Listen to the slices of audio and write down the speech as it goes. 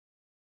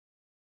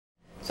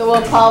So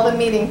we'll call the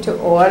meeting to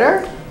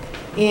order,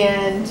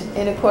 and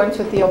in accordance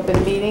with the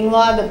open meeting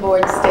law, the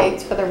board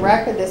states for the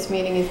record this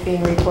meeting is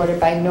being recorded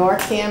by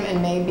NORCAM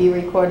and may be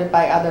recorded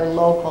by other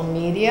local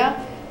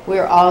media.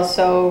 We're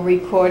also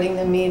recording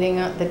the meeting,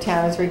 the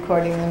town is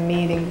recording the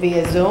meeting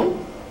via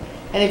Zoom.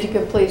 And if you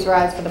could please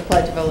rise for the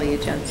Pledge of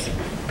Allegiance.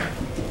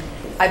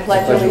 I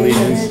pledge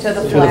allegiance to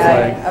the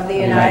flag of the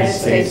United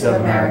States of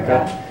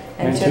America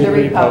and to the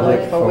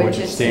republic for which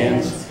it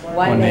stands,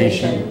 one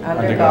nation,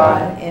 under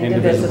God,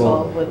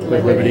 indivisible, with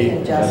liberty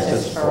and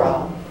justice for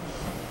all.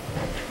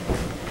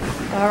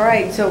 All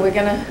right, so we're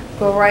going to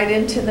go right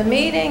into the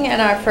meeting,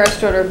 and our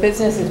first order of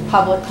business is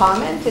public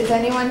comment. Is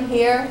anyone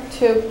here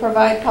to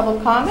provide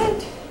public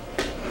comment?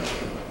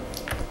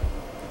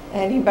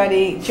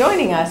 Anybody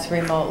joining us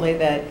remotely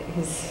that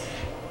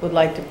would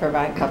like to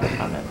provide public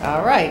comment?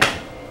 All right.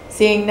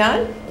 Seeing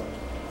none?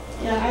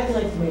 Yeah, I'd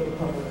like to make a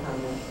public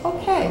comment.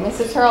 Okay,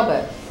 Mrs.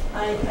 Hurlbut.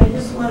 I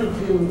just wanted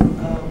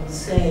to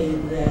say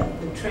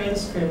that the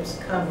transcripts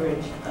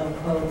coverage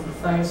of both the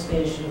fire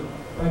station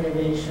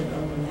renovation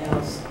open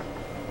house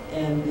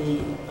and the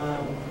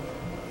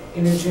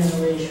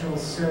intergenerational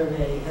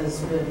survey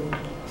has been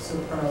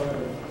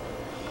superlative.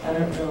 I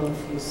don't know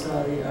if you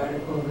saw the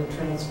article in the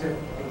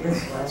transcript, I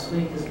guess last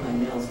week, as my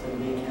mail's been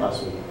being out.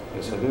 Last week,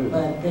 yes I did.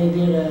 But they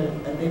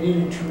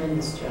did a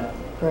tremendous job.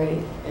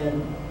 Great.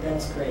 And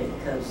that's great,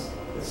 because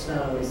it's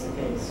not always the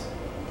case.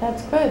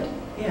 That's good.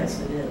 Yes,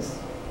 it is.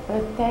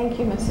 Good. Thank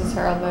you, Mrs.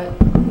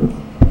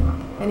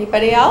 Hurlbut.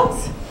 Anybody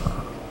else?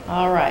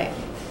 All right.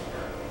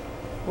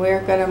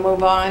 We're going to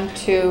move on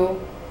to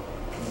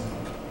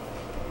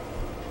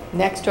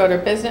next order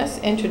of business.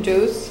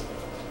 Introduce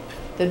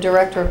the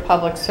Director of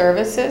Public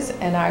Services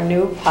and our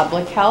new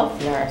public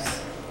health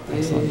nurse.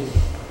 Excellent.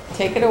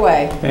 Take it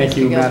away. Thank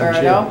you, Madam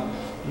Chair.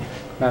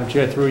 Madam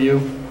Chair, through you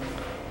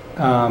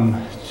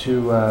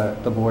to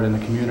the board and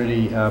the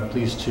community,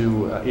 pleased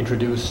to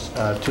introduce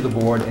to the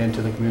board and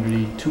to the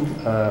community two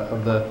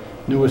of the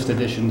newest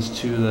additions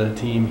to the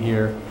team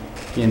here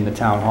in the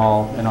town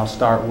hall. And I'll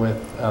start with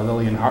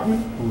Lillian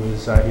Hartman, who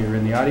is here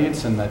in the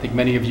audience, and I think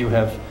many of you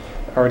have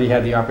already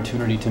had the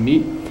opportunity to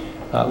meet.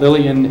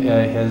 Lillian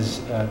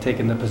has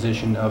taken the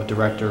position of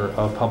Director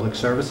of Public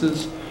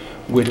Services,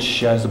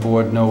 which, as the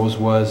board knows,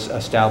 was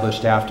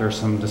established after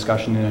some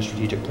discussion in a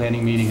strategic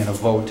planning meeting and a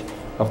vote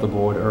of the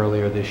board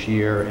earlier this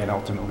year, and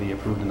ultimately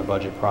approved in the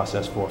budget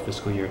process for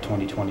fiscal year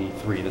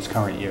 2023, this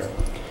current year.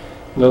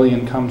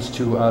 Lillian comes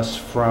to us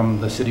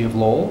from the city of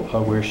Lowell,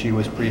 where she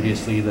was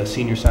previously the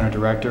Senior Center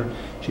Director.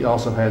 She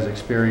also has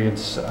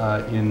experience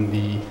in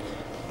the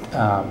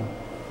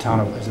town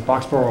of, is it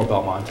Boxborough or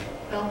Belmont?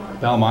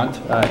 Belmont,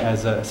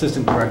 as an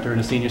Assistant Director in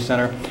a Senior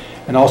Center,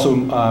 and also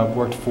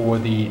worked for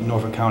the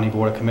Norfolk County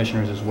Board of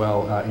Commissioners as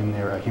well in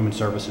their Human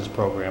Services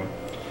program.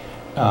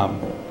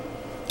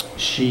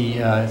 She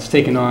has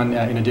taken on,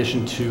 in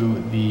addition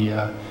to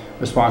the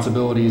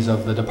responsibilities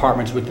of the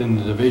departments within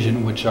the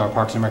division, which are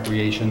Parks and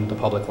Recreation, the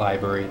Public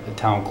Library, the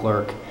Town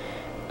Clerk,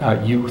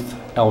 Youth,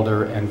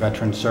 Elder, and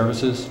Veteran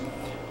Services.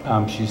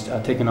 She's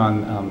taken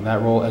on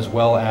that role, as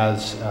well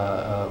as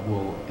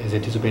is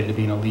anticipated to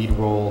be in a lead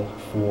role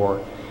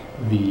for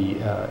the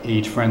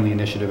age-friendly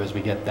initiative as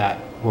we get that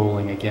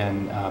rolling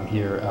again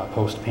here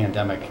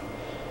post-pandemic.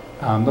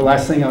 The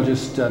last thing I'll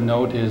just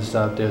note is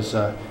there's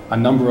a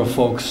number of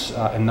folks,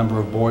 a number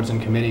of boards and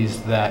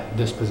committees that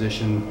this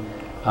position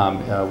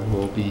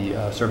will be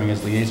serving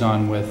as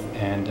liaison with,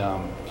 and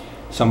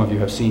some of you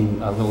have seen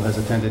Lil has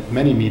attended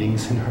many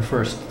meetings in her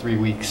first 3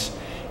 weeks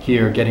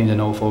here, getting to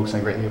know folks. I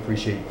greatly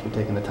appreciate you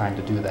taking the time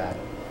to do that.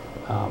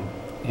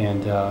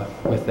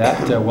 With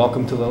that,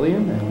 welcome to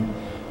Lillian, and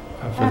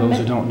for those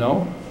who don't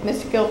know.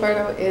 Mr.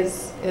 Gilberto,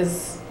 is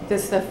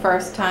this the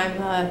first time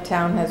the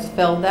town has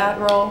filled that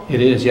role?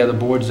 It is, yeah. The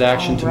board's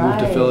action to move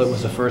to fill it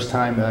was the first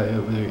time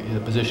the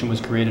position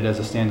was created as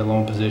a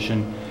standalone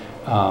position.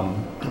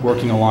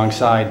 Working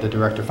alongside the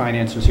Director of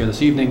Finance, who's here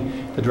this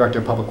evening, the Director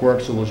of Public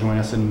Works, who will join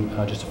us in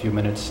just a few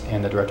minutes,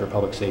 and the Director of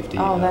Public Safety.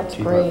 Oh, that's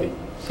great.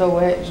 So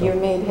you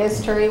made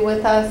history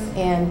with us,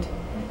 and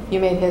you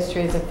made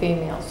history as a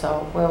female,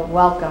 so we're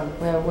welcome.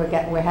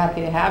 We're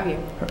happy to have you.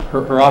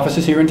 Her office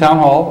is here in Town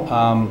Hall,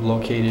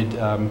 located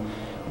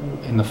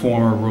in the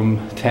former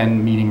room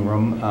 10 meeting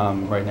room,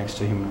 right next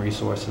to Human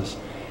Resources.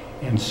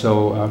 And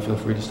so feel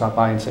free to stop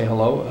by and say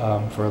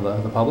hello for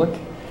the public.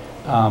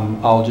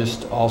 I'll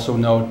just also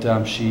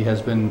note she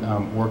has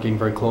been working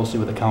very closely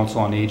with the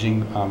Council on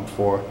Aging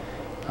for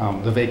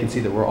the vacancy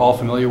that we're all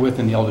familiar with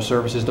in the Elder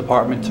Services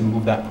Department to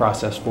move that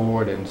process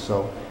forward. And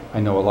so I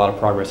know a lot of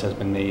progress has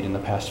been made in the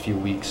past few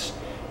weeks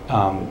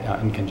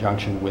in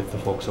conjunction with the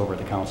folks over at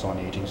the Council on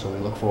Aging. So we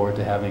look forward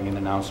to having an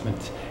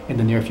announcement in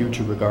the near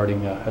future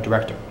regarding a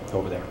director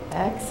over there.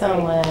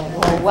 Excellent.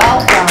 Well,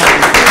 welcome.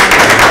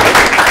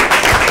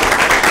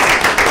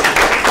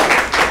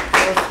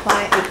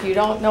 If you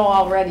don't know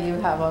already, you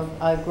have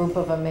a group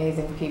of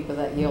amazing people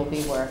that you'll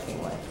be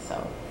working with.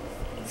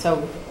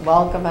 So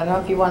welcome. I don't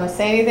know if you want to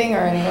say anything or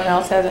anyone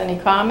else has any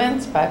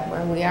comments, but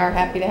we are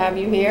happy to have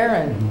you here.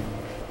 And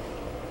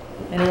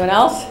anyone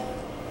else?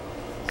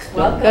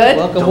 Welcome. Good.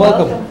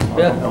 Welcome.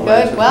 Yeah.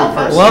 Good,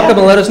 welcome. Welcome,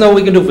 and let us know what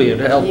we can do for you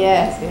to help.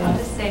 Yes, I'll yes.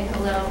 just say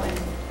hello, and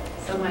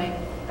so my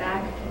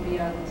back can be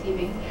on the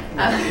TV.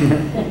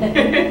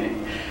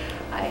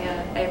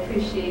 I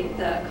appreciate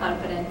the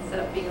confidence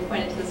of being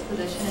appointed to this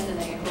position, and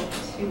I hope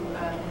to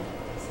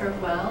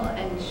serve well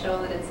and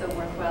show that it's a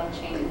worthwhile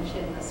change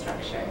in the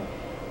structure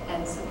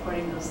and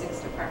supporting those 6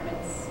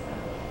 departments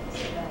so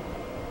that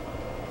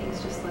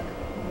things just look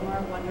more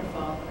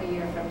wonderful a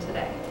year from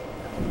today.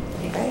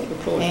 Great. Thank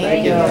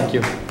you. Thank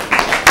you.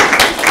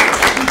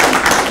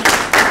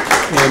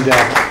 And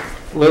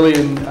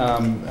Lillian,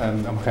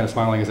 I'm kind of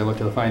smiling as I look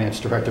to the finance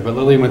director, but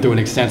Lillian went through an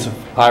extensive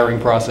hiring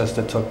process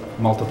that took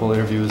multiple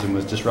interviews and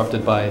was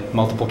disrupted by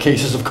multiple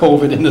cases of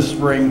COVID in the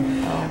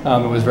spring.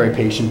 It was very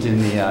patient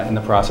in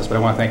the process, but I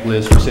want to thank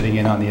Liz for sitting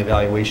in on the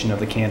evaluation of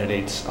the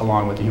candidates,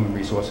 along with the Human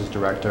Resources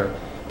Director,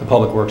 the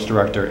Public Works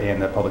Director,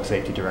 and the Public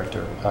Safety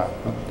Director.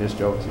 There's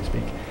Joe as we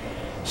speak.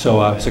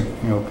 So it's a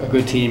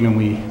good team, and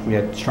we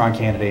had strong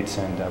candidates,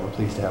 and we're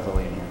pleased to have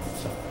Lillian here.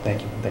 So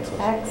thank you. Thanks, Liz.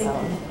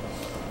 Excellent.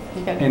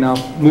 And I'll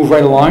move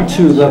right along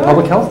to the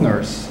public health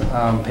nurse,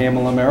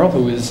 Pamela Merrill,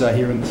 who is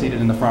here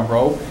seated in the front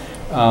row.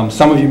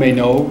 Some of you may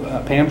know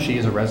Pam. She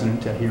is a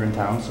resident here in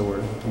town, so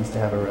we're pleased to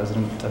have a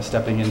resident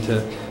stepping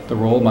into the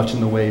role, much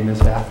in the way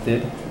Ms. Bath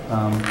did.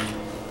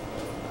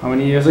 How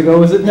many years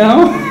ago is it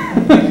now?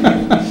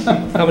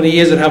 How many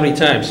years and how many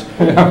times?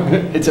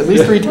 It's at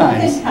least 3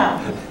 times.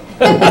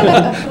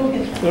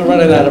 We're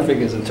running out of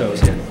fingers and toes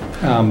here.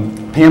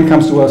 Pam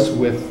comes to us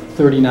with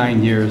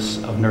 39 years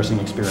of nursing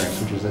experience,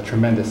 which is a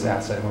tremendous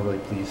asset, and we're really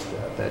pleased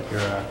that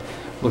you're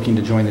looking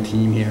to join the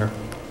team here.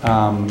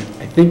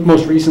 I think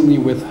most recently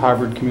with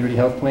Harvard Community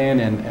Health Plan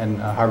and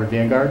Harvard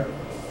Vanguard,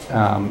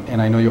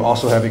 and I know you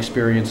also have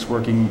experience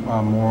working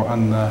more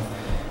on the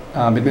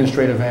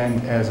administrative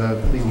end as a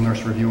legal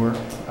nurse reviewer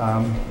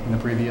in the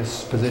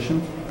previous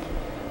position.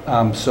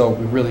 So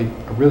we're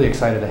really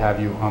excited to have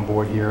you on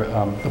board here.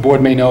 The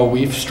board may know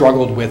we've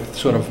struggled with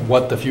sort of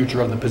what the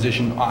future of the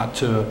position ought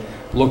to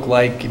look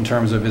like in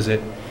terms of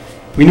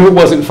we knew it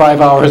wasn't 5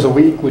 hours a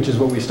week, which is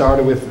what we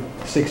started with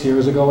 6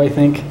 years ago, I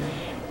think.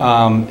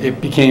 It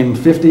became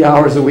 50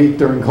 hours a week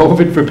during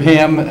COVID for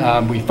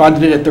Pam. We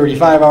funded it at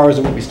 35 hours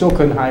a week. We still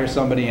couldn't hire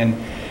somebody, and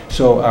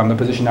so the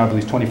position now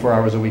is 24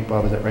 hours a week.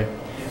 Bob, is that right?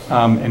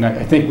 And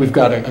I think we've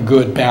got a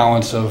good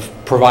balance of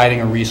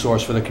providing a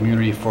resource for the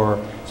community for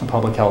some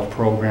public health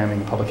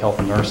programming, public health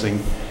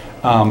nursing,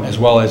 as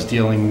well as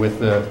dealing with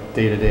the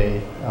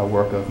day-to-day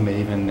work of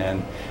Maven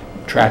and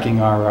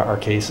tracking our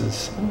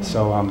cases.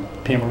 So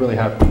Pam, we're really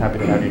happy to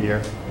have you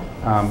here.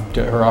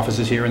 Her office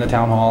is here in the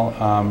town hall,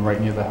 right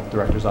near the health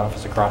director's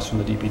office, across from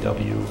the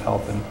DPW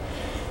Health and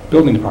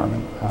Building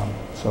Department.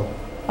 So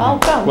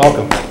welcome.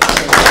 Welcome.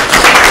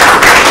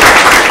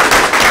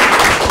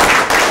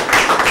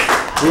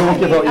 We won't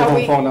give out your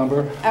home phone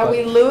number. Are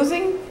we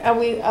losing? Are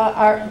we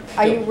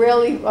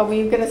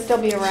going to still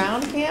be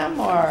around, Pam?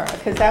 Or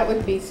because that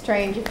would be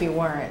strange if you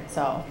weren't.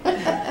 So.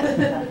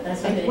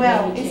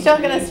 Well, you're still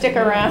going to stick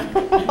around.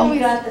 We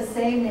got the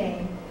same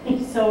name,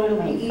 so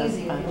it'll be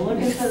easy. If you're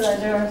looking for the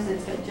nurse,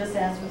 it's just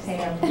ask for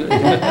Pam, and you'll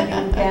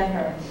get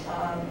her.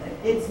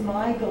 It's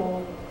my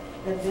goal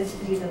that this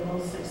be the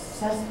most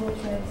successful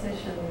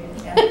transition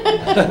we've ever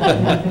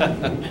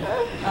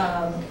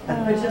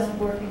done. We're just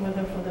working with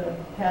her for the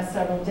past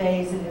several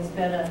days, and it's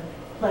been a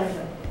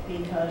pleasure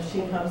because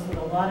she comes with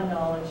a lot of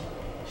knowledge.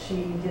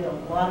 She did a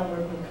lot of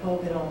work with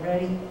COVID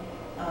already.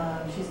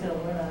 She's going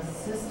to learn our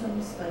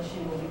systems, but she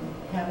will be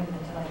having the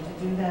time to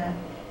do that.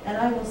 And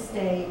I will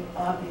stay,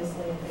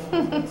 obviously, if they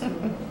want me to.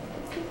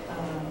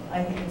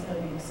 I think it's going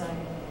to be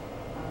exciting.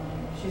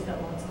 She's got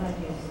lots of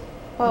ideas.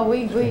 Well,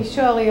 we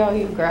surely owe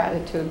you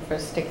gratitude for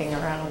sticking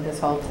around this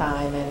whole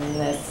time in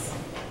this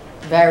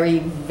very,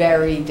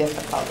 very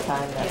difficult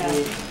time that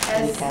we've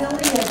had. As silly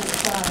as it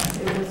sounds,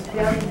 it was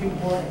very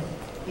rewarding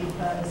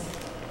because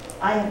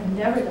I have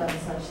never done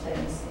such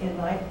things in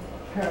my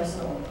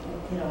personal,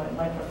 in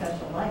my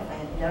professional life. I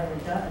had never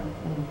done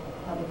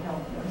public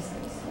health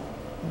nursing, so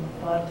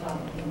Bob taught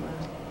me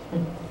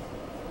well.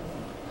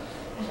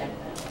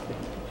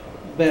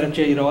 Madam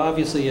Chair,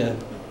 obviously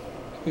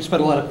we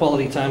spent a lot of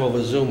quality time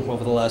over Zoom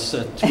over the last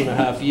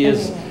 2.5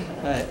 years,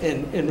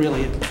 and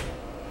really,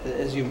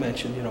 as you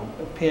mentioned,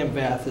 Pam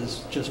Bath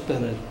has just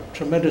been a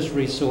tremendous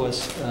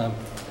resource,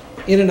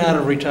 in and out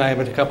of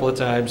retirement a couple of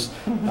times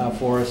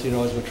for us,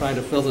 as we're trying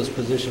to fill this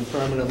position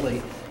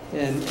permanently,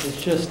 and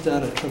it's just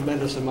done a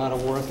tremendous amount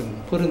of work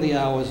and put in the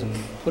hours and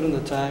put in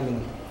the time,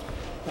 and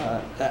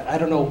I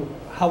don't know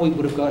how we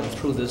would have gotten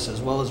through this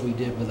as well as we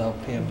did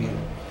without Pam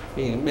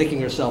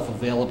making herself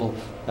available.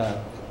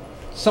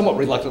 Somewhat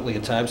reluctantly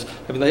at times.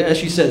 I mean, as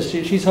she says,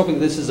 she's hoping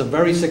this is a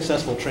very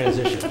successful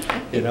transition,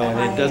 and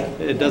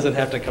it doesn't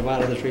have to come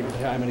out of the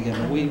retirement again.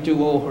 But we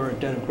do owe her a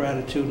debt of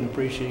gratitude and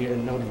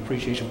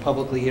appreciation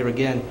publicly here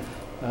again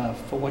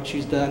for what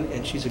she's done,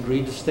 and she's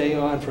agreed to stay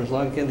on for as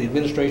long as again. The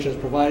administration is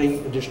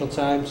providing additional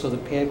time so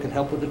that Pam can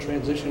help with the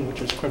transition, which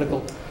is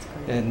critical.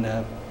 And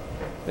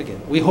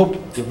again, we hope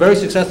you're very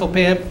successful,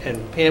 Pam,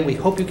 and Pam, we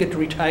hope you get to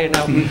retire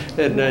now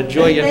and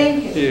enjoy your,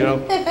 Thank you. you know,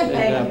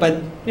 Thank you.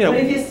 but, you know.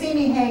 But if you see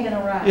me hanging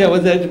around. Yeah,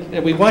 well,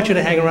 and we want you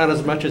to hang around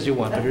as much as you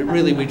want, but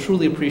really, we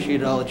truly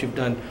appreciate all that you've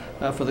done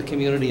for the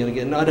community. And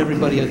again, not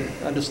everybody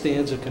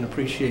understands or can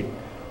appreciate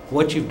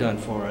what you've done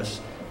for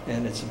us,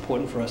 and it's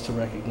important for us to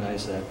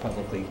recognize that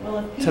publicly Well,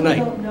 if people tonight.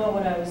 don't know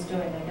what I was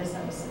doing, I guess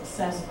I was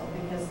successful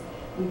because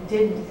we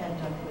didn't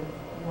end up with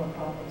more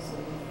problems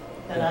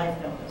that Yeah.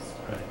 I've noticed.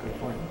 Right, good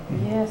point.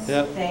 Yes.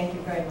 Yep. Thank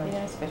you very much.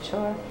 Yes, for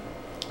sure.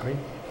 Great.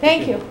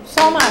 Thank you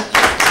so much. Thank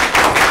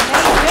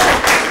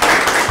you.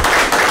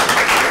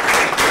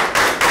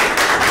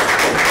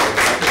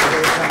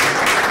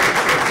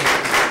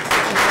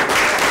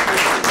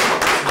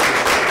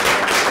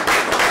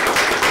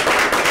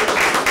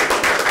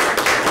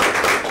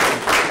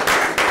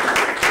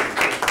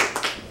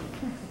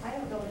 I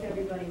don't know if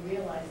everybody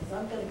realizes,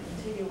 I'm going to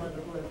continue on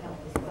the Board of Health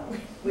as well,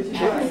 which is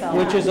Excellent.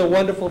 Which is a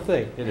wonderful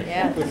thing. It is.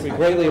 Yes. Which we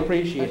greatly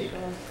appreciate.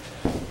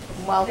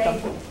 Welcome,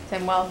 Thank you.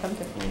 and welcome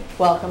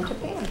to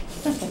Pam.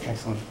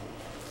 Excellent.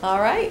 All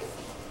right.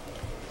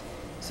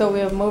 So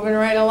we're moving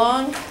right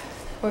along.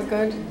 We're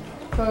good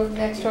for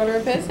next order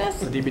of business?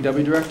 The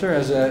DPW director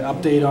has an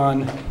update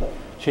on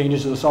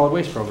changes to the solid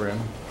waste program.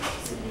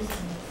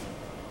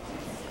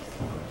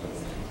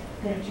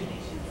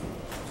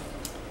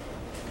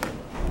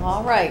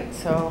 All right,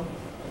 so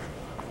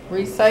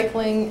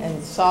recycling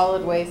and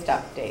solid waste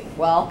update.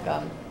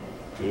 Welcome.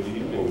 Good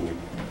evening.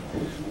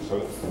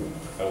 So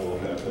I will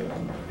have that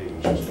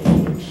in just a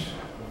moment.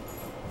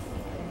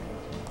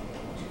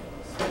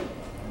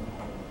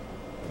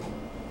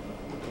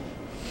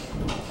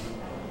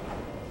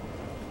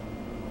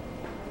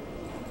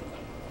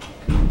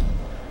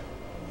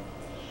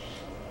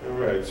 All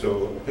right,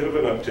 so a bit of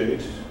an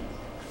update.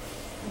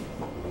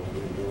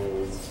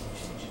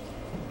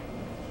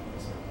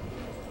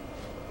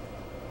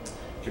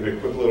 Give you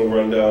a quick little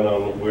rundown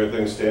on where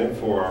things stand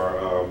for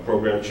our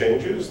program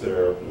changes.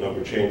 There are a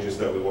number of changes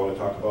that we want to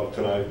talk about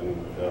tonight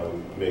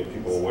and make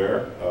people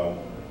aware.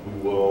 We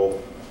will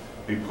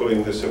be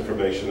putting this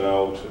information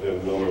out in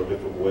a number of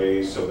different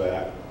ways so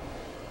that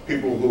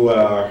people who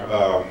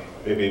are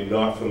maybe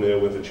not familiar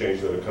with the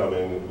changes that are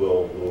coming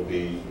will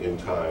be in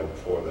time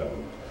for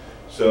them.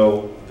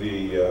 So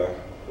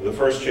the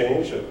first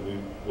change,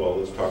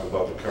 let's talk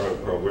about the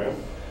current program.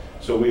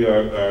 So we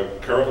are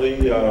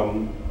currently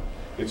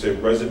it's a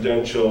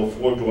residential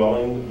 4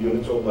 dwelling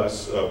units or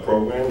less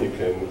program. You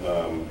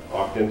can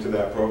opt into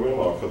that program,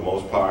 or for the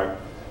most part,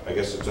 I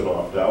guess it's an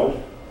opt-out.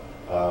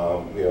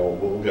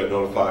 We'll get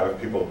notified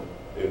if people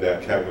in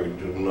that category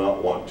do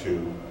not want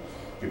to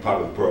be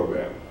part of the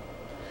program.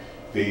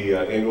 The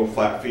annual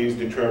flat fees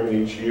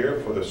determined each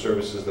year for the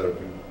services that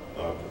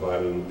are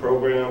provided in the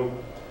program.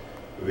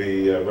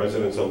 The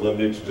residents are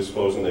limited to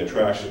disposing their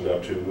trash in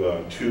up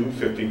to 2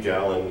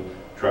 50-gallon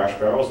trash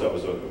barrels. That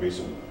was a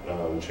recent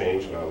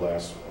change in our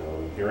last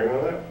hearing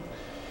on that.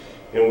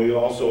 And we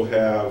also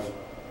have,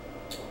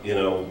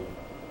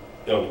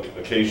 on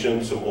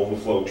occasion, some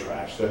overflow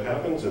trash that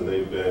happens, and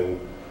they've been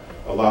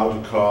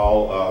allowed to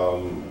call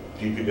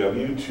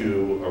DPW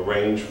to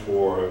arrange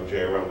for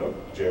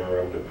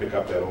JRM to pick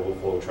up that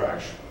overflow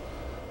trash.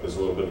 There's a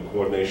little bit of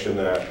coordination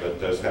that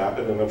does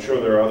happen, and I'm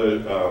sure there are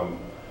other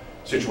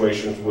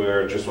situations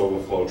where just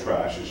overflow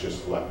trash is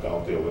just left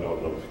out there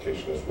without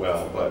notification as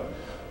well, but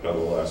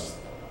nonetheless,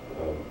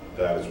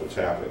 that is what's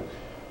happening.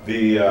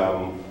 The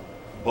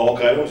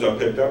bulk items are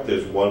picked up.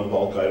 There's 1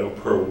 bulk item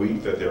per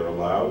week that they're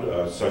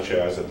allowed, such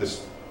as at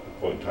this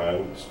point in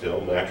time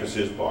still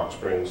mattresses, box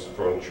springs,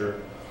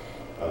 furniture.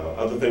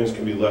 Other things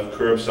can be left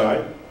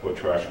curbside for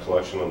trash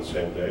collection on the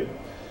same day.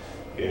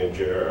 And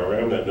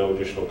JRM, at no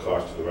additional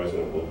cost to the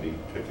resident, will be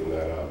picking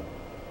that up.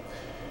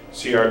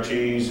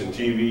 CRTs and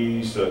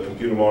TVs,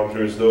 computer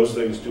monitors, those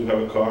things do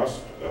have a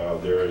cost.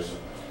 There is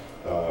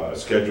a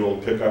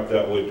scheduled pickup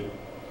that would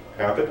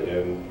happen,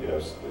 and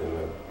the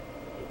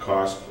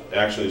cost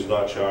actually is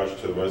not charged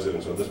to the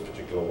residents on this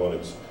particular one.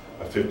 It's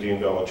a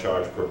 $15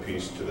 charge per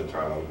piece to the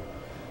town.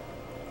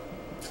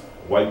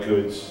 White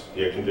goods,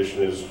 air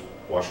conditioners,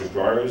 washers,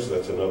 dryers,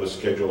 that's another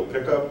scheduled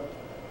pickup.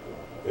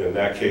 In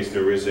that case,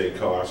 there is a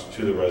cost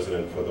to the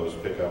resident for those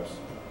pickups.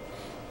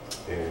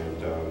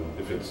 And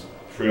if it's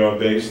free on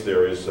base,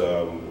 there is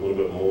a little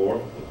bit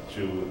more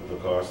to the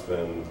cost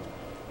than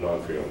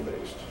non-free on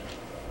based.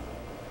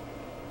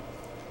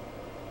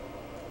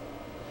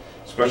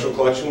 Special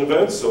collection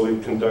events, so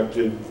we've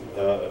conducted,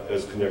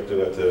 as conducted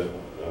at the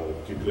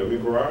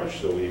DPW garage,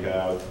 so we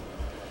have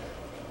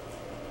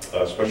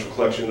special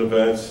collection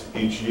events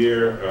each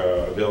year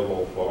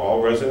available for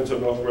all residents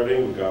of North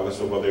Reading, regardless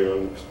of whether they're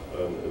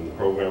in the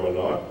program or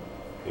not.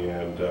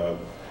 And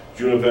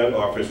June event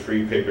offers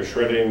free paper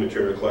shredding,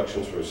 material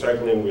collections for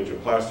recycling,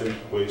 rigid plastic,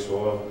 waste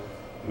oil,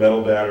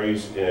 metal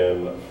batteries,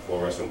 and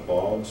fluorescent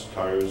bulbs,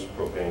 tires,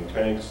 propane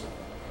tanks.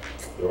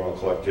 They're all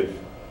collected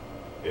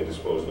and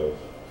disposed of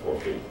for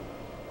free.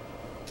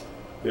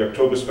 The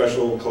October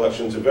Special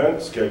Collections event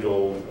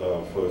scheduled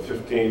for the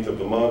 15th of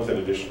the month, in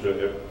addition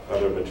to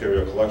other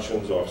material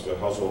collections, offers the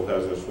Household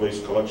Hazardous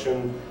Waste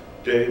Collection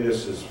Day.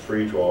 This is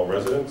free to all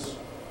residents.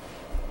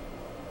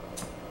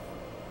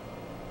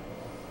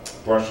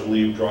 Brush and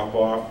leaf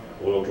drop-off,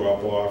 oil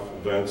drop-off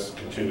events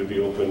continue to be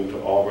open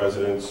to all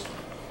residents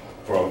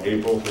from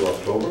April through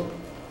October,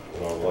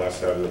 and on the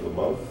last Saturday of the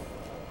month,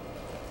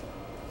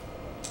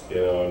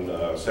 and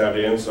on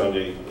Saturday and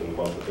Sunday in the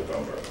month of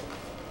November.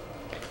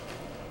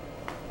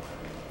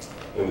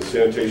 And the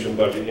sanitation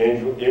budget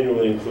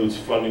annually includes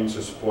funding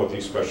to support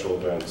these special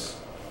events.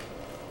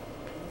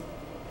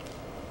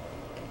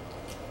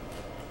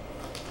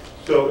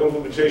 So,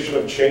 implementation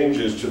of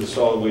changes to the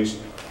solid waste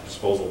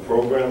disposal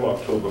program,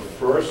 October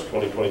 1st,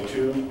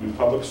 2022.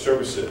 Republic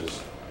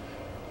Services.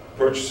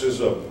 Purchase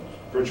of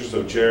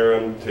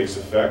JRM takes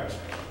effect.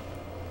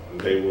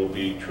 They will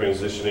be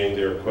transitioning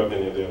their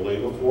equipment and their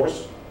labor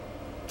force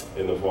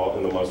in the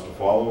months to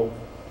follow.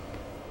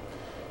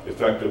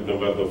 Effective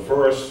November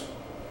 1st,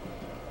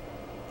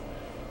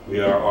 we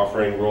are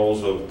offering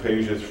rolls of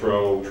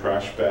pay-as-you-throw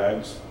trash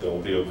bags that will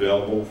be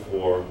available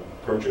for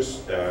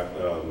purchase at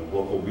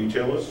local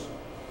retailers,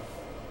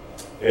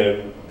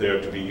 and they're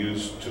to be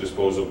used to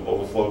dispose of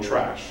overflow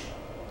trash.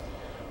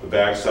 The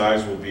bag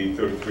size will be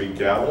 33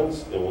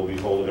 gallons and will be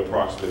holding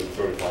approximately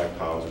 35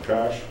 pounds of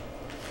trash.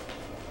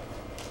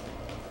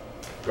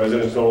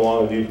 Residents no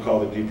longer need to call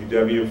the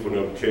DPW for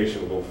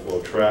notification of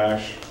overflow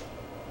trash.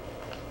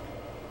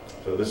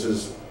 So this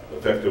is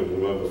effective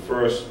November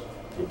 1st.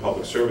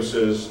 Republic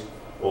Services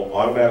will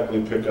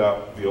automatically pick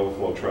up the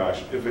overflow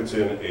trash if it's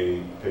in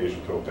a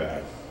pay-as-you-throw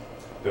bag.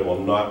 They will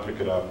not pick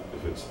it up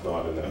if it's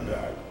not in that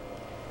bag.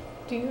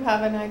 Do you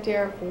have an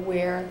idea of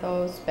where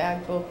those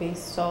bags will be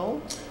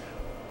sold?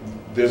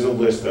 There's a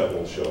list that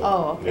will show.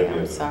 Oh, okay, near the I'm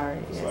end sorry.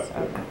 of the Yes,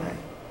 slide. okay.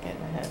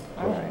 Getting ahead.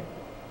 All right.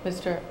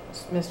 Mr.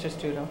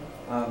 Studo.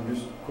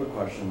 Just a quick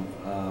question.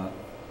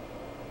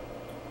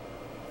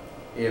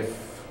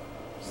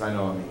 Because I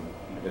know, I mean,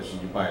 I guess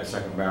you buy a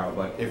second barrel,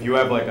 but if you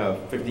have like a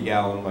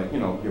 50-gallon, like, you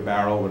know, your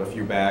barrel with a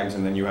few bags,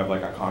 and then you have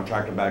like a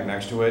contractor bag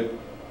next to it,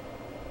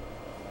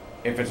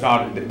 if it's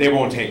not, they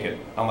won't take it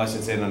unless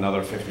it's in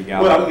another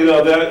 50-gallon. Well, you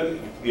know, that,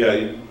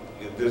 yeah,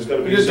 there's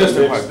going to be Just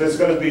some mix, there's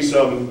going to be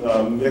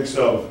some mix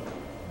of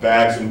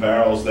bags and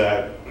barrels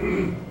that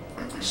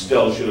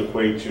still should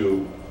equate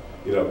to,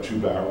 you know, 2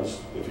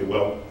 barrels, if you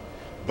will.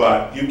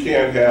 But you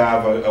can't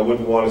have, I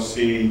wouldn't want to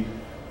see,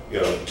 you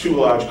know, 2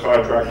 large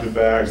contracted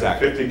bags,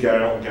 Exactly. a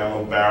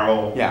 50-gallon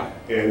barrel, Yeah.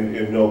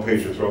 and no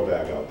pay-as-you-throw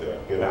bag out there,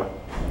 you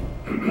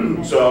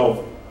know?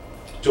 So,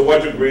 to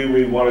what degree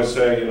we want to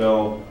say, you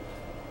know,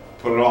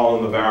 put it all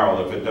in the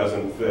barrel. If it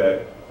doesn't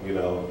fit, you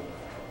know,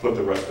 put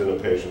the rest in a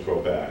pay-as-you-throw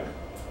bag.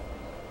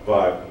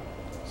 But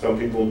some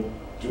people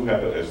do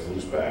have it as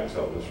loose bags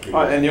out in the street.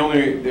 And the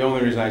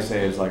only reason I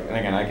say is, like, and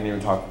again, I can even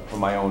talk from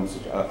my own,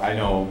 I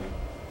know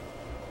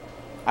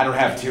I don't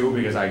have 2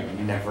 because I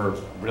never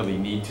really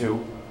need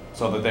to.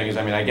 So the thing is,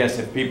 I mean, I guess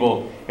if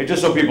people, it's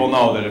just so people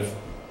know that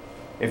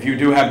if you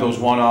do have those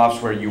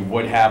one-offs where you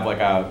would have like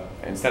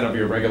instead of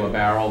your regular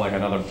barrel, like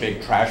another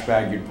big trash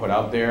bag you'd put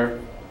out there,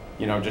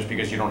 you know, just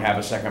because you don't have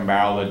a second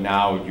barrel, that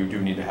now you do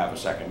need to have a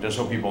second, just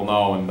so people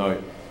know.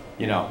 And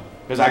you know,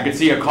 because I could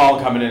see a call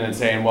coming in and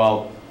saying,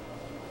 well,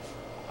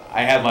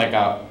 I had like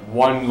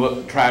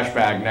one trash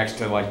bag next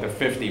to like the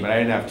 50, but I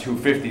didn't have 2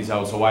 50s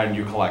out, so why didn't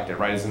you collect it,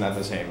 right? Isn't that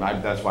the same?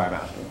 That's why I'm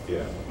asking.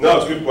 Yeah. No,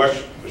 it's a good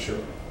question, for sure.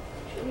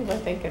 I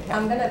think it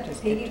I'm gonna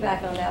just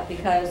piggyback on that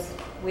because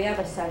we have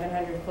a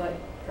 700-foot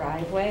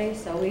driveway,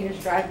 so we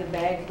just drive the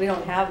bags. We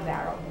don't have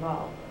barrels at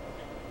all.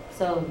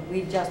 So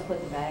we just put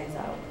the bags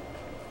out.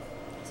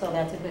 So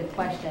that's a good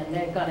question.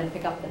 They're gonna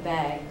pick up the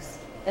bags,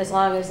 as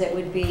long as it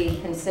would be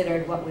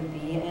considered what would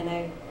be in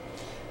a.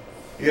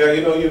 Yeah,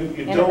 you know, you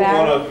a don't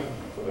barrel? want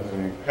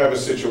to have a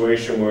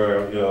situation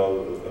where, you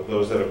know,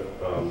 those that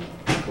are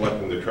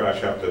collecting the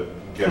trash have to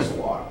guess a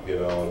lot, you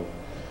know.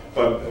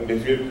 But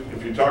if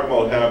you talk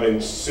about having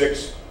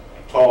 6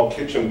 tall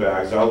kitchen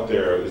bags out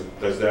there,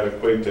 does that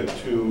equate to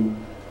 2,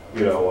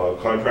 you know,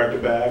 contractor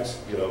bags?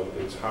 You know,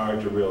 it's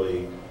hard to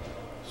really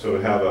sort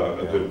of have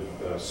a good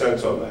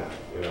sense on that,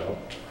 you know.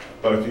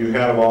 But if you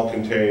had them all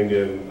contained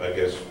in, I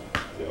guess,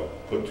 you know,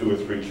 put 2 or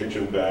 3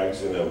 kitchen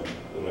bags in a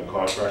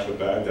contractor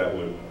bag, that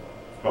would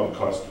probably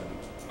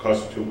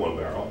constitute 1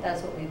 barrel.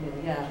 That's what we do,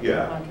 yeah.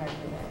 Yeah.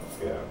 Contractor bags.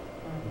 Yeah.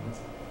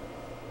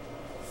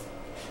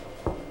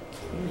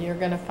 You're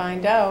gonna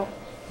find out.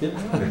 You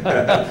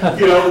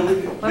know,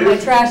 When my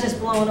trash is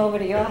blowing over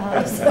to your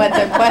house. But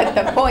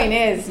the point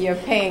is, you're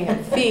paying a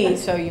fee,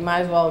 so you might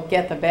as well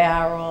get the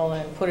barrel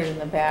and put it in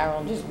the barrel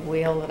and just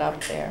wheel it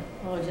up there.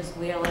 We'll just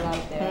wheel it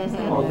up there.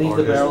 Mhm. Or leave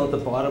the barrel at the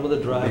bottom of the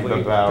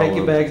driveway, barrel take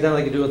your with- bags down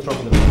like you do and throw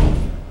them in the barrel.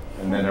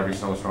 And then every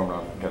snowstorm,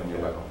 I'm getting you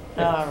back.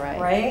 All right.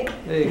 Right?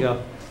 There you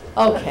go.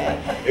 Okay.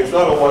 it's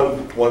not a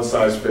one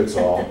size fits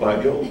all,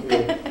 but you'll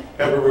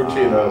have a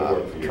routine that'll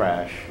work for you.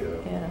 Trash. You know.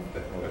 Yeah.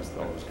 That's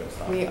always good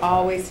stuff. We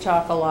always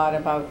talk a lot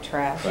about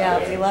trash.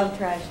 Yeah, we love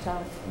trash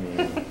talk.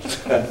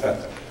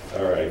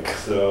 All right,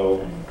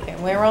 so Okay,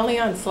 we're only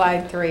on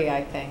slide 3,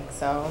 I think,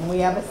 so, and we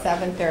have a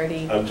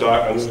 7:30 I'm going to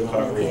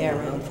talk.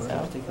 hearing, so.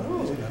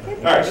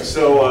 All right,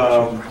 so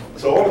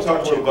I want to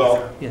talk a little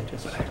about Yeah,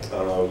 just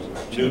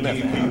new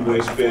DEP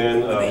waste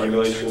bin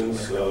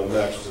regulations,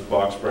 mattresses,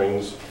 box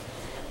springs.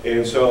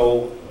 And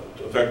so,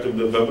 effective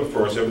November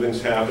 1st,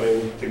 everything's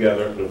happening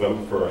together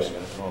November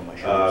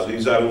 1st.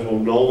 These items will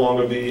no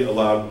longer be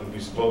allowed to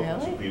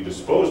be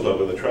disposed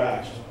of in the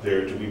trash.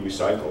 They're to be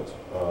recycled.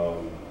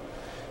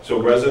 So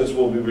residents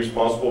will be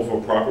responsible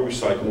for proper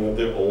recycling of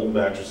their old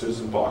mattresses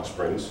and box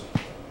springs.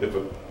 If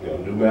a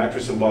new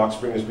mattress and box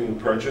spring is being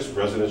purchased,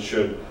 residents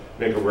should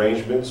make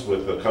arrangements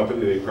with the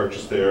company they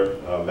purchased their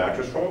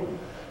mattress from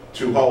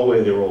to haul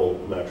away their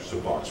old mattress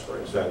and box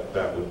springs.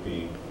 That would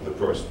be the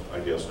first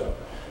ideal step.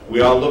 We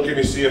are looking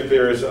to see if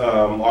there is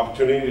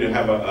opportunity to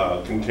have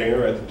a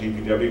container at the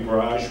DPW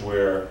garage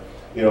where,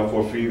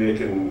 for a fee they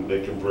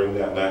can bring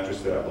that mattress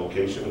to that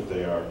location if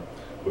they are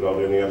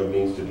without any other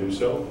means to do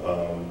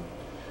so.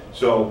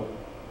 So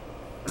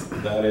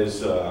that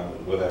is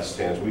where that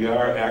stands. We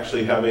are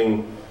actually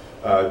having,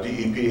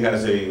 DEP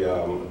has a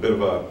bit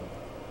of a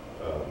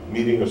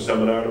meeting or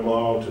seminar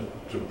tomorrow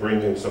to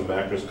bring in some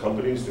mattress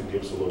companies to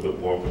give us a little bit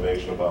more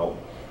information about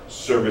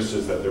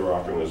services that they're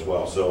offering as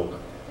well. So,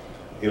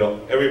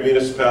 every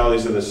municipality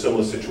is in a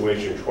similar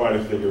situation, trying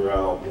to figure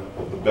out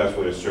the best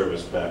way to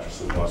service mattress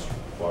and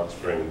box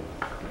spring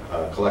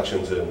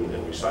collections and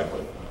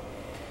recycling.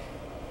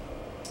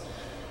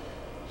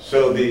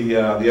 So the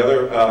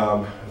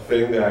other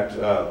thing that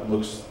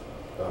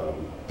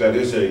that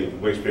is a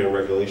waste bin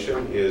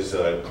regulation is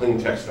clean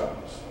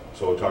textiles.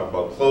 So we're talking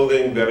about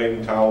clothing,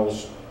 bedding,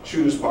 towels,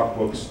 shoes,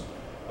 pocketbooks,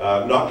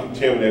 not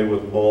contaminated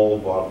with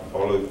mold,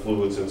 bodily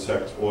fluids,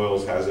 insects,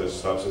 oils, hazardous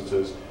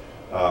substances,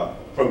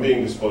 from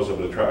being disposed of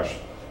in the trash.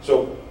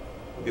 So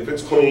if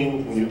it's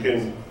clean, you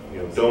can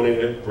donate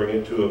it, bring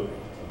it to a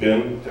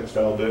bin,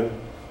 textile bin,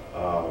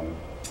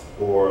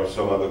 or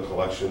some other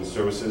collection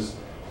services,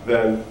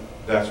 then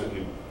that's what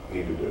you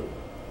need to do.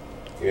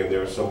 And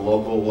there are some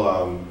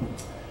local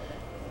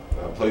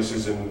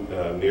places in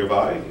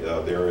nearby.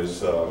 There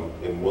is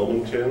in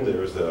Wilmington,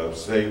 there's the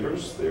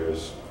Savers,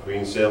 there's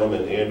Green Salem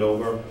and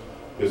Andover.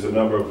 There's a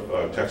number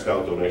of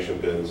textile donation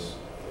bins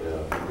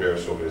from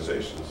various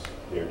organizations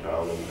near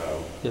town and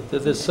town. Yeah,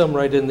 there's some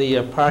right in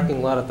the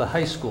parking lot at the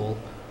high school.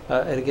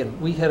 And again,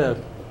 we had a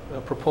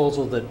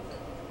proposal that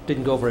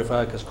didn't go very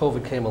far because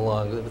COVID came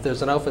along. But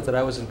there's an outfit that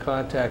I was in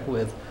contact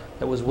with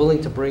that was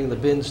willing to bring the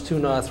bins to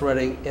North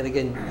Reading, and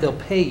again, they'll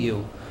pay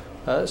you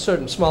a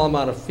certain small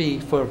amount of fee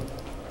for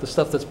the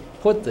stuff that's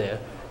put there.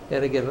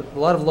 And again, a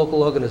lot of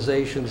local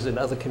organizations and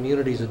other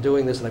communities are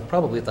doing this, and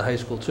probably at the high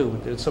school too.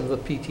 There's some of the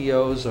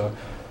PTOs or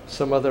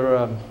some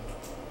other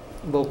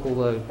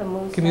local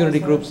community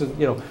groups,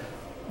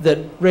 that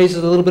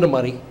raises a little bit of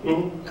money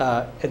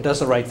and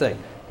does the right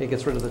thing. It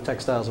gets rid of the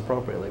textiles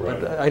appropriately. Right.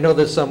 But I know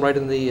there's some right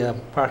in the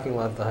parking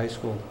lot at the high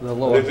school, the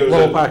lower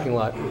parking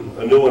lot.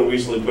 A new one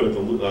recently put at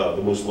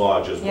the Moose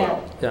Lodge as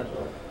well. Yeah.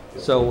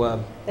 So,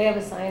 They have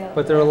a sign up.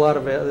 but there are a lot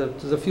of,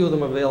 there's a few of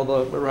them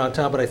available around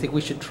town, but I think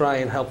we should try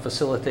and help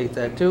facilitate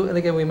that too. And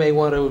again, we may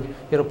want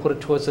to, put it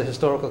towards the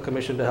Historical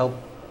Commission to help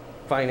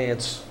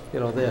finance,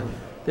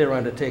 their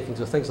undertakings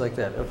or things like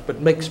that. But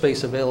make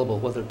space available,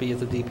 whether it be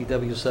at the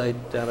DPW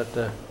site, down at,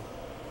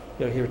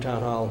 here at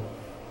Town Hall,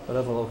 but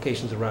other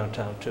locations around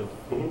town too.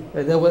 Mm-hmm.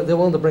 And they're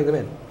willing to bring them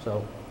in,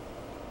 so.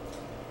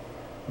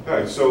 All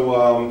right,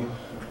 so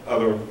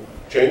other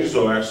changes,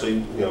 or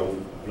actually,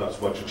 not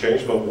so much a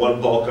change, but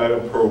one bulk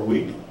item per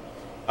week,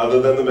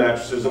 other than the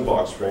mattresses and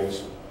box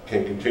springs,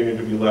 can continue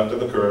to be left on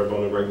the curb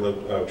on a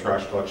regular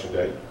trash collection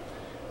day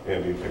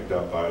and be picked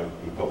up by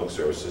the public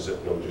services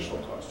at no additional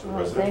cost to the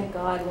resident. Thank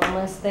God, one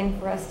less thing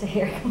for us to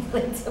hear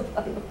complaints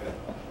about.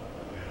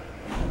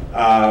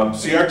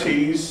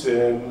 CRTs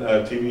and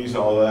TVs,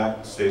 all of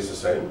that stays the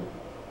same.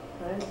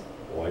 Right.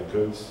 White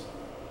goods,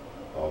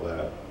 all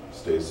that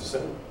stays the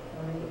same.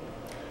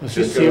 Well,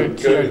 Just going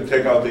to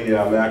take out the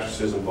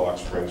mattresses and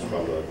box springs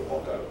from the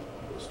bulk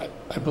item.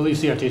 I believe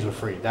CRTs were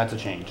free. That's a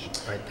change,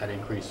 right? That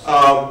increase.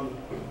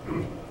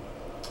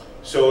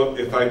 So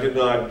if I did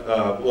not,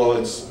 well,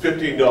 it's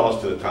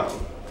 $15 to the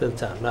town. To the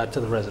town, not to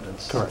the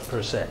residents. Correct.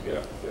 Per se.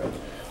 Yeah.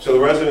 So the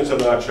residents are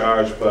not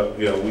charged, but,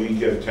 we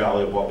get a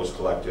tally of what was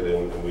collected,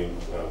 and we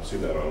see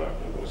that on our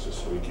invoices,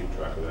 so we keep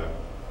track of that.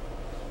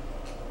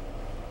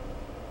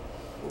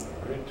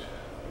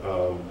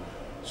 All right.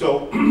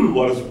 So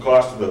what is the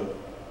cost of the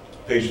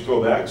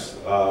page-and-throw bags?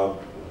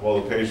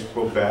 Well, the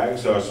page-and-throw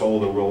bags are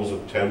sold in rolls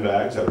of 10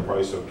 bags at a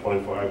price of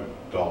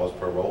 $25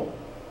 per roll.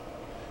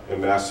 And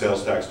mass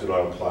sales tax do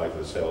not apply to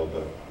the sale of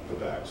the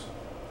bags.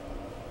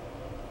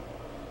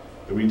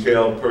 The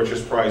retail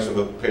purchase price of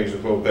a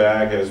page-and-throw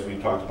bag, as we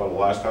talked about the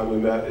last time we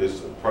met,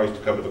 is the price to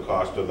cover the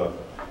cost of the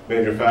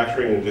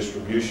manufacturing and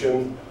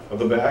distribution of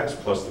the bags,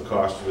 plus the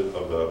cost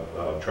of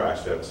the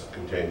trash that's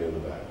contained in the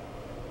bag.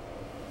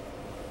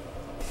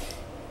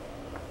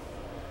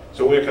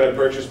 So where can I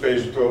purchase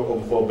page-and-throw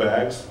overflow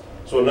bags?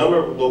 So a number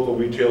of local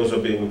retailers are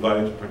being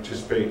invited to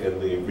participate in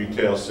the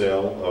retail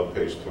sale of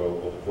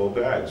paste-throw overflow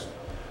bags.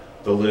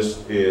 The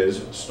list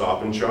is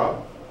Stop and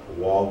Shop,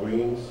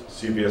 Walgreens,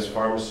 CVS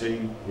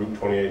Pharmacy, Route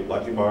 28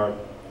 Lucky Mart,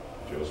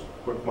 Joe's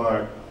Quick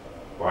Mart,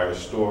 Ryder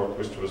Store,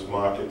 Christopher's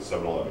Market,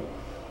 7-Eleven.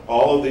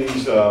 All of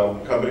these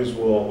companies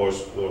or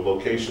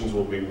locations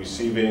will be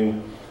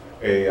receiving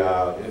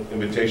an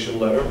invitation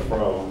letter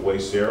from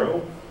Waste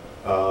Zero.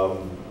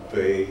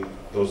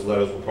 Those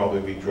letters will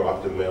probably be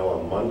dropped in mail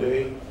on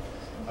Monday.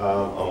 I'm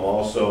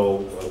also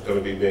going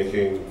to be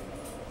making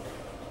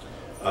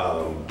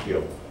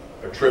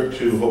a trip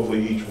to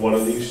hopefully each one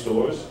of these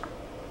stores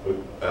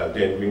with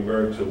Dan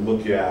Greenberg to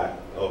look at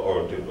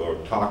or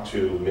talk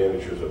to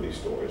managers of these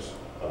stores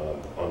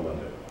on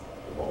Monday,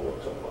 if all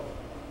works out well.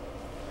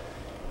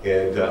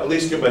 And at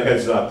least give them a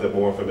heads up that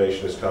more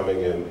information is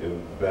coming,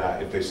 and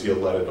that if they see a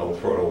letter, don't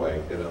throw it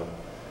away, you know.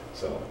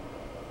 So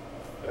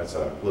that's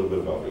a little bit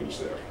of outreach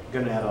there.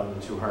 Going to add on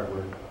the 2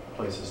 hardware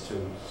places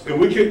too. And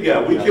we could,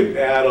 we could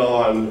add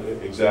on,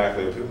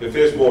 exactly, if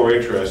there's more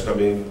interest. I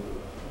mean,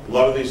 a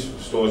lot of these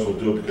stores will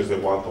do it because they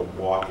want the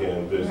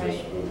walk-in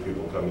business when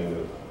people come in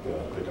and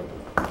pick up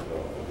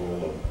a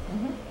roll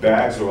of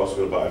bags. They're also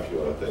going to buy a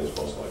few other things,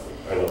 most likely.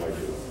 I know I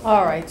do.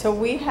 All right, so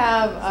we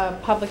have a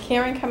public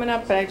hearing coming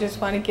up, but I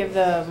just want to give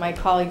my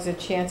colleagues a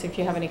chance if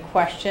you have any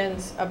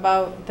questions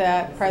about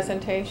that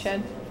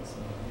presentation.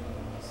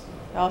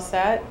 All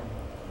set?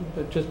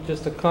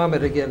 Just a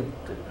comment again,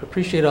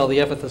 appreciate all the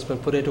effort that's been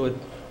put into it,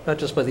 not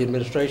just by the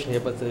administration here,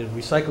 but the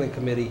recycling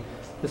committee.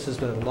 This has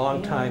been a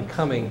long time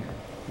coming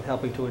in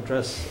helping to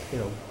address,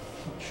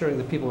 ensuring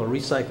that people are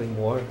recycling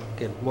more,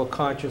 get more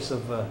conscious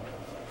of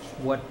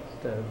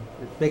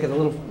make it a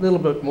little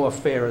bit more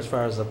fair as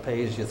far as the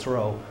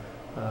pay-as-you-throw.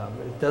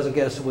 It doesn't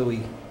get us to where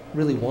we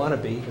really want to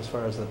be, as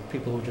far as the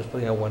people who are just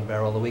putting out 1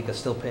 barrel a week are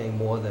still paying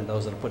more than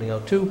those that are putting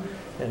out 2.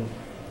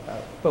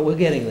 But we're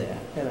getting there,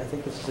 and I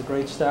think this is a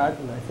great start,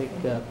 and I think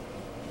the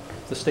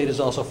state is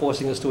also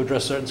forcing us to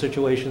address certain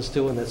situations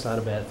too, and that's not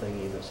a bad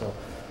thing either. So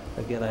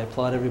again, I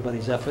applaud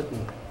everybody's effort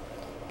in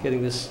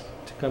getting this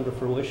to come to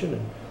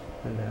fruition,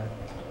 and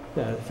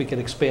if we can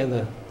expand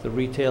the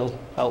retail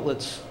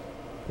outlets,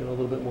 a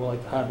little bit more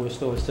like the hardware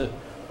stores to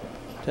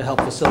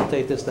help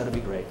facilitate this, that'd be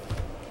great.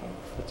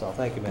 That's all.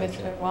 Thank you, Madam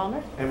Chair. Mr.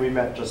 Wallner? And we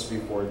met just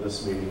before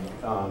this meeting,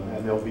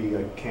 and there'll be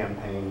a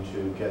campaign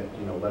to get,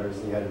 letters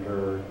to the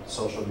editor,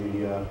 social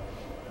media,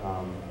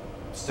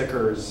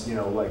 stickers,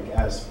 like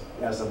as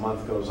the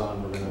month goes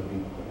on, we're going to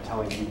be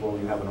telling people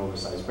you have an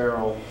oversized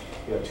barrel,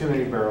 you have too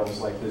many barrels,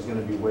 like there's going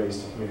to be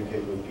ways to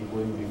communicate with people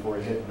even before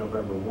it hit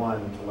November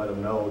 1 to let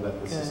them know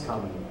that this is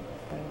coming.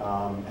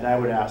 And I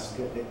would ask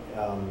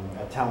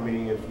at town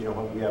meeting if,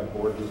 when we have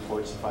board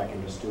reports, if I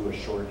can just do a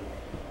short,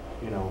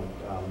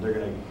 they're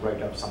going to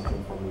write up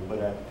something for me, but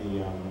at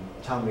the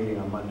town meeting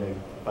on Monday,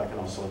 if I can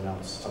also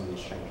announce some of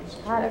these changes.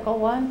 Article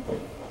 1?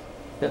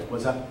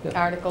 What's that? Yeah.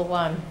 Article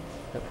 1.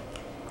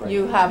 Great.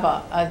 You have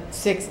a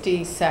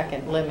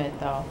 60-second limit,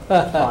 though.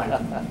 Fine.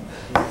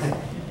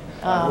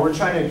 We're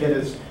trying to get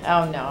as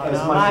much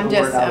I'm of the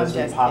word out as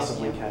we just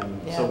possibly kidding.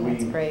 can. Yeah, So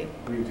that's great.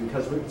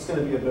 because it's going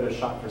to be a bit of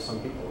shock for some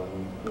people.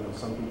 I mean,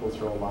 some people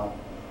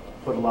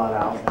put a lot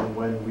out, and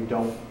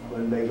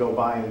when they go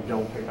by and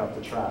don't pick up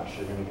the trash,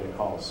 you're going to get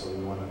calls. So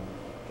we want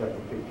to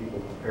get the people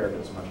prepared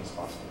as much as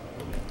possible.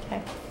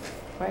 Okay,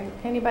 great.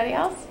 Anybody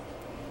else?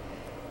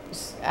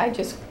 I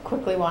just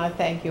quickly want to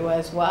thank you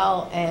as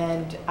well,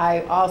 and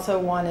I also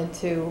wanted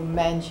to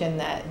mention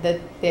that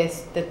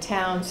the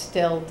town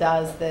still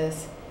does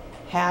this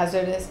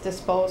hazardous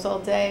disposal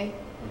day,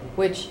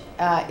 which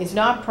is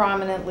not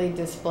prominently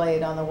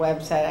displayed on the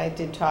website. I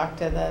did talk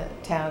to the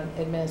town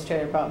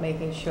administrator about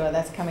making sure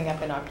that's coming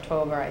up in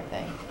October, I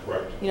think.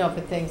 Correct.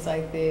 For things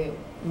like the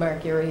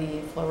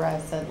mercury,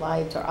 fluorescent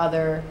lights, or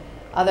other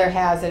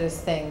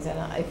hazardous things.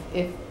 And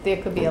if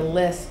there could be a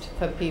list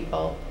for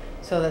people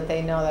so that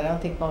they know that. I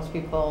think most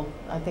people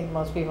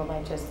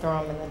might just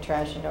throw them in the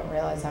trash and don't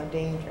realize how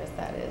dangerous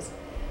that is.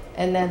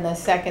 And then the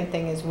second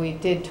thing is, we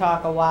did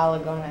talk a while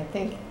ago, and I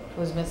think it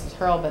was Mrs.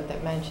 Hurlbut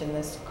that mentioned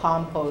this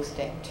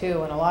composting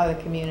too, and a lot of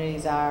the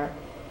communities are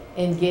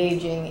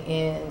engaging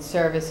in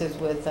services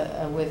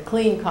with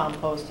clean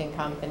composting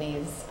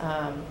companies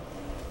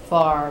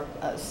for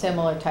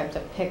similar types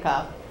of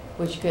pickup,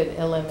 which could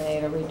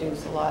eliminate or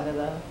reduce a lot of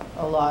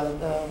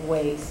the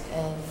waste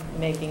and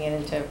making it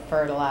into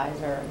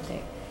fertilizer and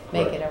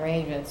making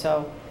arrangements.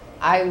 So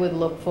I would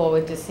look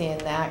forward to seeing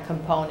that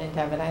component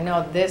of it. I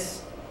know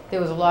there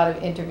was a lot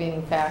of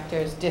intervening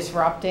factors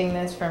disrupting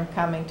this from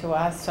coming to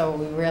us, so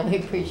we really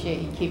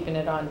appreciate you keeping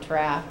it on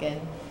track,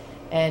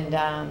 and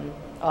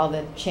all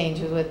the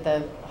changes with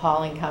the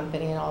hauling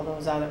company and all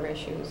those other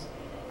issues.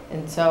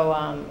 And so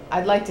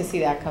I'd like to see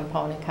that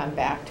component come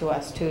back to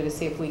us too, to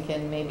see if we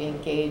can maybe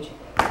engage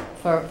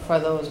for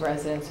those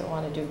residents that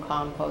want to do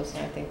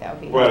composting. I think that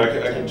would be.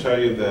 Right, I can tell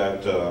you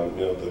that,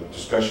 the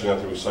discussion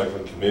at the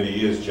recycling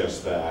committee is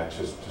just that,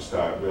 just to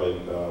start really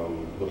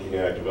looking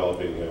at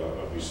developing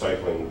a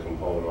recycling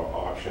component or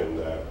option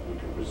that we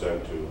can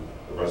present to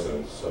the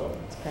residents. So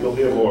you'll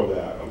hear more of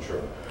that, I'm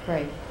sure.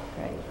 Great,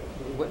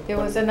 great. There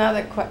was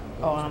another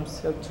I'm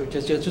sorry. So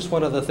just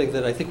one other thing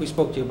that I think we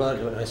spoke to you about,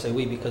 and I say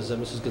we because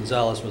Mrs.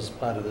 Gonzalez was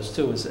part of this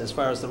too, is as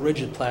far as the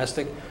rigid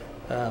plastic,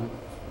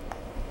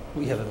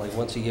 we have it like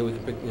once a year, we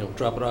can pick,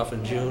 drop it off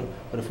in June,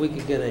 but if we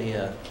could get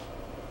a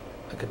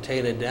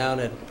container down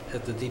at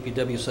the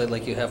DPW site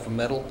like you have for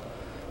metal,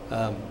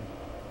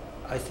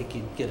 I think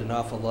you'd get an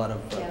awful lot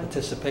of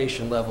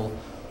participation level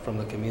from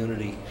the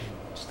community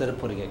instead of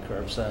putting it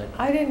curbside.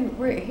 I didn't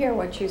hear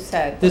what you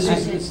said. This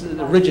is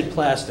the rigid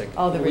plastic.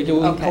 Oh, the we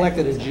collect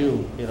it in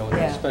June, it's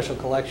a special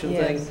collection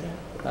thing.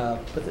 Yeah.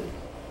 But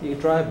you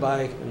drive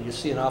by and you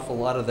see an awful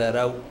lot of that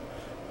out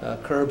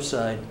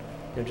curbside.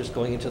 They're just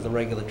going into the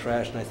regular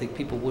trash, and I think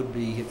people would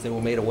be, if they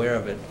were made aware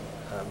of it,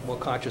 more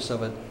conscious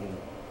of it, and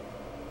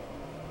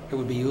it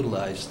would be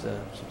utilized.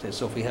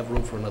 So if we have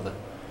room for another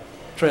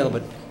trailer,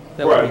 but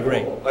that would be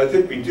great. Well, I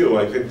think we do.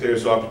 I think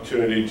there's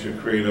opportunity to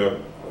create a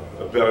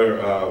better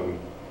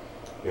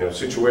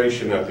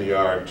situation at the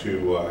yard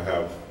to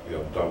have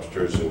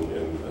dumpsters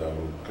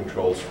and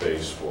controlled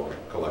space for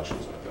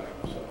collections like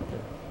that. So.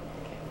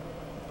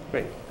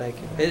 Great, thank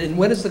you. And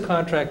when is the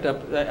contract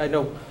up? I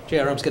know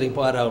JRM's getting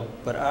bought out,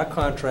 but our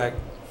contract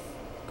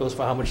goes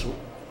for how much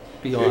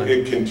beyond?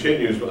 It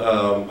continues.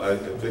 I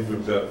think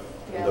we've got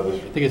another. I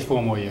think it's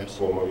 4 more years.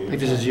 4 more years. I think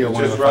this is year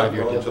 1 of a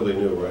 5-year deal. Relatively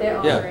new, right? They're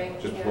honoring.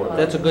 Just you before know,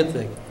 That's a good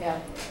thing. Yeah.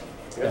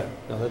 Yeah.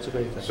 No, that's a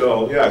great thing.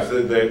 So, yeah,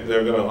 so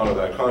they're going to honor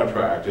that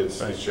contract. It's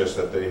just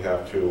that they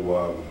have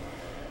to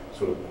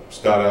sort of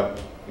start up,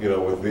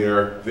 with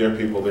their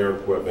people, their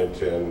equipment,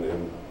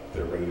 and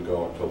they're ready to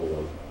go October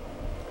 1.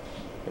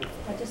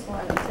 I just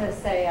wanted to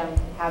say I'm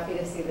happy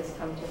to see this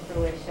come to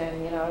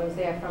fruition. I was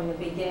there from the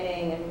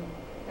beginning, and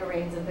the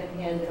reins have been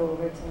handed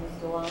over to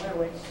Mr. Wallner,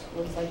 which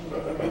looks like he's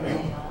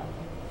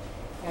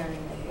carrying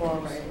it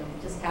forward.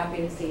 I'm just happy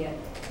to see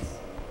it's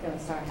going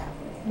to start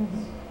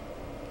happening.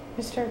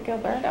 Mr.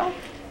 Gilberto?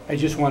 I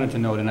just wanted to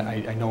note, and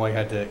I know I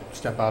had to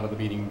step out of the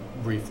meeting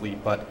briefly,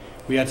 but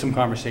we had some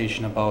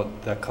conversation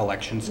about the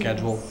collection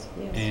schedule.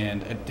 Yes.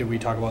 And did we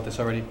talk about this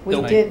already? We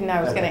did, and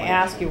I was going to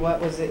ask you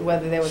whether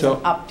there was an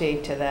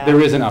update to that. There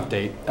is an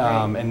update,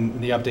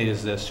 and the update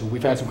is this.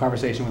 We've had some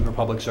conversation with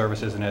Republic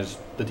Services, and as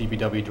the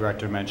DPW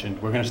director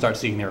mentioned, we're going to start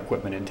seeing their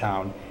equipment in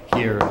town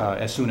here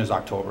as soon as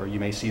October. You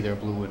may see their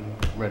blue and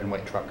red and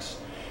white trucks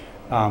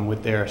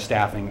with their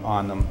staffing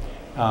on them.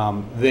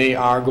 They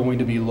are going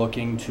to be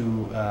looking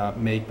to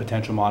make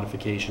potential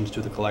modifications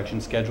to the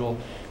collection schedule,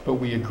 but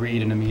we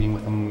agreed in a meeting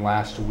with them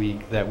last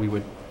week that we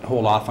would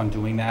hold off on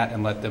doing that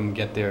and let them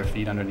get their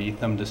feet underneath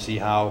them to see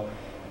how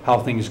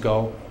things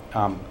go.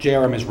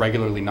 JRM is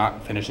regularly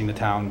not finishing the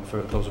town,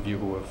 for those of you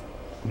who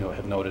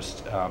have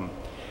noticed.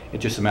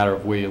 It's just a matter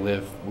of where you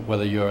live,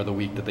 whether you're the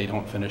week that they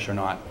don't finish or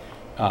not.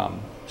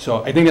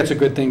 So I think that's a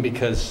good thing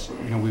because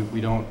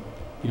we don't.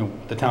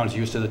 The town's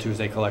used to the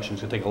Tuesday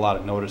collections. It'll take a lot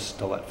of notice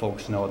to let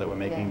folks know that we're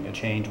making a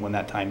change when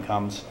that time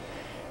comes.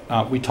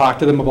 We talked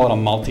to them about a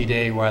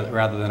multi-day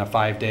rather than a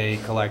 5-day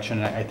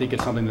collection. I think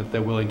it's something that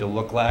they're willing to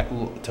look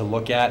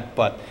at,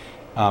 but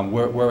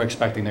we're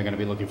expecting they're going to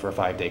be looking for a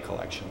 5-day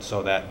collection.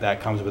 So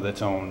that comes with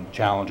its own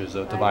challenges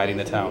of dividing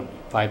the town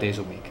 5 days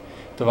a week,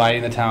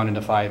 dividing the town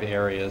into 5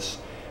 areas.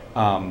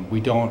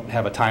 We don't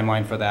have a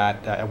timeline for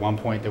that. At one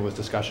point there was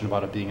discussion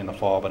about it being in the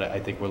fall, but I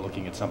think we're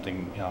looking at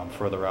something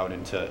further out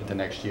into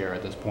next year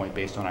at this point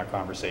based on our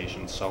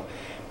conversations. So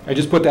I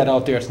just put that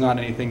out there. It's not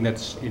anything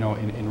that's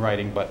in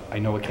writing, but I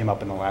know it came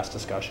up in the last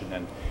discussion,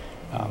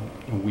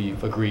 and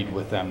we've agreed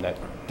with them that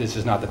this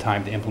is not the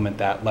time to implement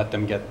that. Let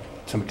them get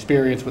some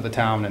experience with the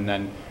town, and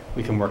then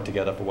we can work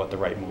together for what the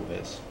right move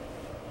is.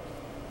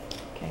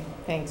 Okay,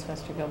 thanks,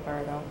 Mr.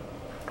 Gilberto.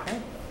 Okay.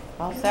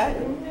 All set?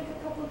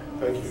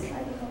 Thank you.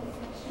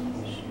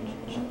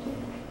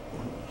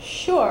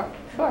 Sure.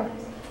 I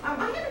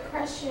had a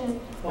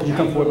question. Could you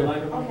come forward?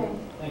 Okay.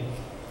 Thank you.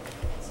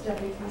 It's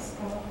Debbie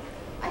Pascal.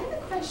 I had a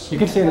question. You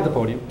can stand at the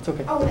podium. It's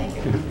okay. Oh, thank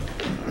you.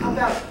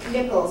 About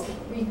nickels,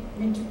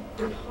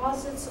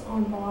 deposits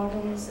on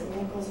bottles and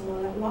nickels and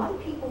all that. A lot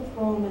of people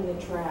throw them in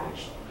the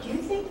trash. Do you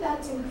think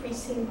that's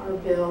increasing our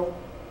bill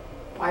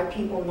by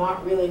people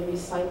not really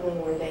recycling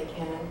where they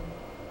can?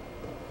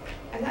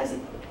 And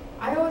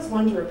I always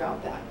wonder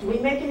about that. Do we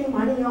make any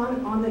money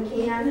on the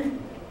can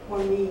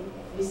when we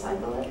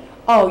recycle it?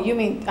 Oh, you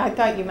mean, I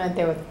thought you meant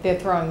they're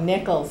throwing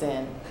nickels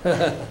in.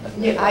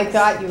 I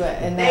thought you were,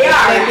 and they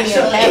are making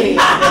it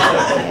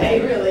heavy. They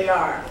really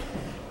are.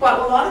 But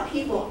a lot of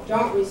people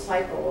don't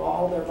recycle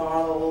all their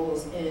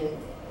bottles and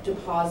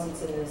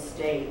deposits in the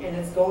state, and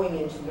it's going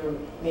into the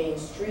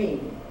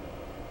mainstream.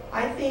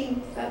 I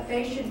think that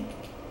they should,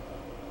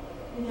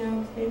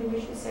 maybe we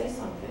should say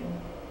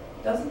something.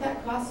 Doesn't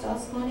that cost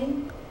us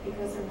money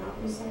because they're not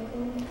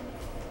recycling?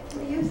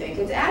 What do you think?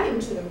 It's adding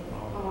to the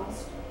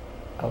cost.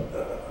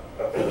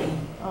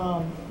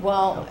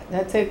 Well,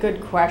 that's a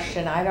good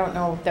question. I don't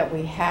know that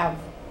we have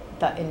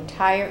the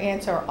entire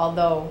answer,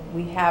 although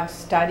we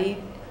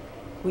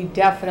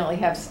definitely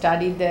have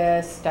studied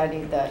this,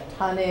 studied the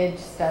tonnage,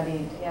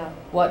 studied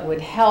what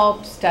would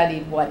help,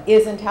 studied what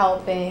isn't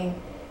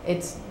helping.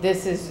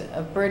 This is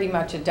pretty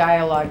much a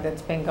dialogue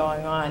that's been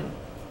going on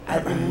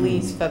at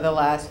least for the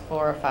last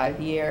 4 or 5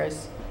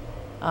 years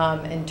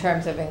in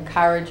terms of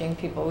encouraging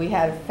people. We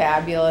had a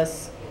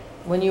fabulous,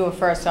 when you were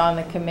first on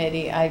the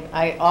committee,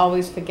 I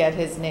always forget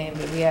his name,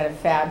 but we had a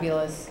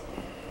fabulous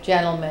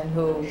gentleman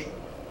who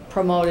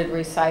promoted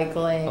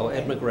recycling. Oh,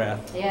 Ed McGrath.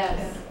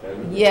 Yes.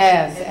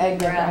 Yes, Ed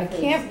McGrath. I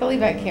can't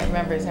believe I can't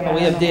remember his name. Oh, we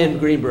have Dan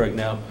Greenberg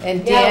now.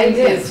 And Dan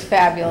is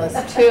fabulous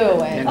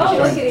too. And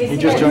He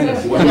just joined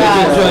us.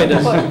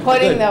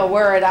 putting the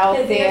word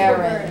out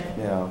there. And,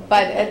 Yeah.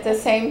 but at the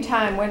same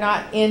time, we're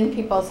not in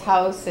people's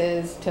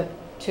houses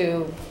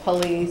to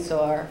police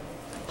or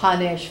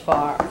punish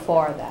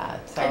for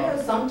that. So. I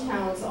know some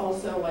towns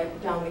also,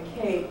 like down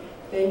the Cape,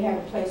 they have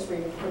a place where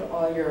you put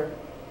all your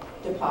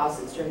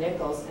deposits, your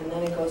nickels, and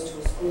then it goes to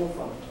a school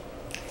fund.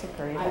 That's a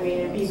great I mean,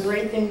 it'd be a idea.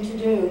 great thing to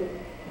do.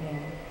 Yeah.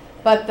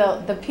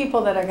 But the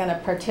people that are going to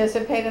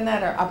participate in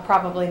that are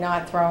probably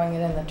not throwing it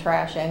in the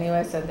trash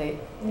anyway, so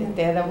if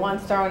they're the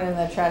ones throwing it in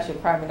the trash, you're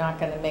probably not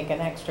going to make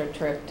an extra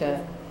trip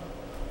to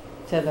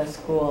the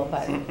school,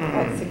 but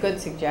it's a good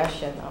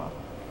suggestion though.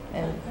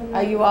 And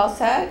are you all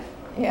set?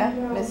 Yeah,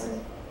 Miss.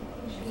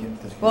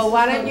 Well,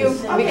 why don't you,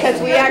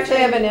 because we actually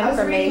have an I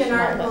was reading information an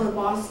article on in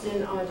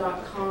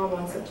Boston.com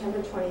on September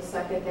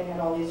 22nd. They had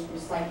all these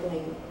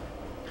recycling,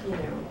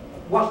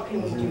 what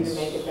can we do to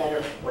make it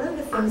better? One of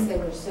the things they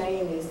were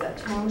saying is that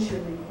towns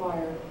should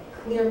require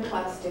clear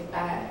plastic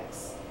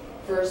bags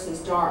versus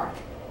dark,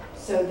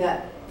 so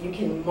that you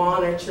can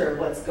monitor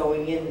what's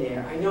going in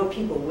there. I know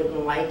people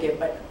wouldn't like it,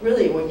 but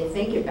really when you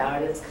think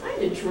about it, it's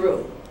kind of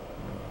true.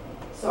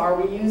 So are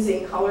we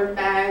using colored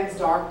bags,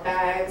 dark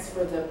bags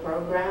for the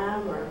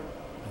program, or?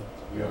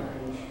 Yeah.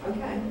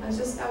 Okay, I was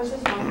just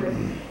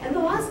wondering. And the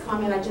last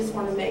comment I just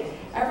want to make,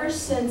 ever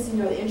since,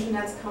 the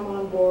internet's come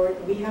on board,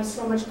 we have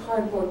so much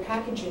cardboard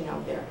packaging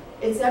out there.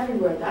 It's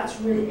everywhere. That's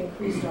really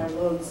increased our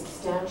load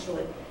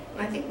substantially.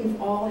 And I think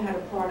we've all had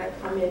a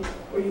product come in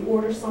where you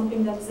order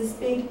something that's this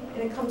big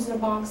and it comes in a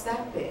box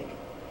that big.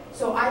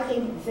 So I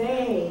think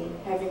they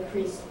have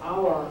increased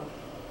our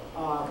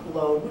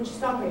load, which is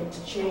not going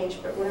to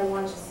change, but what I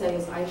wanted to say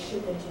is I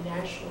ship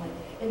internationally.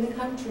 In the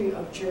country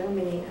of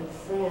Germany and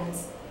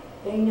France,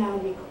 they now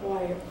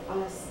require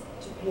us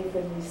to pay for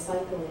the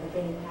recycling of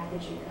any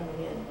packaging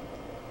coming in.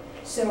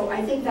 So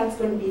I think that's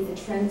going to be the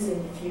trends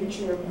in the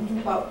future,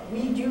 but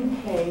we do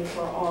pay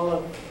for all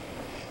of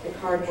the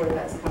cardboard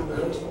that's coming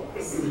into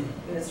us. And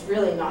it's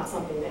really not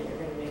something that you're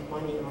going to make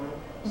money on.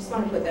 Just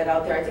want to put that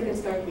out there. I think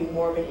it's going to be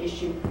more of an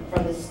issue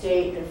from the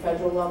state and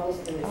federal levels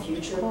in the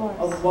future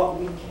of what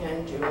we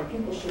can do. And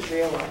people should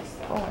realize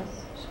that. Of course,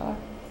 sure.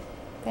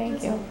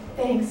 Thank you.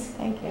 Thanks.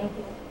 Thank you.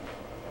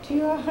 Do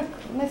you have,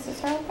 Mrs.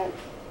 Herbert?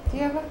 Do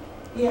you have a?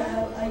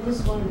 Yeah, I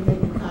just wanted to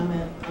make a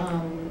comment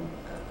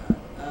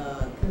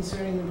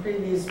concerning the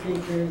previous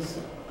speaker's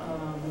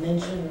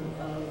mention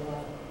of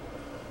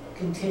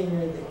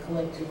container that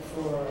collected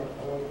for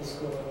the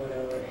school or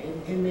whatever.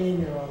 In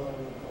Maine, they're all over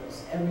the place.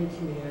 Every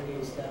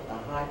community's got the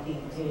hockey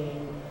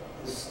team,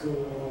 the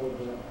school,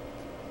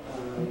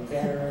 the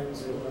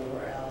veterans, or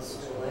whoever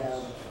else will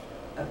have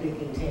a big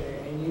container,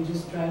 and you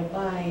just drive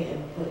by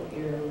and put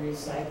your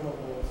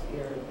recyclables,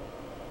 your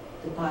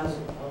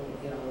deposit on,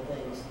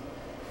 things,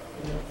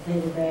 in a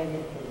paper bag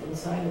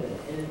inside of it,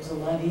 and it's a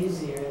lot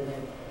easier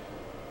than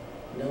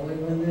knowing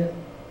when the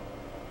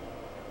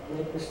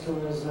liquor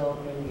store is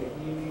open,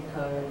 getting you your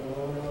car,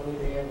 going over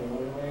there,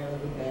 going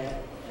around the back,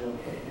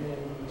 putting it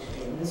in the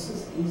machine. This is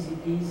easy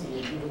peasy,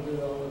 and people do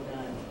it all the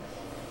time.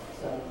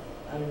 So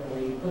I don't know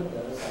where you put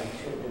those. I'm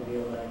sure there'd be a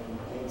lot of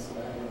complaints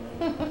about it.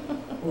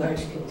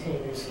 Large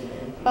containers and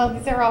empty. Well,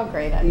 these are all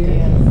great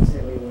ideas. Beer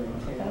everywhere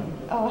in town.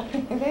 Oh,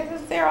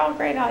 they're all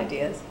great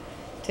ideas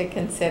to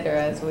consider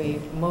as we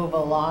move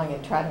along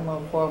and try to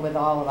move forward with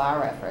all of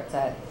our efforts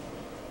at,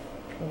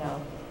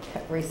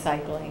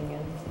 recycling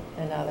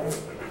and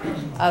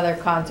other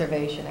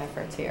conservation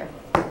efforts here.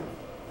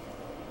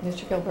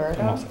 Mr.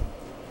 Gilberto?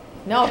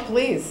 No,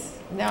 please.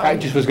 No. I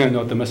just was going to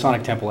note the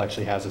Masonic Temple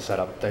actually has a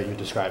setup that you're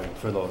describing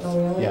for those.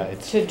 Oh, really? Yeah,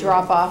 it's To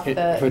drop off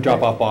for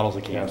drop off bottles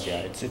and cans. Yeah,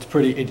 it's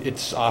pretty.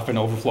 It's often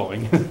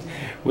overflowing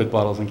with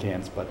bottles and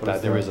cans, but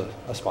there is a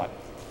spot.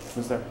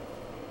 Is there?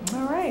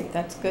 All right,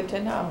 that's good to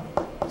know.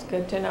 It's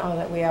good to know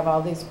that we have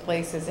all these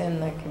places in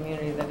the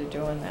community that are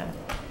doing that.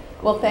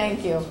 Well,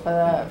 thank you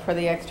for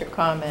the extra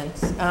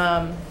comments.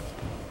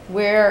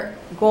 We're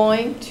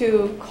going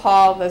to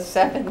call the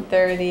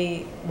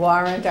 7:30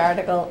 warrant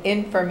article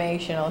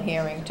informational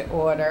hearing to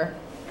order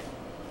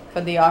for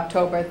the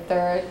October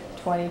 3rd,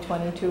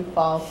 2022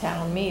 fall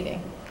town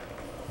meeting.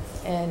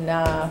 And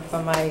I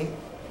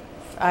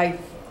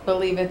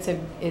believe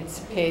it's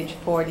page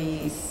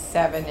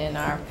 47 in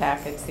our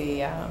packets.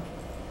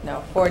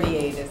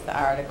 48 is the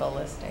article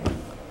listing.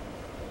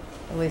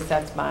 At least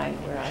that's mine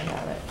where I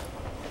have it.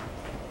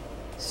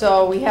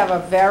 So we have a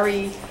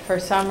very, for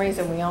some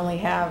reason, we only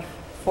have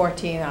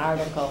 14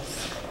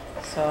 articles.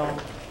 So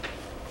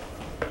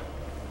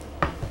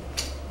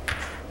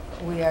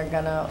we are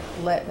gonna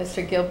let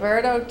Mr.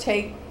 Gilberto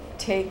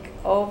take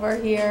over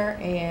here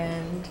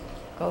and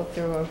go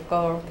through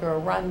a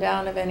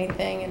rundown of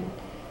anything, and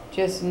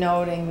just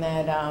noting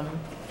that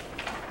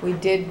we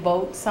did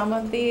vote some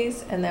of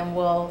these, and then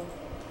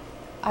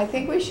I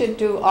think we should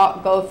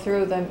go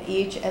through them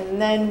each,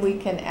 and then we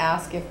can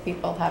ask if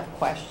people have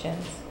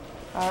questions.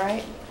 All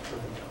right?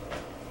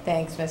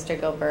 Thanks, Mr.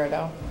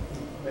 Gilberto.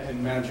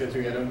 And Madam Chair,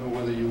 I don't know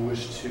whether you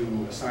wish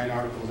to assign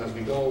articles as we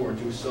go or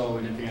do so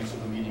in advance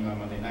of the meeting on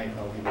Monday night.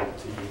 I'll leave it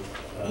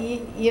to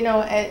you. You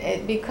know,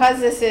 because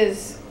this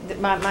is,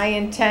 my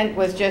intent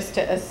was just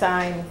to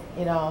assign,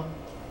 you know,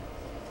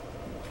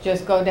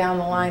 just go down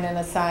the line and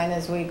assign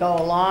as we go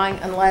along,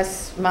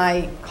 unless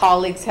my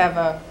colleagues have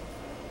a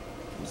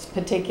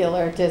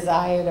particular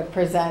desire to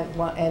present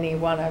any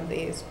one of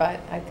these. But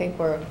I think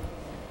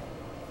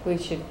we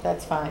should,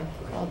 that's fine.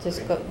 Okay. I'll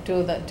just go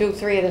do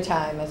 3 at a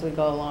time as we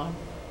go along.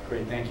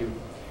 Great, thank you.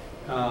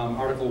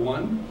 Article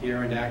 1,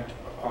 hear and act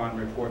on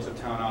reports of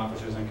town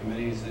officers and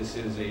committees. This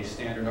is a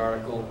standard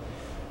article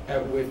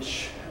at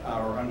which,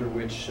 or under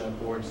which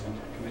boards and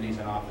committees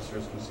and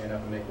officers can stand up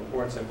and make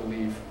reports. I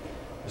believe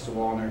Mr.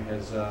 Wallner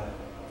has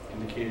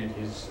indicated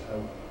his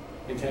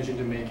intention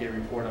to make a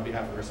report on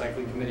behalf of the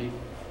Recycling Committee.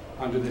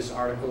 Under this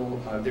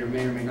article, there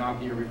may or may not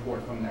be a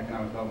report from the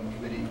Economic Development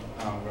Committee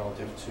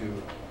relative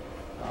to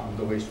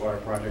the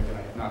wastewater project, and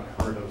I have not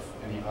heard of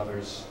any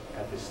others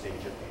at this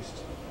stage at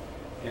least.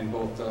 And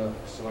both the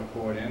Select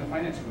Board and the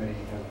Finance Committee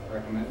have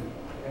recommended.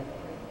 Okay.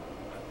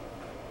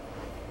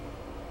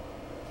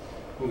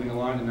 Moving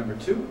along to number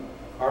 2.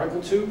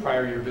 Article 2,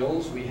 prior year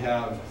bills. We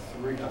have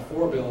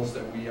 4 bills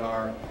that we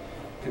are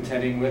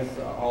contending with,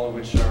 all of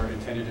which are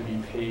intended to be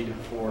paid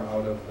for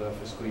out of the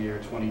fiscal year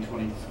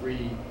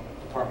 2023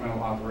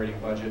 departmental operating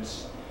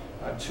budgets.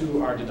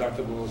 2 are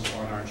deductibles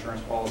on our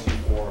insurance policy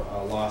for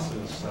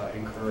losses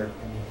incurred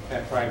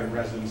at private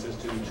residences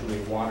due to a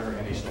water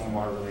and a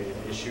stormwater related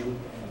issue,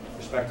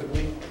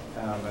 respectively.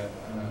 A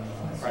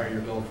prior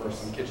year bill for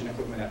some kitchen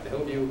equipment at the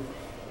Hillview,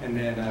 and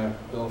then a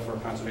bill for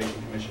Conservation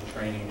Commission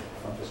training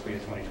from fiscal year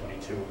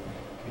 2022.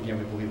 Again,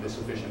 we believe there's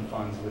sufficient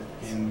funds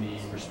within the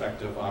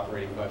respective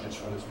operating budgets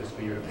for this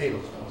fiscal year to pay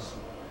those bills.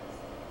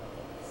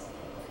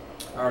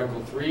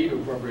 Article 3, to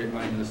appropriate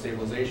money to the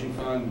stabilization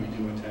fund. We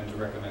do intend to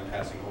recommend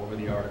passing over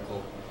the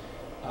article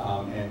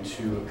and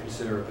to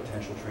consider a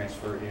potential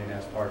transfer in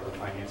as part of the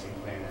financing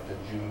plan at the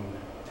June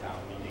town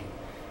meeting.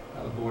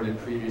 The board had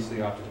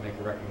previously opted to make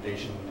a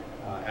recommendation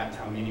at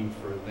town meeting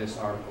for this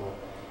article.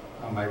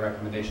 My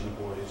recommendation to the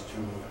board is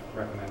to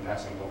recommend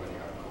passing over the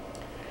article.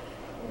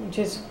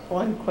 Just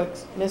one quick,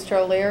 Mr.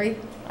 O'Leary,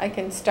 I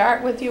can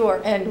start with you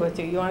or end with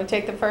you. You want to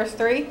take the first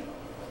 3?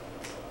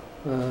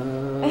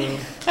 All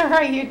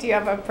right, do you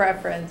have a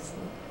preference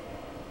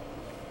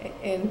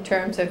in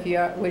terms of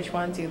which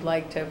ones you'd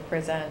like to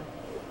present?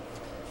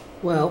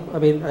 Well, I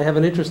mean, I have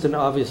an interest in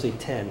obviously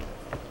 10.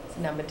 It's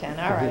number 10,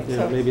 all right. You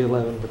know, so maybe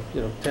 11, but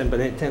 10,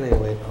 but 10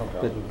 anyway.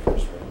 But,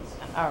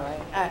 all right,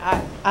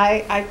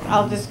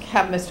 I'll just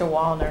have Mr.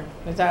 Wallner.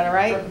 Is that all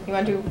right? Sure. You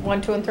want to do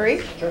 1, 2, and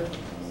 3? Sure.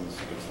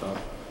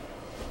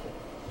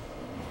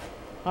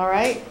 All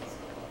right.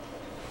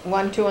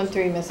 1, 2, and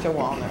 3, Mr.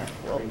 Wallner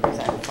will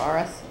present for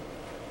us.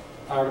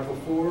 Article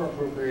 4,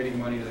 appropriating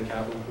money to the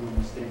Capital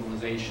Improvement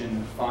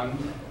Stabilization Fund.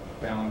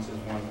 Balance is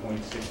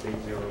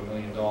 $1.680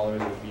 million.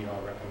 We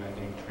are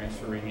recommending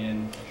transferring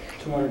in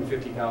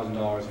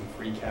 $250,000 in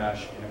free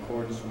cash in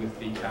accordance with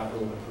the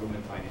Capital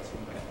Improvement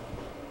Financing Plan.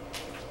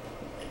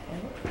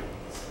 Okay.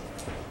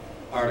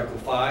 Article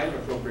 5,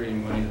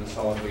 appropriating money to the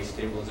Solid Waste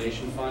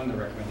Stabilization Fund. The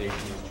recommendation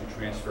is to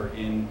transfer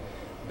in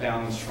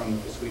balance from the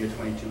fiscal year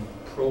 22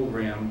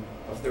 program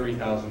of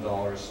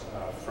 $30,000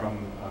 from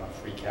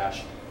free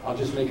cash. I'll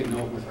just make a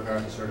note with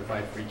regard to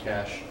certified free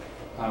cash.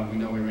 We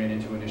know we ran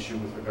into an issue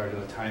with regard to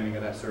the timing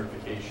of that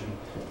certification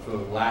for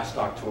last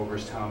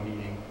October's town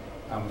meeting.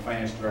 The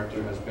finance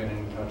director has been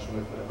in touch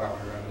with the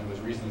Department of Revenue. There was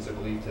reasons I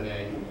believe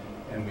today,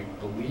 and we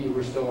believe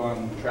we're still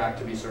on track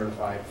to be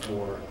certified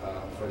for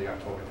the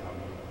October town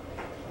meeting.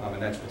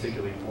 And that's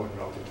particularly important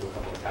relative to a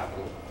couple of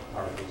capital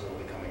articles that will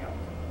be coming up.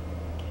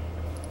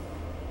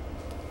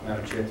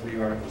 Madam Chair,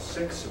 3, Article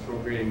 6,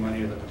 appropriating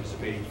money to the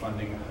Participating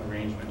Funding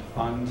Arrangement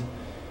Fund.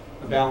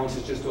 The balance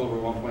is just over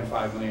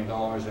 $1.5 million,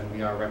 and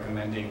we are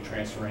recommending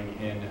transferring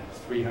in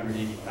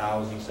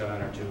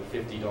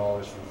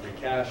 $380,750 from free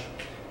cash,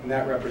 and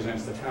that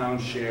represents the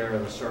town's share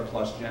of the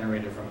surplus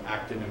generated from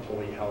active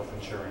employee health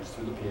insurance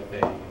through the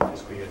PFA in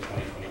fiscal year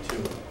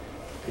 2022.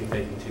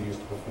 PFA continues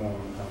to perform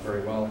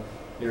very well.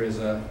 There is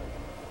a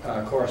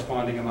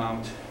corresponding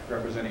amount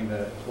representing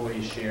the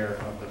employee share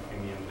of the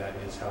premium that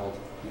is held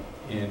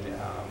in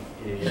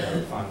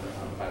a fund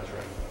by the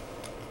treasurer.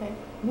 Okay.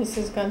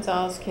 Mrs.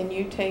 Gonzalez, can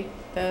you take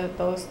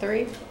those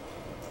 3?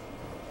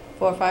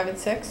 4, 5, and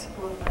 6?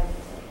 4, 5, and 6.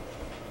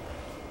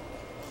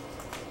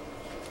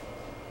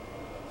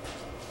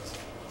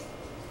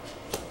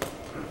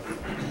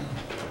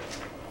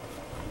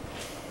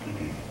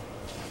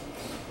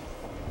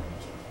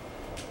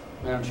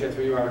 Madam Chair,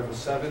 through you, Article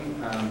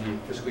 7, the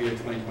fiscal year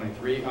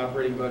 2023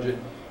 operating budget.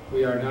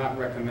 We are not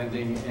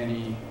recommending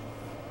any,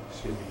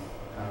 excuse me,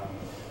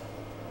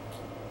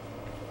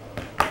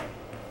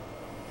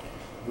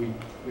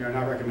 we are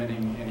not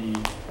recommending any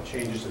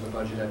changes to the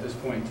budget at this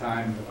point in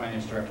time. The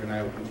Finance Director and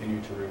I will continue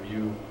to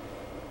review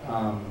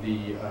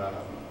the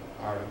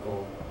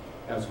article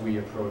as we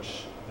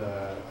approach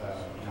the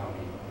town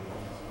meeting.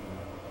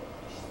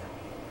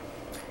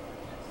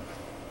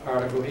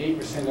 Article 8,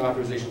 rescind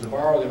authorization to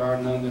borrow. There are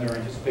none that are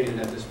anticipated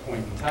at this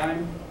point in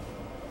time.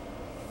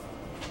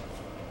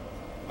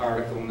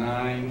 Article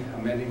 9,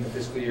 amending the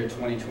fiscal year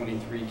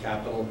 2023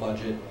 capital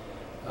budget.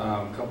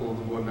 A couple of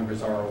the board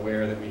members are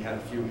aware that we had a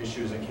few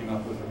issues that came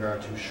up with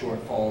regard to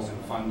shortfalls in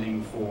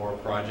funding for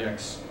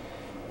projects.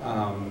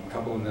 A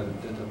couple in the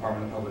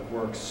Department of Public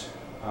Works,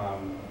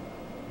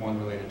 one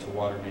related to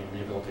water main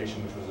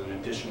rehabilitation, which was an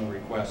additional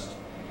request,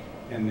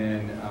 and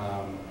then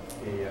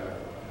a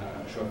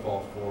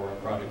shortfall for a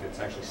project that's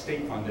actually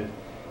state funded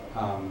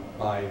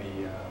by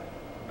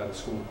the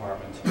school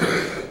department.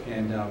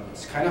 And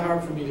it's kind of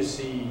hard for me to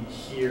see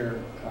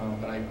here,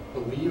 but I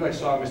believe I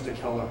saw Mr.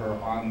 Kelleher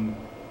on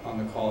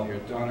the call here.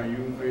 Don, are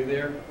you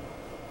there?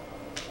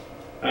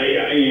 I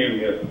am,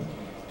 yes.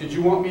 Did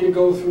you want me to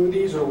go through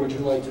these, or would you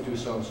like to do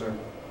so, sir?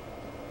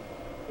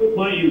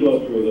 Why don't you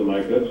go through them,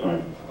 Mike? That's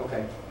fine.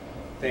 Okay,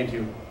 thank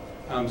you.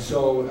 And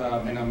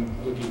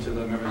I'm looking to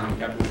the members of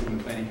the Capital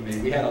Improvement Planning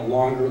Committee. We had a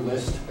longer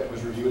list that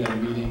was reviewed at a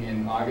meeting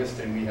in August,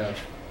 and we have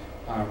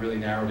really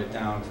narrowed it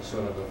down to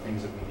sort of the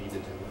things that we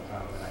needed to.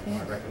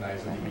 And I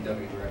recognize the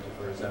DPW Director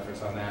for his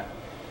efforts on that.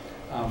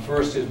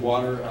 First is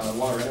water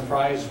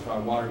enterprise,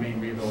 water main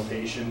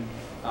rehabilitation.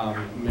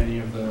 Many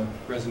of the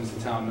residents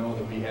in town know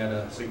that we had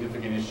a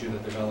significant issue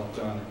that developed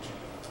on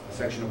a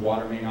section of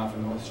water main off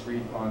of North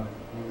Street on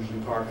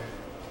Usually Park,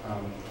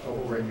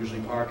 over at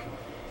Usually Park.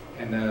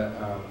 And the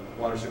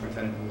water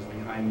superintendent who is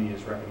behind me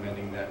is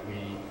recommending that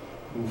we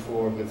move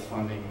forward with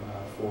funding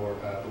for,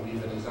 I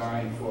believe, a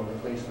design for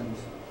replacement.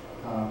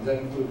 Does that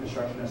include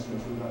construction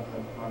estimates?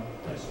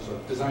 Yes. So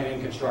design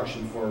and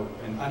construction for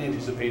an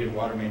unanticipated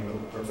water main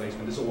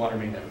replacement. This is a water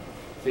main that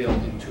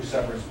failed in 2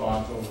 separate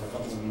spots over a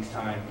couple of weeks'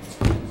 time.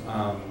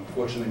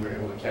 Fortunately, we were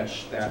able to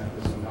catch that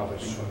with some help, I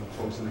think, from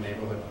folks in the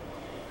neighborhood.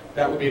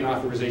 That would be an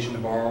authorization to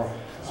borrow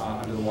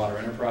under the water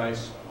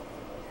enterprise.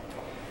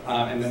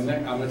 And then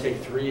I'm going to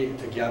take 3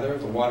 together.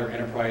 The water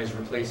enterprise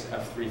replace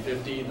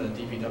F-350, the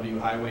DPW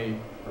highway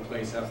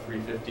replace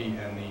F-350,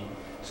 and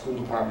the school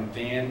department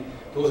van.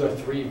 Those are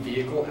 3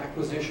 vehicle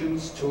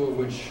acquisitions, 2 of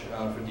which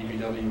for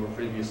DPW were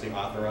previously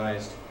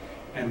authorized,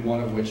 and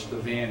 1 of which, the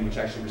van, which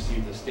actually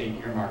received the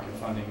state earmarking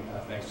funding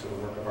thanks to the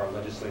work of our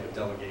legislative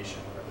delegation,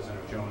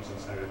 Representative Jones and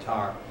Senator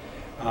Tarr.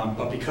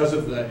 But because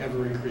of the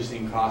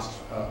ever-increasing cost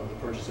of the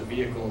purchase of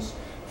vehicles,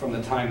 from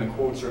the time the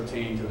quotes are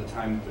obtained to the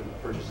time that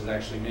the purchase is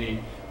actually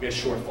made, we have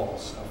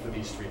shortfalls for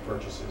these 3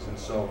 purchases. And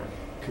so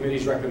the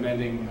committee's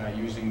recommending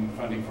using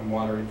funding from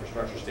Water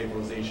Infrastructure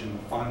Stabilization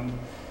Fund,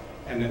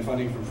 and then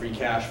funding from free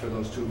cash for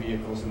those 2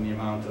 vehicles in the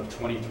amount of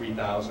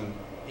 $23,000,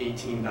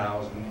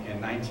 $18,000,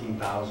 and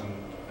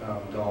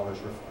 $19,000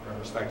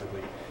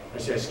 respectively. I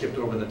see I skipped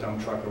over the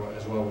dump truck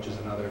as well, which is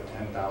another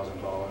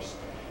 $10,000.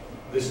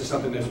 This is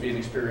something that's being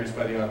experienced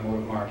by the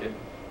automotive market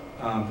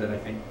that I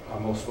think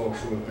most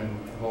folks who have been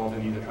involved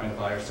in either trying to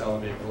buy or sell a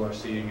vehicle are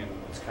seeing, and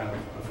it's kind of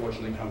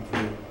unfortunately come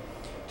through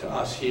to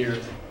us here.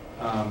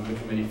 The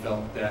committee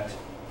felt that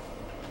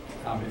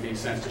it made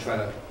sense to try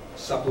to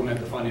supplement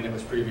the funding that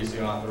was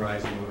previously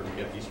authorized in order to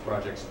get these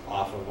projects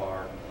off of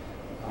our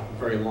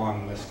very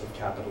long list of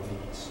capital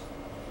needs.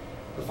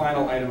 The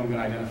final item I'm going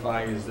to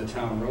identify is the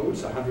town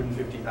roads,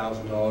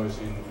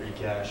 $150,000 in free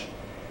cash.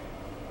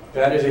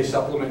 That is a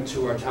supplement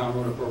to our town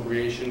road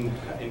appropriation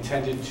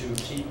intended to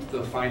keep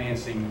the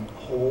financing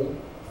whole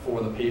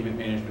for the pavement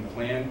management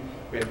plan.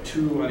 We have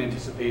 2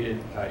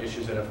 unanticipated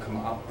issues that have come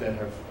up that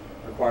have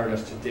required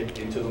us to dip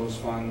into those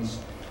funds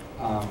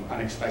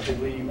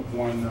unexpectedly.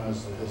 One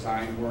is the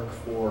design work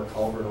for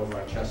culvert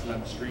over on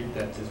Chestnut Street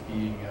that is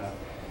being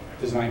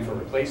designed for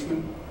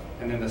replacement.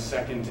 And then the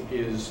second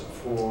is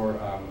for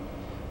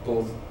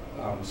both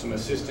some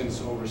assistance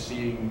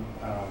overseeing,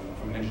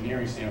 from an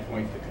engineering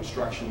standpoint, the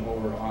construction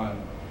over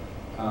on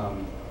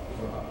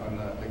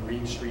the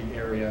Green Street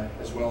area,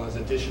 as well as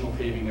additional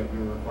paving that we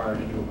were required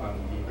to do on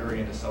the very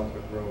end of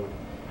Southwick Road,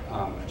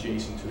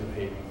 adjacent to the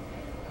paving.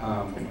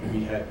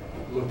 We had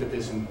looked at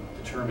this and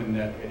determined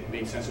that it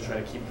made sense to try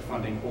to keep the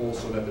funding whole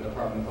so that the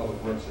Department of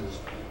Public Works is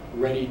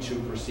ready to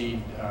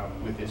proceed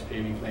with this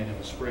paving plan in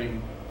the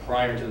spring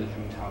prior to the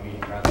June town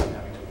meeting, rather than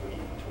having to wait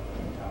until the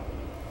June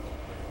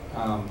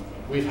town meeting.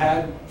 We've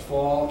had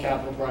fall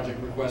capital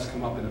project requests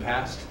come up in the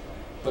past,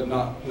 but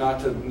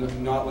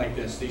not like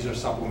this. These are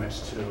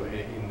supplements to,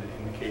 in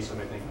the case of,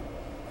 I think,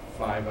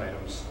 5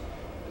 items,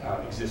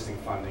 existing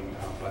funding,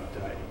 but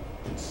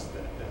it's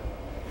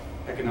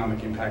the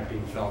economic impact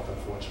being felt,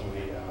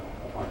 unfortunately,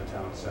 upon the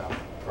town's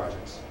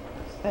projects.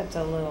 That's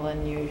a little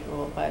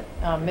unusual, but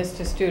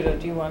Mr. Studo,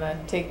 do you want to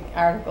take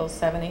Articles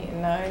 7, 8,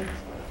 and 9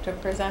 to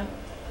present?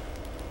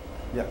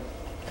 Yep.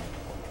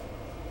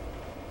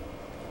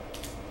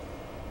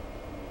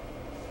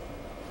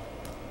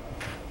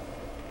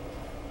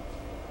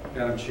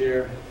 Madam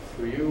Chair,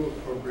 through you,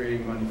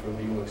 appropriating money for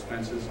legal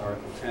expenses,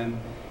 Article 10.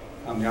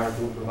 The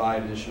article will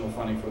provide additional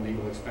funding for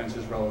legal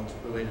expenses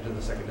related to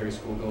the secondary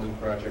school building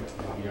project.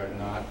 We are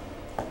not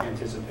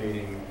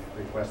anticipating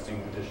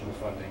requesting additional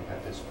funding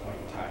at this point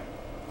in time.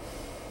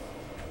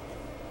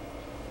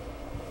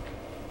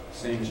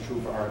 Same is true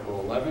for Article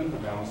 11. The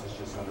balance is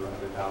just under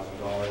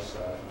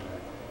 $100,000.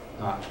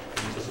 Not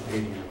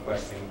anticipating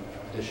requesting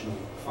additional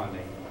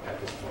funding at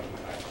this point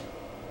in time.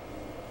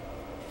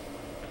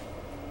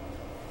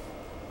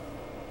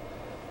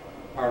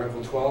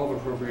 Article 12,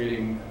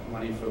 appropriating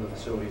money for the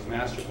facilities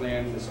master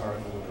plan. This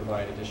article will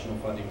provide additional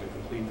funding to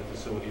complete the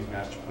facilities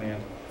master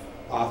plan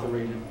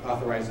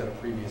authorized at a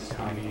previous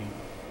time meeting,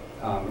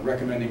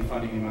 recommending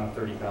funding the amount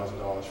of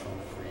 $30,000 from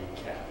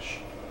free cash.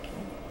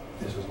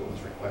 This was what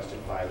was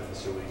requested by the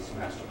facilities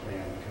master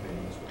plan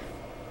committee as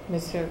well.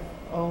 Mr.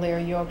 Oley, are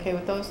you okay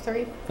with those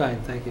three?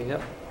 Fine, thank you,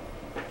 yep.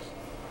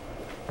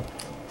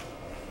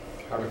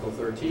 Article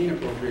 13,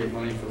 appropriate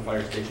money for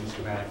fire station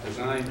schematic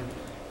design.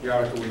 The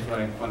article will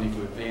provide funding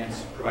to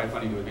advance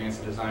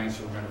the designs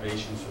for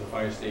renovations for the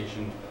fire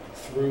station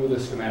through the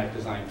schematic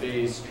design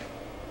phase.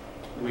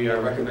 We are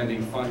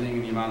recommending funding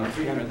in the amount of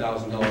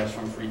 $300,000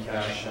 from free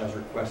cash as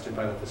requested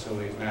by the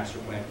Facilities Master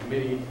Plan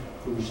Committee,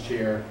 whose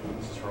chair,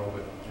 Mrs.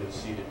 Hurlbut, is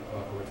seated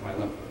over to my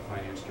left with the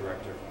Finance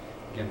Director.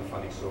 Again, the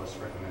funding source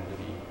recommended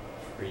to be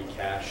free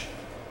cash.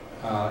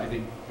 I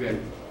think we had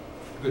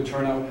good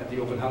turnout at the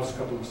open house a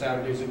couple of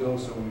Saturdays ago,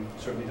 so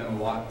we've certainly done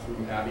a lot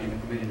through Abby and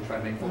the committee to try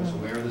to make folks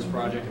aware of this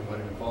project and what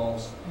it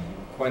involves.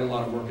 Quite a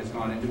lot of work has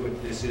gone into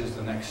it. This is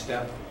the next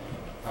step.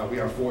 We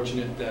are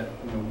fortunate that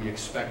we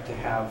expect to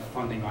have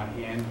funding on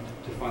hand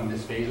to fund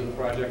this phase of the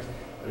project,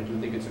 but I do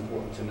think it's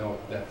important to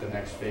note that the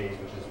next phase,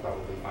 which is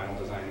probably final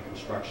design and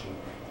construction,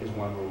 is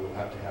one where we'll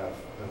have to have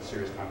a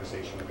serious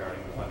conversation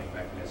regarding the funding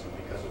mechanism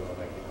because of the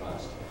likely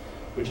cost,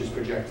 which is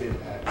projected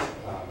at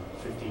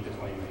 $15 to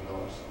 $20 million.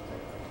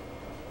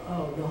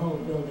 Oh, the whole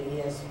building,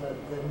 yes, but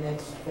the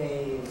next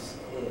phase,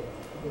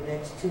 the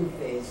next two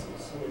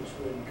phases, which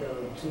would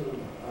go to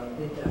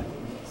bid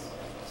documents,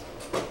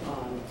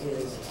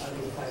 is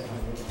under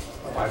 500.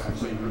 500.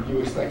 So you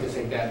expect to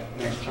take that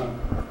next chunk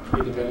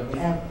independently?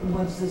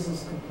 Once this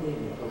is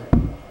completed.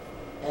 Okay.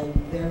 And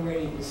they're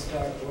ready to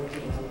start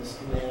working on the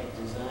schematic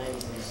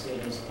designs as soon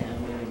as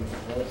town meeting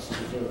votes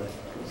to do it,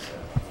 because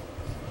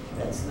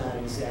that's not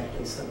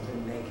exactly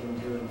something they can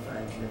do in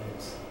 5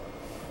 minutes.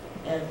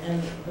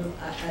 And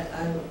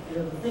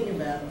the thing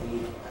about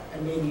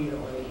maybe you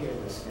don't want to hear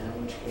this now,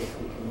 in which case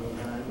we can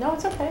move on. No,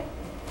 it's okay.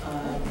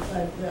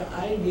 But the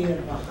idea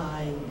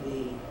behind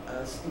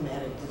the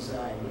schematic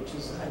design, which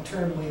is a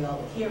term we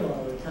all hear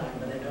all the time,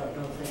 but I don't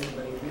know if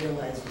anybody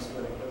realizes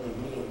what it really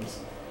means,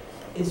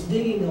 is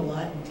digging a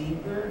lot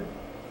deeper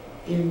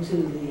into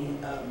the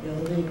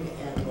building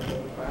and the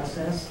whole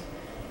process,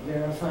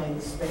 verifying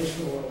the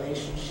spatial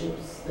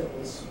relationships that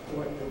will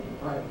support the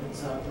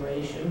department's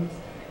operation,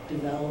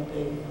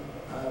 development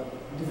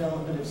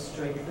of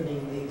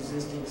strengthening the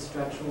existing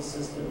structural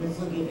system. It's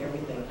looking at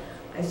everything.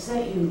 I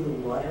sent you the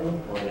water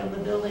report on the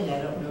building.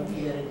 I don't know if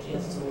you had a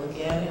chance to look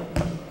at it,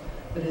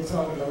 but it's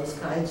all those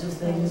kinds of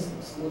things.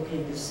 It's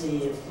looking to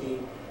see if the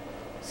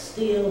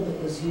steel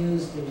that was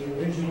used in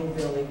the original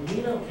building,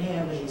 we don't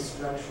have any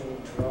structural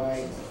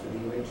drawings for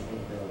the original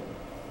building.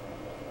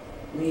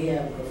 We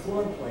have the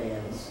floor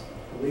plans,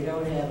 but we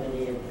don't have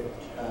any of the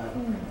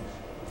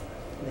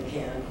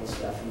mechanical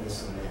stuff in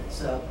this and that.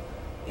 So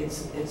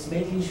it's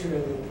making sure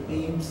that the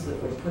beams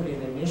that were put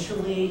in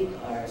initially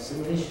are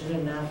sufficient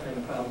enough,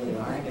 and probably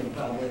aren't, and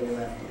probably will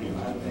have to be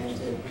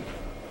augmented.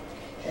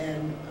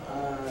 And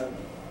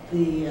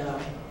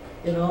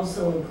it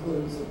also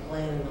includes a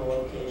plan and a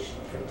location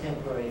for a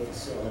temporary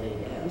facility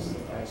to house the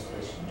fire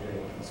station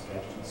during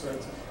construction. So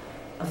it's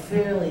a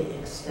fairly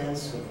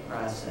extensive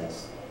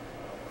process.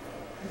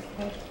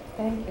 Okay,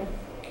 thank you.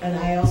 And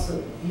I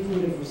also, you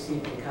would have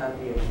received a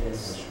copy of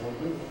this,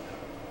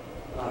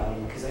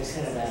 because I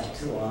sent it out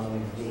to all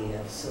of the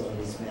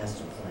facilities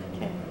master plan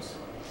members.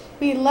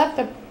 We left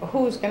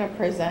who's going to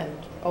present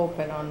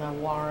open on the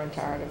warrant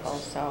article,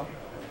 so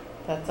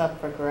that's up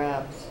for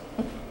grabs.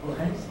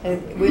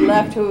 What? We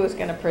left who was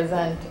going to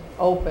present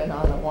open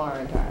on the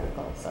warrant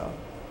article, so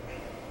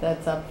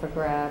that's up for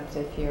grabs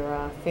if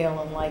you're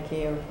feeling like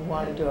you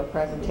want to do a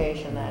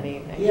presentation that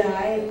evening. Yeah,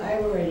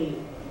 I already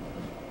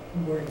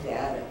worked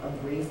out a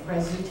brief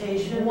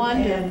presentation.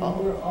 Wonderful.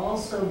 And we're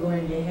also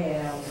going to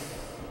have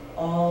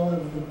all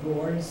of the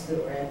boards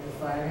that were at the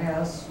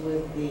firehouse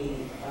with the,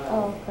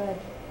 Oh, good,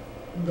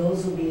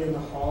 those will be in the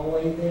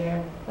hallway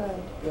there.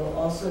 good. They'll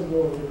also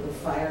go over to the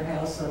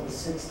firehouse on the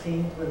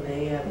 16th when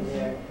they have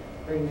their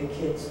bring the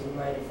kids and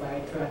ride a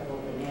fire truck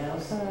open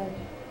house. Good.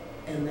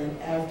 And then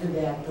after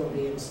that, they'll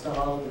be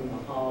installed in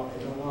the hall,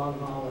 in the long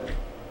hall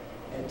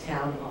at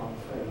Town Hall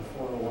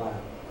for a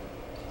while.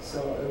 So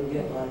it'll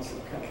get lots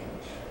of coverage.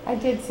 I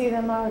did see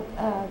them out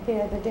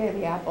the other day,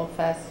 the Apple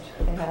Fest.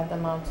 They had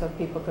them out so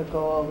people could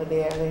go over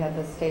there. They had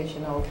the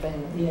station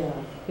open. Yeah.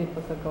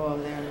 People could go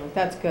over there and look.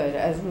 That's good.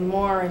 As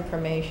more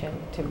information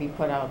to be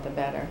put out, the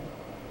better.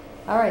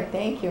 All right,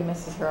 thank you,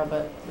 Mrs.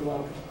 Hurlbut. You're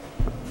welcome.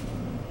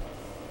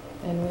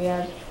 And we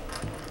have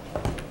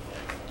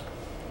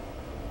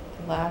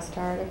the last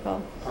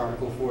article.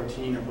 Article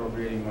 14,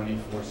 appropriating money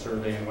for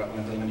survey and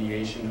wetland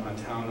delineation on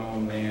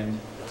town-owned land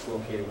that's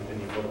located within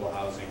the affordable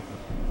housing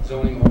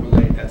zoning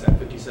overlay. That's at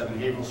 57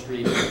 Haverhill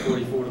Street,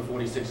 44 to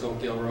 46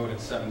 Oakdale Road, and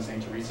 7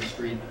 St. Teresa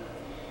Street.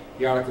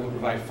 The article will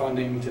provide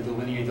funding to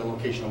delineate the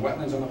location of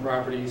wetlands on the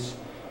properties.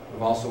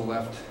 We've also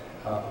left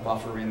a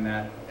buffer in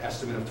that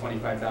estimate of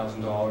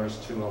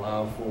 $25,000 to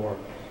allow for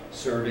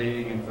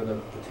surveying and for the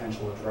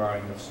potential of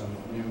drawing of some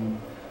new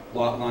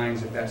lot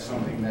lines if that's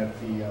something that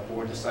the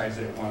board decides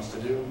that it wants to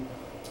do.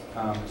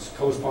 It's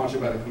co-sponsored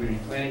by the Community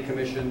Planning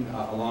Commission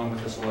along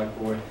with the Select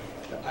Board.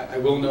 I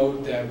will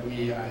note that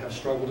we have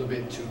struggled a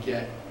bit to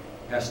get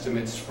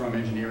estimates from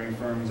engineering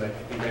firms. I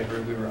think I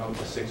heard we were out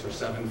to 6 or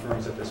 7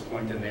 firms at this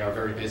point, and they are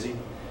very busy.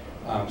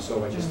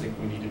 So I just think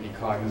we need to be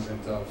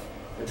cognizant of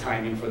the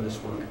timing for this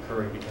work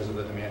occurring because of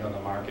the demand on the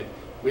market.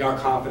 We are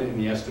confident in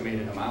the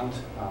estimated amount,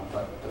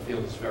 but the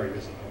field is very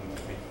busy, and I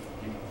think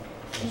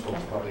most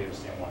folks probably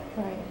understand why.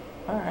 Right.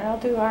 All right, I'll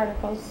do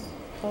articles,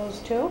 those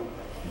two.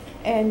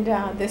 And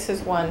this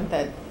is one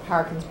that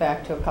harkens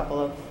back to a couple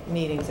of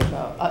meetings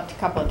ago, a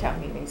couple of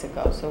town meetings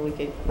ago, so we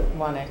could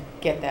want to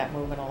get that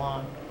moving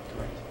along.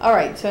 Correct. All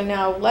right, so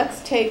now let's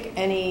take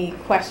any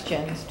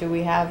questions. Do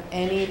we have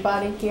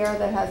anybody here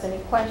that has any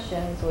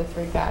questions with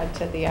regard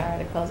to the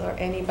articles, or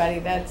anybody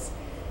that's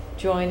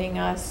joining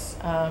us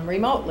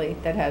remotely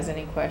that has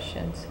any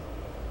questions?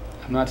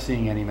 I'm not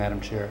seeing any,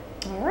 Madam Chair.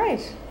 All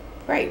right,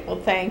 great, well,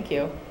 thank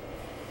you.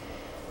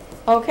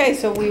 Okay,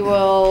 so we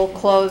will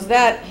close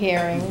that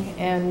hearing,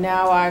 and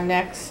now our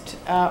next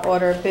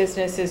order of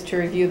business is to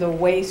review the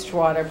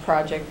wastewater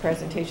project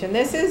presentation.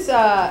 This is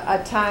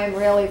a time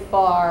really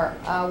for,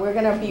 we're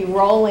going to be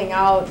rolling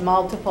out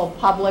multiple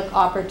public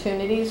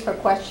opportunities for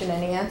question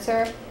and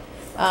answer,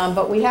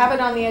 but we have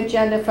it on the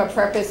agenda for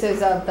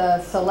purposes of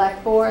the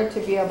Select Board to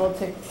be able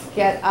to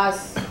get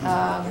us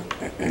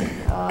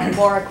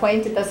more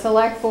acquainted. The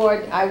Select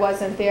Board, I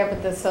wasn't there,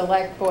 but the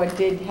Select Board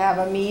did have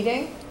a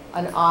meeting,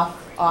 an off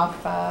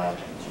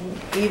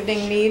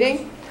evening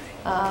meeting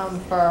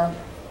for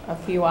a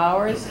few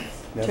hours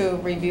to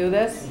review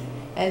this.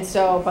 And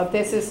so, but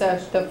this is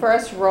the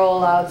first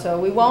rollout, so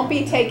we won't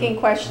be taking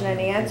question and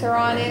answer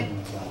on it.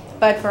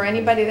 But for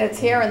anybody that's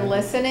here and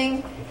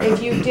listening,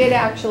 if you did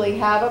actually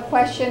have a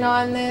question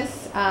on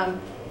this,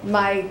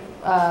 my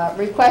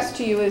request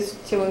to you is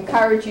to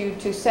encourage you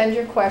to send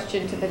your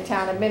question to the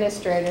town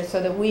administrator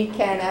so that we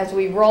can, as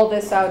we roll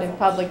this out in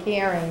public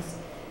hearings,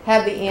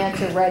 have the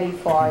answer ready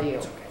for you.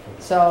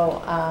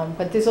 So,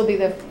 but this will be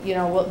the,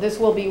 this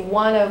will be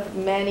one of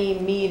many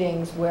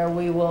meetings where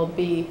we will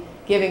be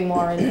giving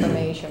more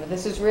information. But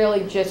this is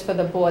really just for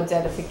the board's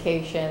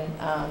edification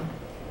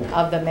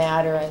of the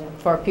matter and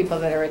for people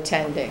that are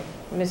attending.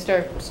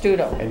 Mr.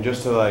 Studo. And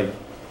just to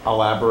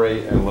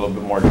elaborate in a little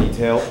bit more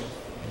detail,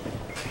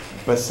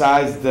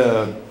 besides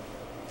the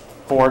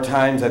 4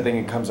 times I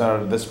think it comes out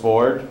of this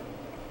board,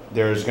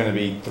 there's going to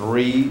be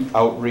 3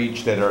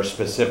 outreach that are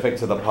specific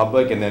to the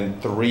public, and then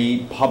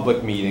 3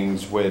 public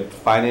meetings with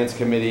Finance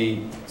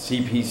Committee,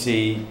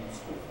 CPC,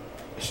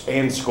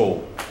 and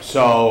school.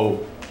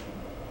 So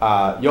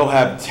you'll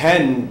have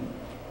 10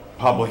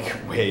 public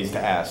ways to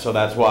ask. So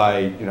that's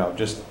why,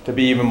 just to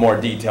be even more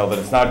detailed, that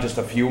it's not just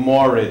a few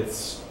more,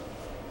 it's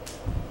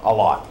a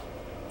lot.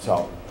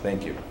 So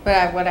thank you.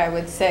 But what I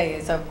would say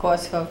is, of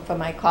course, for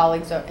my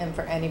colleagues and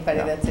for anybody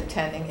that's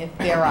attending, if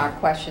there are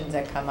questions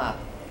that come up,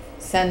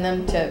 send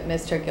them to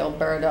Mr.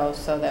 Gilberto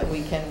so that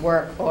we can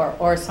work,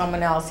 or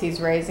someone else. He's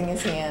raising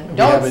his hand.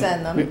 Don't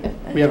send them.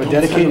 We have a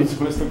dedicated.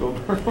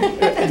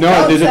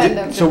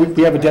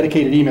 We have a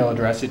dedicated email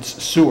address.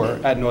 It's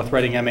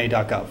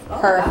sewer@northreadingma.gov.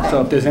 Perfect.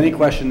 So if there's any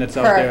question that's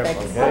out there,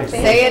 okay.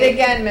 Say it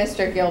again,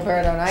 Mr.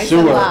 Gilberto, nice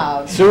and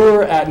loud.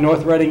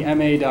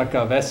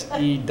 Sewer@northreadingma.gov.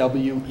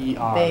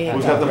 SEWER.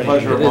 Who's got the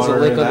pleasure of There's a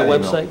link on the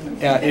website.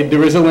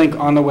 There is a link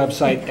on the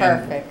website.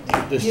 Perfect.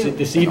 And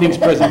this evening's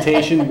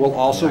presentation will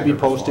also be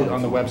posted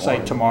on the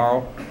website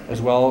tomorrow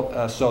as well.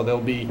 So there'll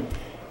be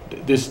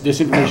this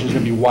information is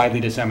going to be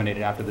widely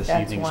disseminated after this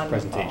evening's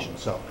presentation.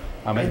 So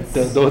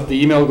the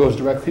email goes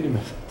directly to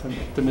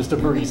Mr.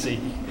 Parisi.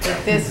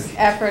 If this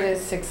effort is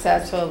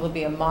successful, it will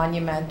be a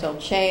monumental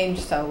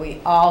change. So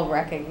we all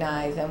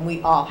recognize, and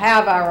we all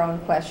have our own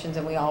questions,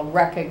 and we all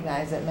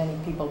recognize that many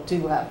people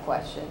do have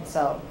questions.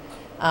 So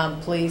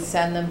please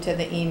send them to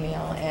the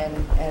email,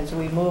 and as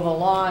we move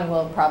along,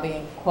 we'll probably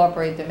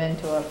incorporate them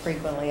into a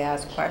frequently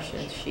asked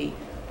questions sheet.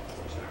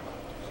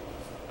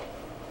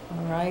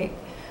 All right.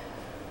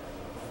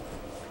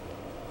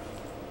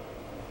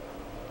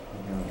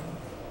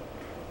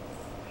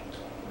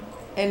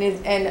 And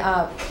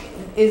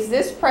is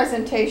this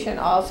presentation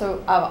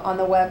also on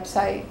the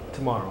website?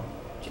 Tomorrow.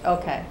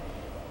 Okay.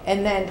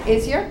 And then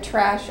is your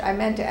trash, I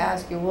meant to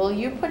ask you, will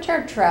you put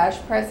your trash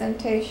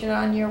presentation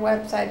on your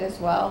website as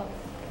well?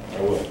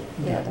 I will.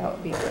 Yeah, that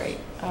would be great.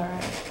 All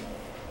right.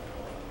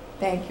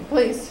 Thank you.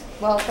 Please,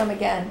 welcome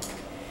again.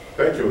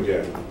 Thank you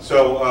again.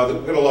 So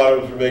we've got a lot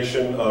of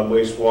information on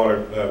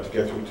wastewater to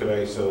get through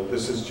today. So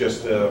this is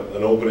just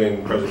an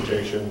opening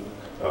presentation.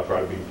 I'll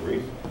try to be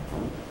brief.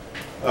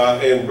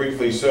 And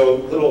briefly, so a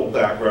little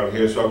background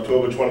here. So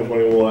October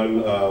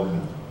 2021,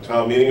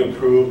 town meeting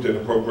approved an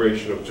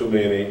appropriation of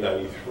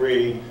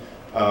 $2,893,000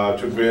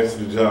 to advance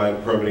the design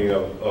and permitting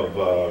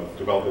of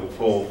developing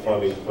full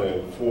funding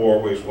plan for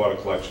wastewater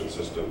collection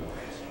system.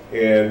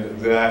 And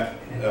that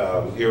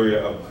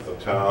area of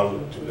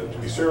town to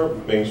be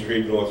served, Main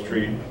Street, North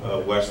Street,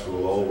 west through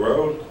Lowell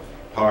Road,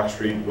 Park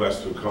Street,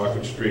 west through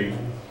Concord Street.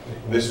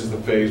 This is the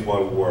phase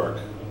 1 work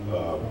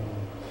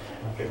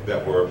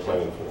that we're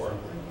planning for.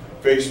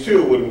 Phase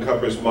 2 would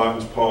encompass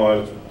Martin's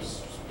Pond,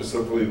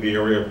 specifically the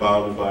area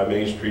bounded by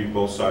Main Street,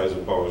 both sides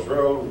of Bowers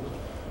Road,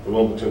 the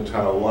Wilmington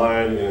Town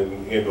Line,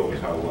 and Andover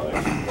Town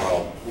Line.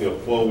 While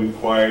flow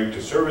required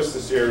to service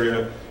this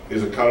area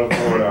is accounted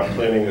for in our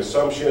planning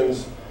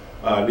assumptions,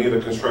 neither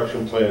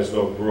construction plans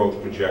nor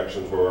growth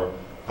projections were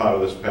part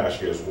of this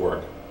past year's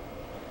work.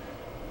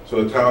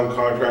 So the town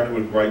contracted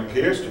with Wright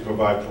Pierce to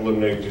provide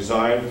preliminary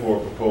design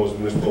for proposed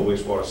municipal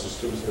wastewater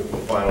systems and the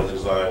final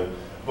design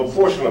of a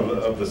portion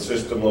of the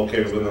system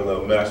located within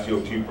the Mass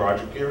DOT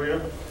project area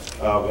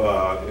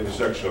of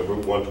intersection of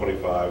Route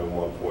 125 and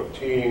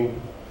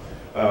 114,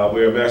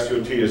 where Mass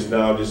DOT is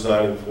now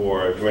designing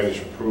for a drainage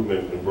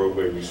improvement and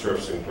roadway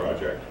resurfacing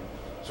project.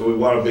 So we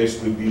want to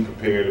basically be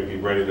prepared and be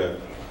ready to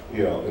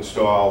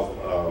install,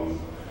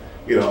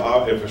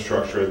 our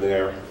infrastructure in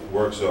their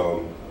work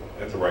zone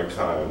at the right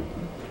time,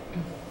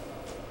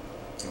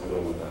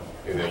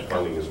 and their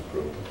funding is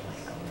approved.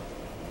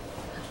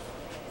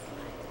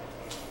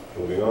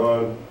 Moving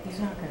on. He's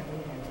not going to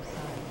read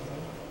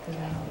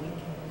it,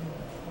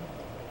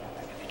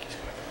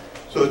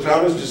 So the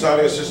town is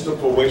designing a system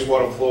for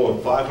wastewater flow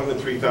of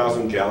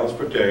 503,000 gallons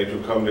per day to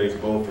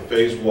accommodate both the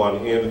phase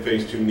 1 and the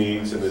phase 2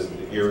 needs in the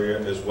area,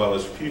 as well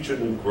as future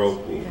new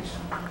growth needs.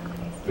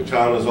 The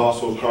town is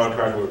also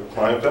contracted with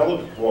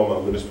Kleinfeld to perform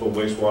a municipal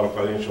wastewater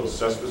financial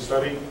assessment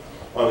study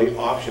on the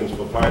options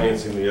for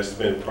financing the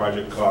estimated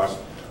project cost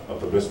of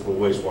the municipal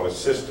wastewater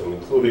system,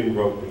 including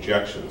growth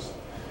projections.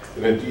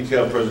 And a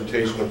detailed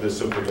presentation of this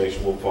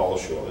information will follow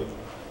shortly.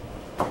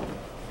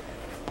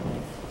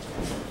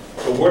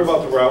 So, word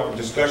about the route.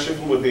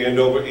 Discussion with the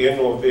Andover and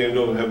North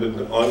Andover have been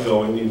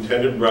ongoing. The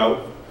intended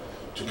route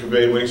to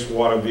convey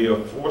wastewater via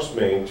force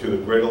main to the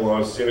Greater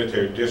Lawrence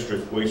Sanitary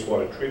District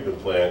wastewater treatment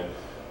plant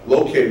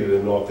located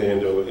in North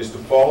Andover is to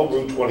follow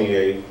Route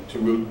 28 to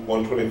Route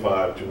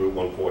 125 to Route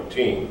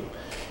 114.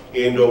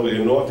 Andover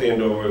and North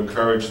Andover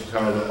encourage the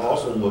town to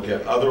also look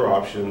at other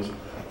options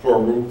for a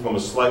route from a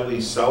slightly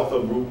south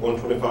of Route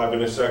 125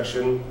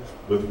 intersection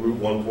with Route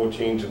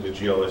 114 to the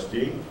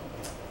GLSD.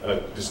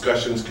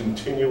 Discussions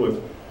continue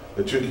with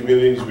the two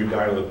communities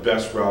regarding the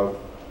best route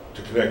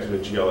to connect to the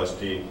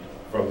GLSD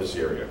from this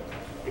area,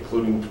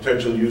 including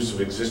potential use of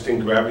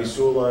existing gravity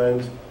sewer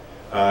lines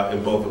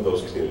in both of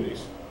those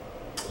communities,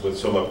 with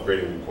some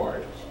upgrading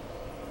required.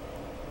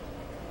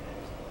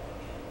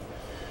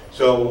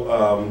 So,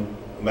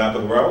 map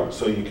of the route.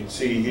 So you can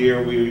see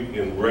here,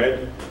 in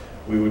red,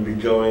 we would be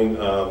going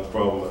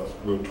from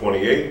Route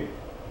 28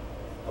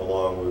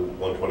 along Route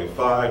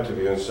 125 to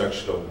the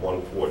intersection of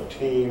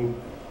 114,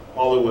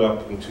 all the way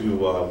up into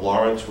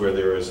Lawrence, where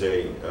there is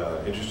a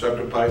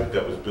interceptor pipe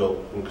that was built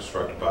and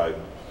constructed by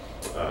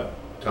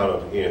town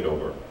of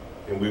Andover,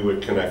 and we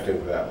would connect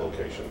into that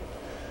location.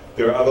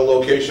 There are other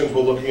locations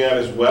we're looking at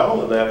as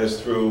well, and that is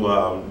through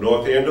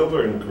North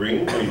Andover in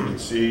green, where you can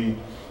see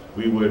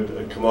we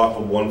would come off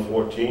of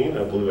 114,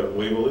 I believe at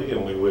Waverly,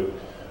 and we would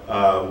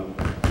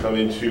come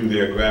into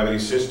their gravity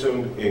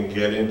system and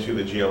get into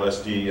the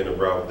GLSD in a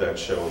route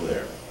that's shown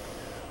there.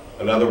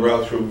 Another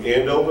route through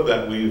Andover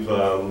that we've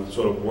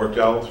sort of worked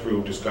out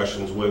through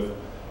discussions with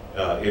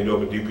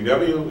Andover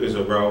DPW is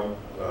a route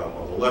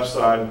on the left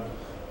side,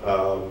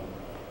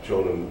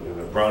 shown in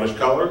a brownish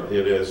color.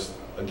 It is,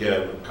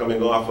 again,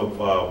 coming off of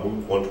Route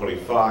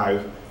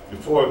 125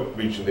 before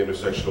reaching the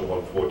intersection of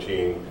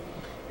 114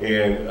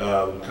 and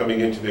coming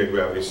into their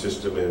gravity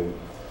system and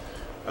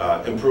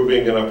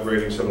improving and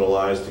upgrading some of the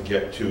lines to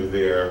get to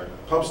their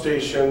pump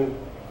station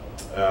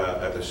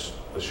at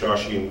the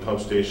Shawsheen pump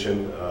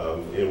station,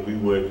 and we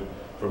would,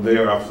 from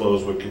there, our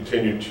flows would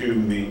continue to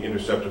the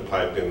interceptor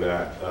pipe in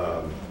that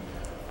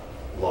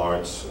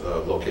Lawrence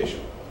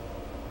location.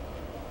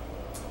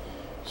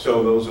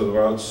 So those are the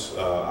routes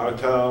out of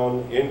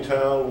town. In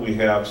town, we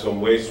have some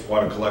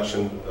wastewater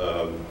collection,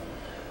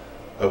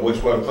 a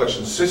wastewater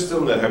collection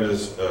system that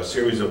has a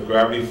series of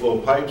gravity flow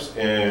pipes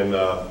and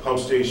pump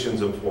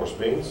stations and force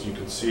mains. You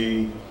can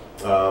see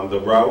the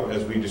route,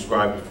 as we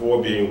described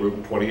before, being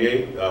Route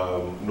 28,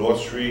 North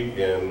Street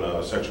and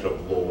a section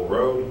of Lowell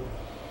Road,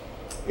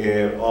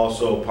 and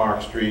also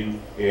Park Street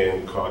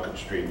and Concord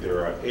Street.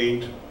 There are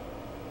 8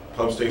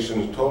 pump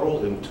stations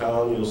total in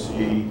town. You'll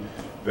see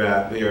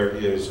that there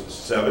is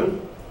 7.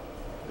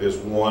 There's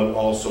 1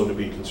 also to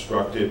be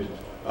constructed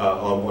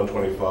on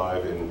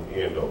 125 in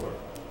Andover.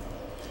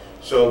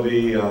 So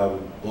the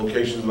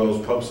locations of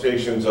those pump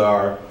stations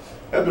are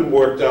have been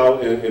worked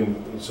out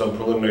in some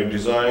preliminary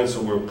designs,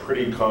 so we're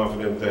pretty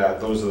confident that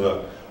those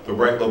are the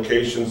right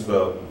locations,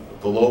 the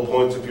low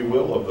points, if you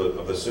will,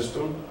 of the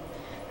system,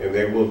 and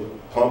they will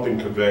pump and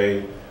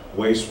convey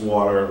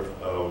wastewater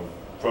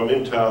from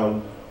in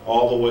town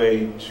all the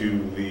way to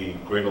the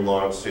Greater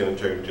Lawrence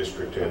Sanitary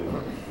District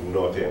in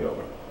North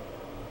Andover.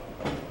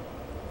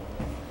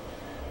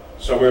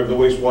 Summary of the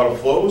wastewater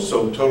flows.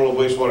 So total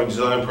wastewater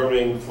design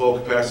permitting flow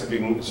capacity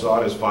being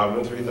sought is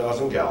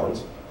 503,000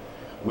 gallons.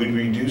 We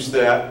reduced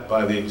that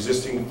by the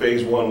existing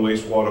phase 1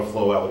 wastewater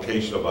flow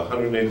allocation of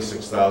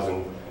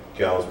 186,000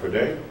 gallons per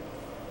day.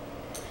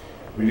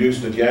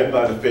 Reduced again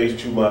by the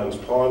phase 2 Martins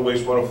Pond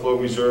wastewater flow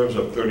reserves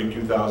of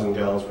 32,000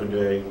 gallons per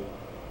day.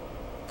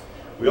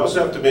 We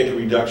also have to make a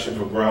reduction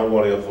for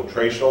groundwater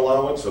infiltration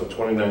allowance of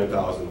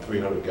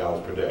 29,300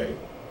 gallons per day.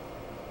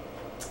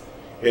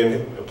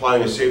 In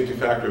applying a safety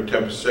factor of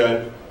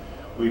 10%,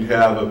 we'd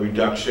have a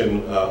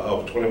reduction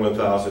of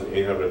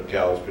 21,800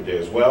 gallons per day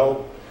as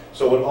well.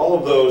 So when all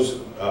of those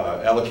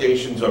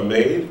allocations are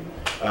made,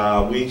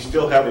 we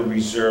still have a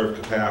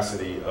reserve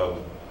capacity of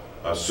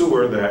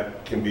sewer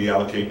that can be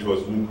allocated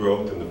towards new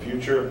growth in the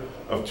future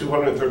of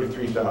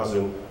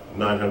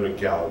 233,900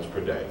 gallons per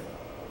day.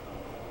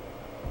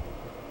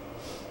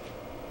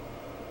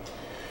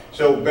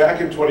 So back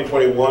in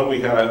 2021,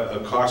 we had a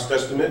cost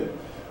estimate.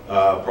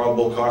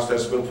 Probable cost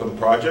estimate for the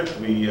project.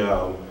 We,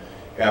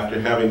 after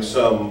having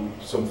some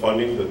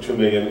funding, the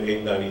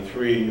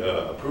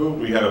 $2,893,000 approved,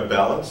 we had a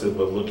balance. It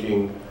was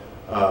looking,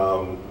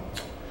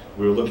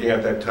 we were looking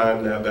at that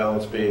time, that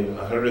balance being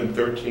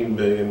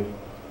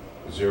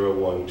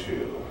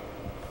 $113,000,012.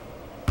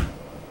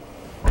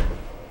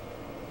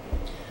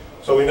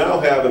 So we now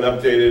have an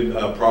updated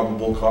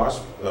probable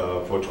cost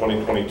for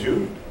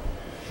 2022.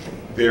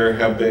 There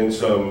have been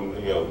some,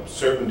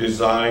 certain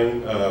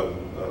design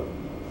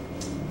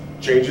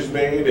changes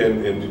made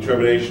and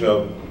determination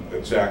of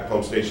exact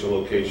pump station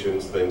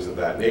locations, things of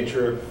that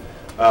nature.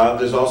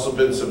 There's also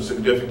been some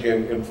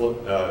significant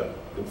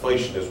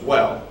inflation as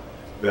well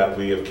that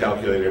we have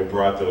calculated and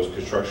brought those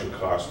construction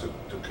costs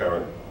to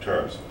current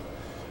terms.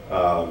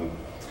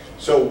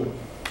 So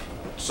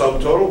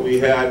sum total, we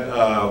had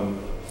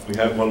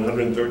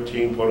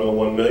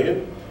 113.01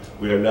 million.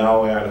 We are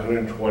now at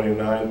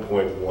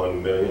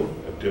 129.1 million,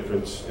 a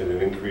difference in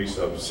an increase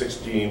of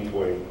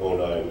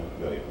 16.09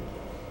 million.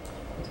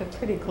 It's a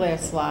pretty clear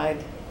slide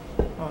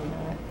on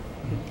that.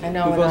 I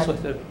know We've we're also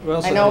not, had- we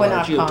also I had know a we're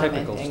lot not of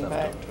geotechnical commenting, stuff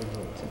but too.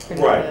 it's a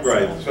pretty Right, clear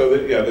right. slide. So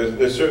yeah,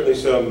 there's certainly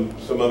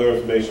some other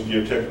information,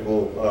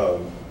 geotechnical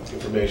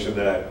information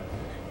that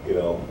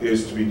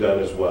is to be done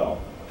as well.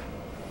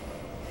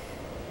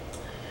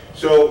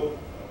 So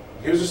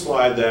here's a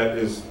slide that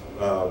is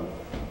a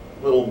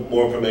little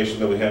more information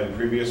than we had in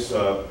previous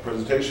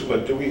presentation,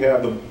 but do we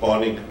have the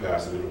bonding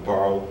capacity to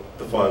borrow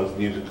the funds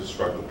needed to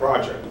construct the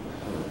project?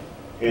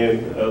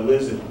 And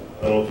Liz,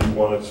 I don't know if you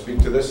want to speak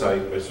to this. I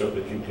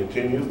certainly can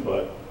continue,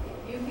 but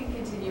You can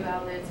continue,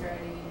 I'll answer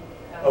any.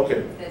 Okay,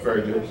 if there's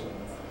very any good. questions.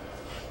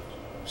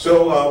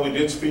 so we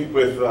did speak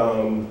with,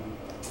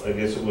 I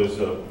guess it was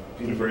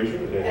Peter Frazier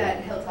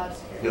At Hilltop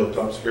Securities.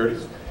 Hilltop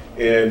Securities,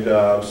 and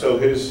so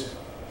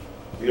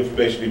the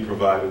information he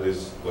provided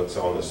is what's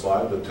on the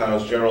slide. The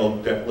town's general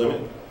debt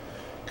limit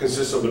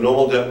consists of a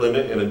normal debt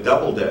limit and a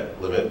double debt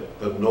limit.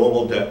 The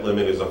normal debt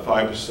limit is a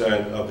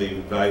 5% of the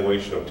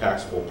valuation of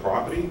taxable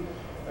property,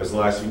 as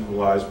last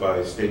equalized by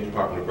the State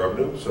Department of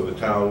Revenue. So the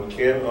town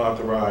can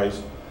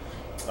authorize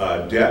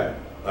debt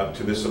up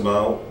to this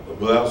amount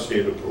without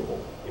state approval.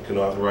 It can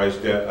authorize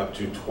debt up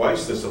to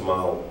twice this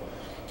amount,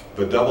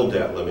 the double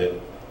debt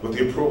limit, with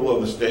the approval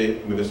of the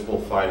State Municipal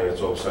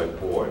Finance Oversight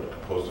Board,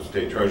 composed of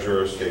State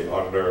Treasurer, State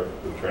Auditor,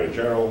 Attorney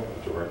General,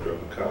 and Director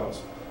of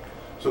Accounts.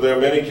 So there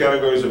are many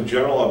categories of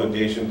general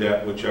obligation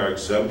debt which are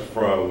exempt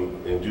from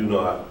and do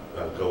not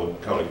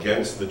count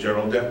against the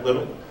general debt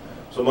limit.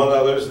 So among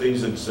others,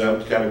 these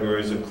exempt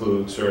categories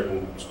include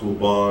certain school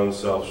bonds,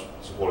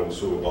 self-supporting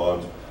sewer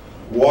bonds,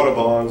 water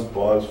bonds,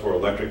 bonds for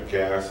electric,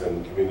 gas,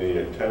 and community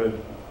antenna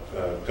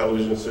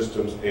television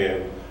systems,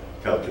 and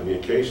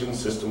telecommunications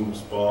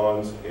systems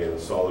bonds, and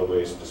solid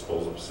waste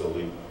disposal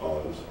facility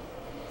bonds.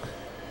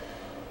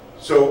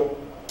 So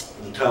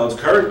the town's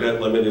current debt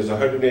limit is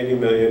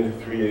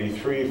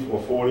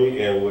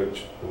 $180,383,440, and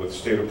which, with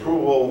state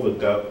approval, the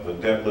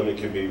debt limit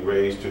can be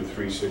raised to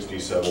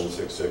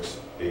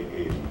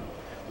 $367,668,880.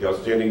 The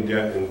outstanding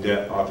debt and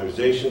debt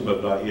authorization,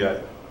 but not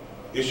yet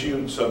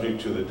issued, subject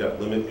to the debt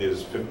limit,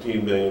 is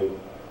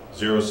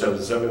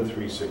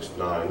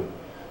 $15,077,369,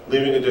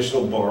 leaving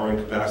additional borrowing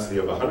capacity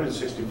of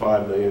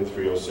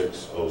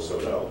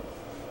 $165,306,070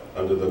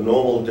 under the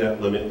normal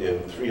debt limit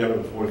and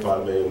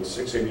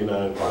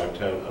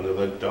 $345,689,510 under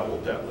the double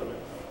debt limit.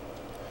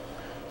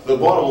 The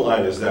bottom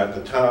line is that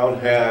the town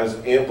has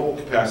ample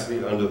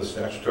capacity under the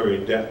statutory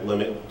debt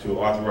limit to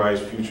authorize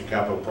future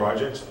capital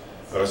projects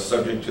that are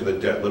subject to the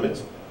debt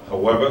limits.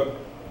 However,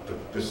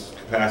 this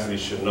capacity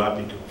should not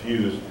be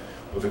confused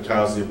with the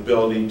town's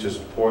ability to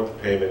support the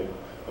payment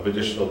of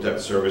additional debt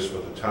service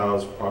with the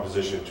town's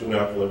Proposition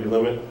 2.5 levy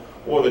limit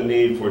or the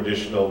need for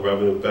additional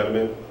revenue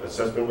betterment,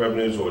 assessment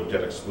revenues, or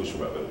debt exclusion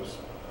revenues.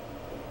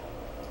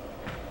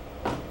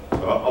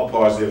 I'll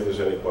pause there if there's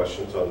any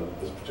questions on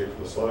this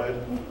particular slide.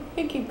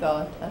 You keep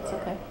going, that's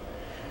okay.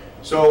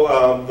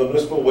 So the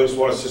municipal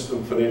wastewater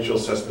system financial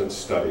assessment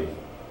study.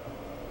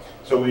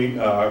 So we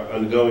are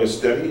undergoing a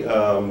study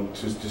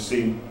to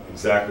see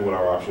exactly what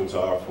our options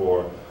are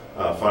for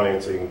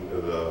financing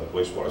the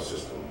wastewater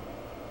system.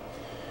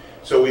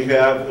 So we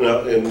have,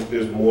 and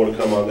there's more to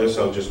come on this,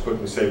 I'll just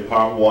quickly say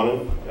part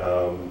one,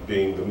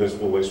 being the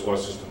municipal wastewater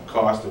system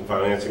cost and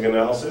financing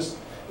analysis.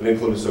 It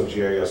included some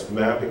GIS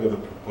mapping of the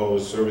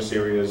proposed service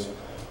areas,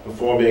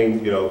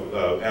 performing,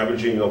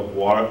 averaging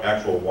of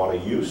actual water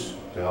use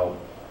to help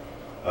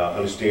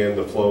understand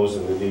the flows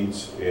and the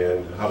needs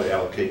and how to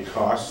allocate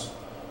costs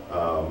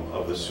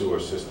of the sewer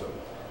system.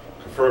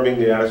 Confirming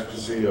the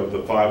adequacy of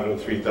the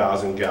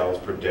 503,000 gallons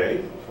per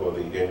day for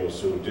the annual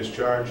sewer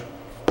discharge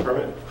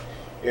permit,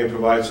 and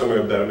provide summary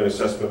of betterment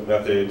assessment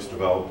methods,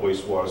 develop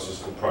wastewater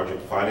system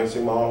project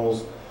financing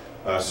models,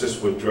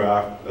 assist with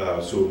draft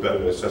sewer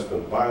betterment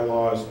assessment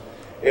bylaws,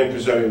 and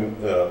presenting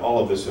all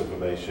of this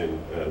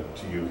information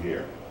to you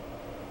here.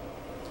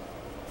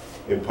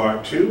 In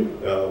part two,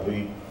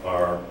 we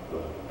are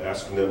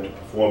asking them to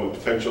perform a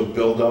potential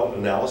build-out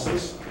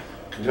analysis,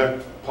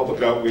 conduct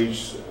public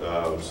outreach,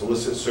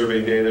 solicit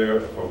survey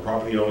data from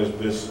property owners,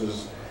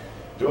 businesses,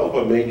 develop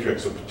a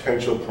matrix of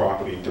potential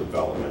property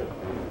development.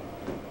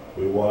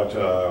 We want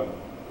to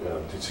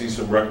see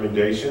some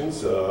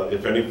recommendations,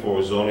 if any,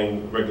 for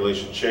zoning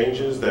regulation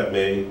changes that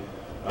may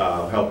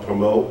help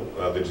promote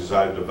the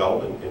desired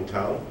development in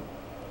town.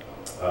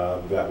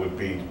 That would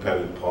be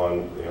dependent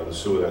upon the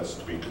sewer that's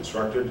to be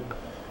constructed.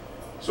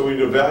 So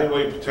we'd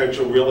evaluate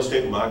potential real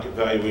estate market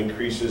value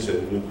increases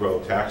and new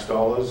growth tax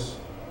dollars,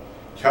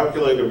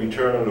 calculate a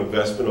return on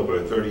investment over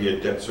a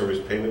 30-year debt service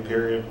payment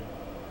period,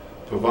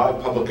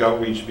 provide public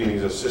outreach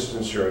meetings,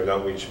 assistance during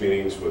outreach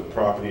meetings with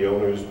property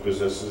owners,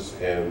 businesses,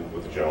 and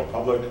with the general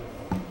public,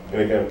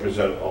 and again,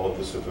 present all of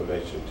this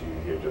information to you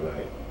here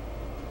tonight.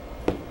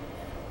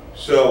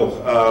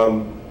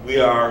 So we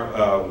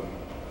are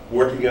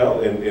working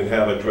out and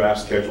have a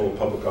draft schedule of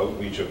public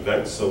outreach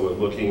events. So we're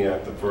looking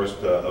at the first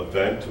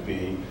event to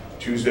be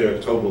Tuesday,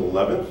 October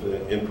 11th,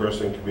 an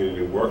in-person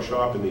community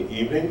workshop in the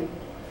evening.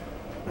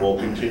 We'll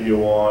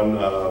continue on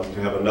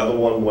to have another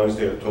one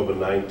Wednesday, October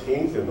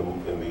 19th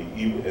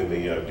in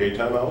the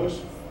daytime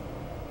hours.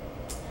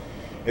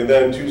 And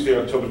then Tuesday,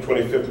 October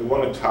 25th, we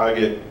want to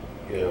target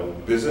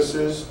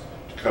businesses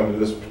to come to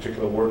this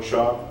particular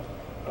workshop,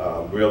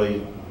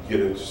 really get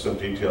into some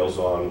details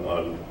on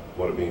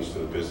what it means to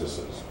the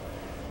businesses.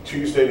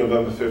 Tuesday,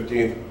 November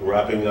 15th,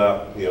 wrapping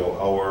up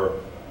our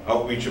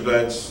outreach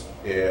events,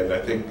 and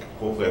I think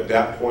hopefully at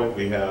that point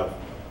we have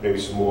maybe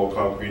some more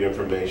concrete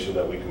information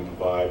that we can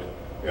provide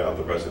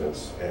the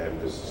residents and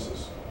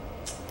businesses.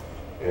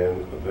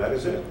 And that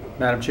is it.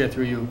 Madam Chair,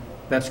 through you,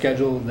 that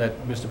schedule that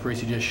Mr.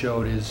 Parisi just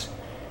showed is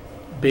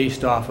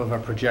based off of a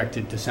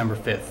projected December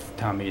 5th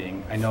town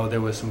meeting. I know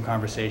there was some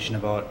conversation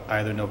about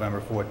either November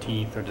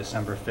 14th or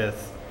December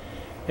 5th.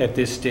 At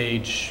this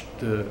stage,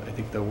 I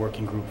think the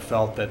working group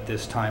felt that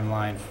this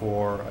timeline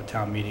for a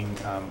town meeting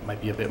might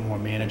be a bit more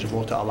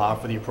manageable to allow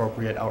for the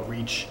appropriate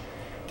outreach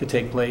to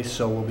take place.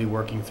 So we'll be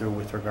working through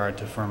with regard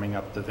to firming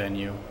up the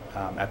venue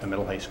at the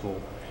middle high school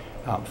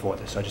for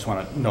this. So I just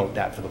want to note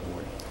that for the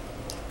board.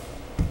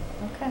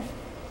 Okay.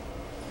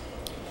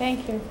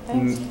 Thank you.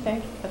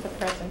 Thank you for the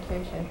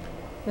presentation.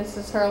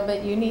 Mrs.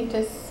 Hurlbut, you need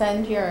to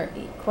send your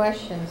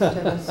questions to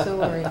the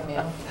sewer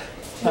email.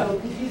 So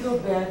could you go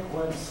back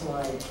one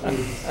slide,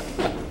 please?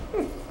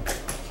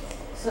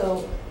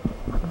 So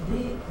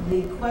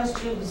the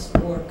questions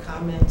or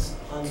comments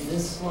on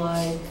this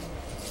slide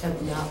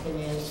have not been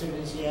answered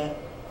as yet.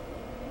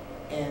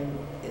 And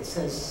it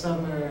says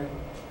summer,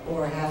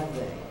 or have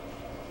they?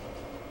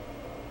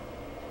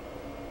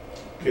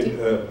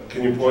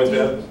 Can you point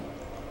that?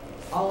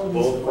 All of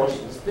these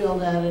questions,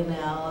 build out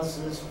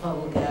analysis,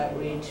 public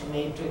outreach,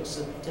 matrix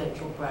of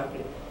potential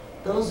property.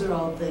 Those are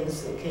all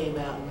things that came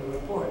out in the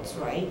reports,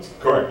 right?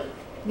 Correct.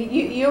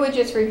 You were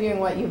just reviewing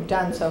what you've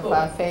done so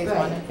far, phase Right.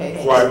 1 and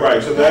phase 2.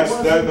 Right. So that's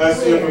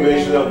the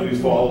information that will be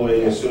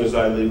following as soon as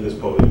I leave this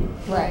podium.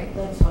 Right.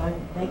 That's fine,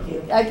 thank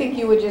you. I think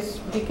you were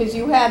just, because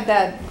you had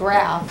that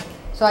graph,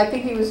 so I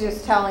think he was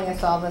just telling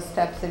us all the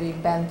steps that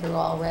he'd been through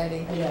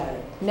already. I got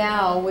it.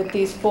 Now, with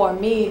these 4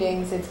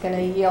 meetings, it's going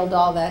to yield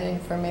all that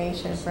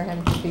information for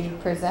him to be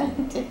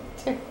presented,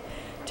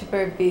 to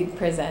be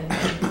presented.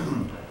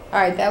 All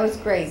right, that was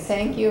great.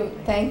 Thank you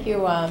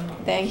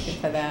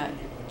for that.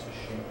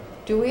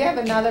 Do we have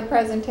another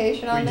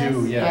presentation on this?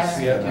 We do, yes.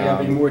 All We right. have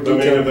a more The main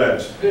detailed.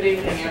 event. Good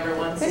evening,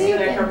 everyone. Good Cecilia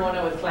evening.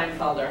 Carmona with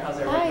Kleinfelder. How's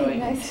everyone Hi, doing?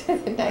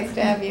 nice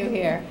to have you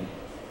here.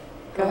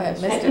 Go ahead,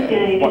 Mr.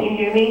 Can you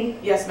hear me?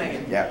 Yes,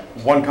 Megan. Yeah,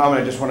 one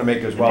comment I just want to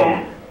make as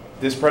well.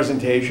 This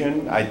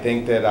presentation, I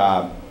think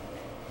that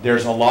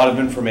there's a lot of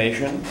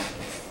information,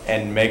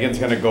 and Megan's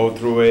going to go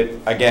through it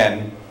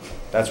again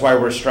That's why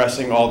we're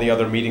stressing all the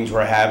other meetings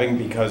we're having,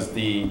 because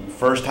the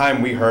first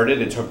time we heard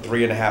it, it took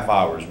 3.5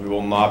 hours. We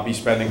will not be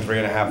spending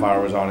 3.5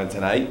 hours on it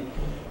tonight.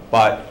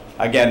 But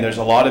again, there's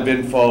a lot of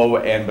info,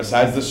 and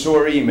besides the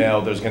sewer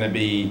email, there's going to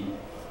be,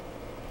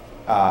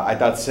 I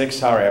thought 6,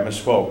 sorry, I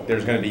misspoke.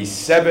 There's going to be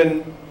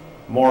 7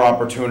 more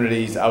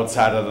opportunities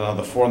outside of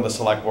the 4 on the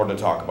select board to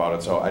talk about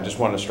it. So I just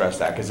want to stress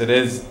that, because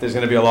there's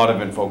going to be a lot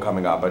of info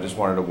coming up. I just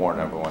wanted to warn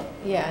everyone.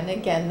 Yeah, and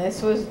again,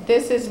 this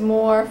is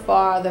more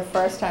for the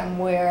first time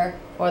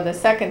or the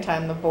second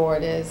time the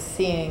board is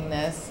seeing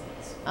this.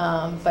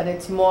 But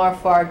it's more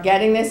for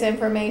getting this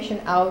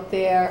information out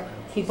there.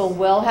 People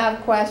will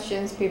have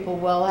questions, people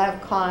will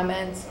have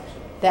comments,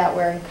 that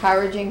we're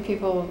encouraging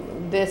people.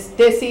 This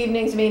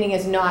evening's meeting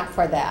is not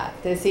for that.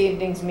 This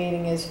evening's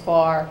meeting is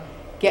for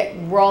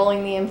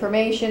rolling the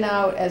information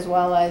out, as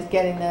well as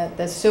getting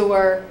the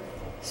sewer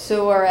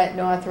at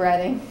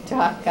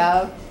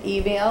northreading.gov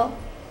email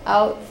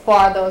out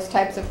for those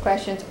types of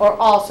questions, or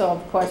also,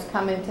 of course,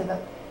 coming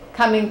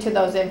to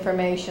those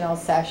informational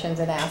sessions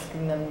and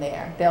asking them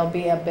there. There'll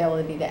be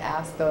ability to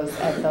ask those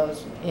at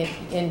those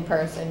in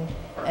person,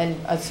 and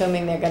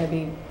assuming they're going to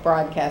be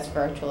broadcast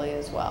virtually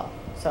as well.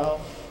 So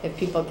if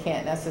people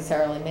can't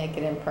necessarily make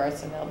it in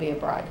person, there'll be a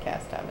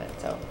broadcast of it.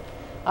 So.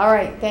 All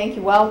right, thank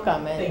you,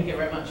 welcome. Thank you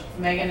very much.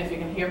 Megan, if you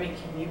can hear me,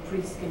 can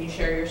you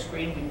share your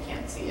screen? We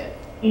can't see it.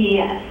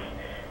 Yes.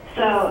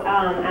 So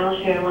I'll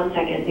share 1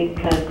 second,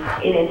 because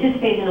in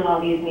anticipation of all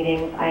these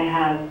meetings, I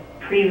have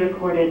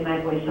pre-recorded my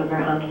voiceover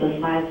onto the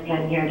slides, but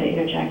I'm here to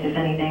interject if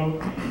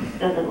anything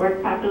doesn't work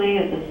properly,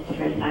 as this is the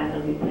first time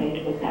that we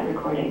played with that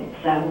recording.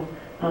 So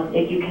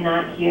if you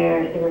cannot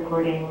hear the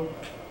recording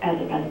as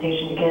the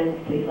presentation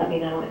begins, please let me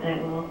know, and I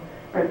will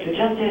work to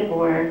adjust it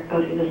or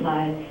go through the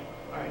slides.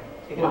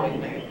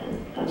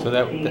 So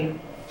that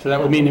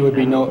would mean there would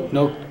be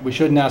no, we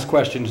shouldn't ask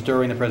questions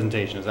during the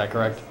presentation, is that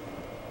correct?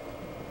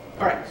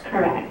 Correct.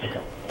 Correct.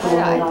 Okay.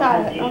 I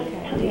thought,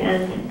 okay. To the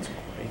end.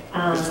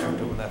 Start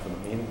doing that for the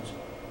meetings.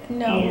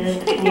 No,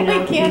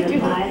 we can't do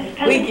that.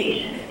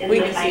 Presentation is we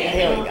the can see it.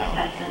 Here we financial go.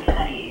 assessment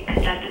study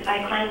conducted by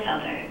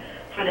Kleinfelder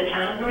for the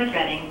town of North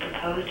Reading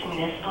proposed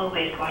municipal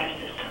wastewater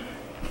system.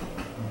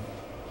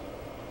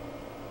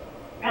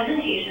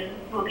 Presentation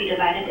will be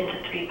divided into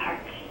 3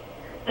 parts.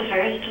 The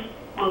first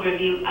will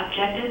review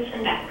objectives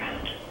and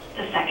background.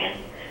 The second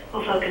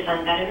will focus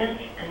on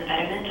betterments and the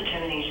betterment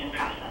determination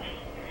process.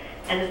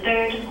 And the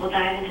third will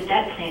dive into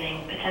debt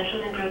planning,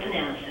 potential and growth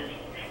analysis,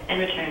 and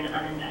return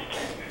on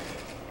investment.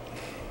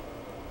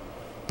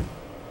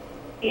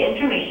 The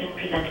information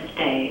presented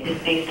today is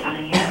based on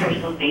a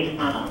universal base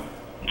model,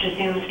 which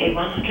assumes a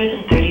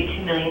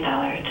 $132 million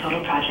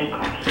total project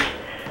cost,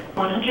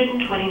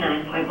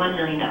 $129.1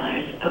 million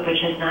of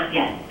which has not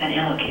yet been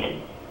allocated.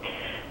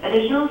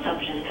 Additional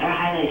assumptions are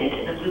highlighted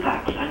in the blue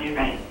box on your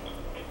right.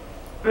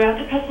 Throughout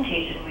the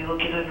presentation, we will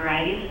give a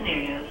variety of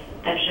scenarios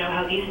that show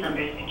how these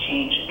numbers can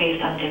change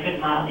based on different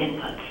model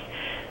inputs,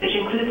 which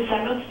include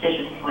several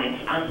decision points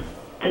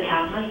the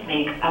town must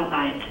make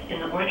outlined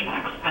in the orange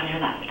box on your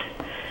left.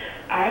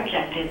 Our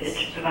objective is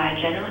to provide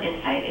general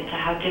insight into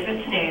how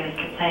different scenarios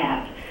can play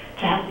out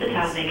to help the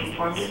town make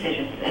informed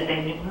decisions as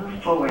they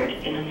move forward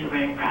in the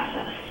sewering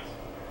process.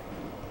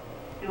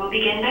 We will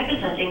begin by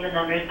presenting the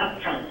numbers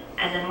up front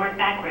and then work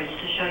backwards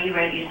to show you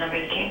where these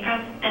numbers came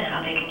from and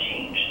how they can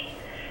change.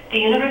 The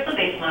universal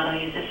base model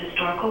uses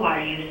historical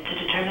water use to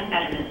determine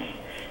betterments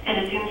and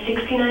assumes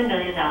 $69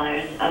 million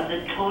of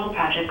the total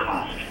project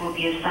cost will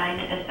be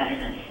assigned as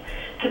betterments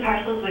to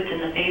parcels within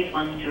the Phase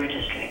 1 sewer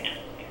district.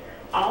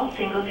 All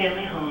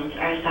single-family homes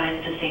are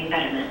assigned the same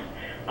betterment,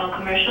 while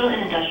commercial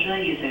and industrial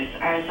users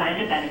are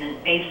assigned a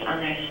betterment based on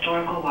their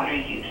historical water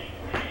use.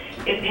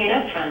 If paid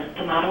up front,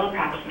 the model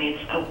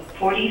approximates a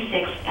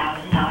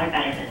 $46,000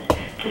 betterment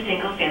to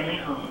single-family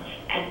homes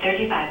and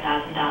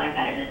 $35,000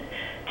 betterment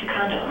to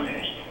condo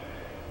owners.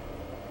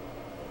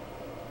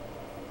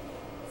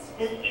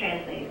 This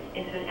translates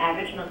into an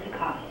average monthly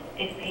cost,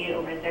 if paid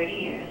over 30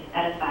 years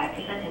at a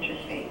 5%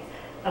 interest rate,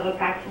 of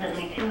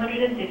approximately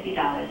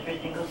 $250 for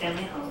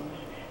single-family homes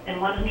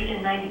and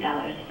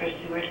 $190 for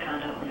sewered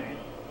condo owners.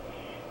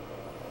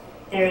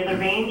 There is a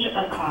range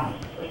of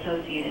costs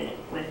associated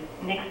with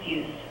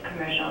mixed-use,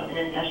 commercial, and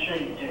industrial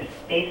users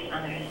based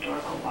on their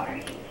historical water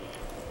use.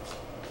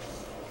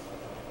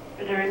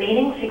 For the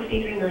remaining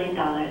 $63 million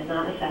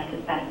not assessed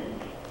as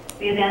betterments,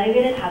 we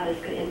evaluated how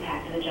this could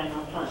impact the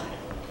general fund.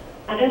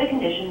 Under the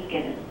conditions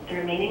given, the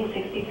remaining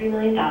 $63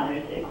 million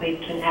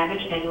equates to an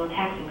average annual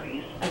tax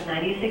increase of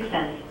 96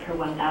 cents per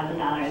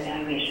 $1,000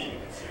 evaluation,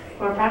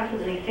 or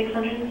approximately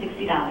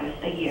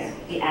 $660 a year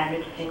for the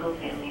average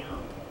single-family home.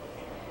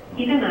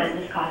 Keep in mind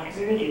this cost can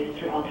be reduced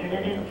through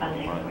alternative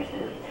funding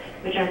sources,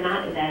 which are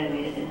not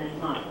evaluated in this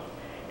model.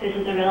 This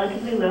is a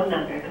relatively low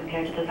number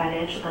compared to the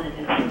financial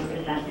benefits we will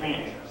present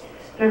later.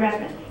 For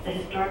reference, the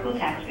historical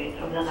tax rates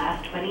over the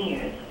last 20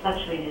 years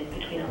fluctuated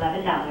between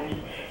 $11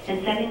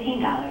 and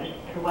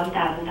 $17 per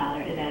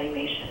 $1,000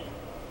 evaluation.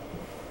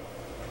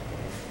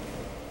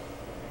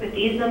 With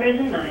these numbers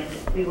in mind,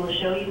 we will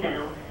show you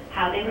now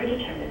how they were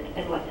determined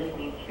and what this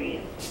means for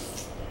you.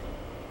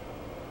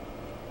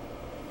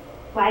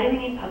 Why do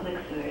we need public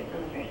sewers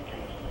in the first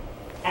place?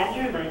 As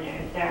a reminder,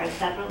 there are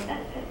several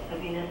benefits of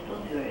municipal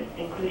sewers,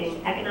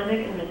 including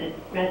economic and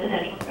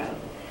residential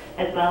growth,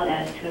 as well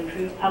as to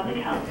improve public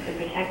health and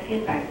protect the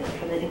environment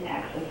from the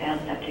impacts of failed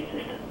septic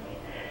systems.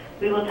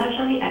 We will touch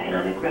on the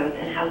economic growth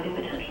and housing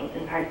potentials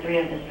in part 3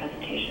 of this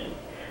presentation.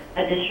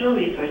 Additional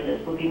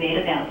resources will be made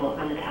available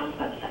on the town's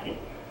website.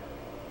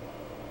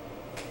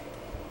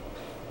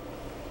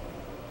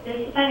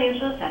 This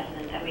financial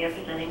assessment that we are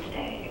presenting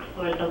today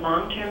explores the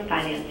long-term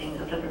financing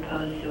of the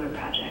proposed sewer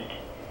project.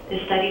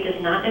 This study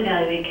does not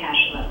evaluate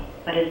cash flow,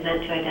 but is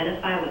meant to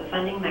identify what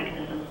funding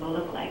mechanisms will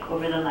look like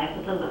over the life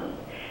of the loan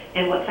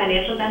and what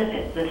financial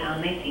benefits the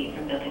town may see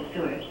from building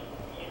sewers.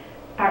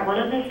 Part 1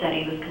 of this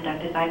study was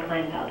conducted by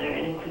Kleinfelder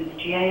and includes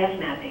GIS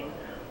mapping,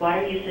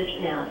 water usage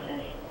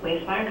analysis,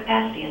 wastewater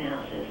capacity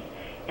analysis,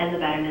 and the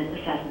betterment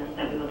assessments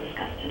that we will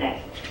discuss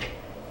today.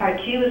 Part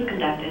 2 was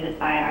conducted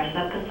by our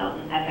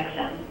subconsultant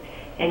FXM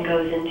and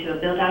goes into a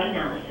build-out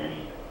analysis,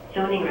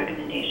 zoning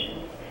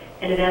recommendations,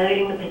 and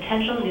evaluating the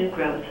potential new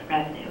growth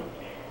revenue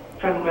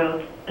from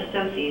growth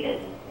associated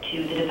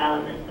to the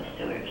development of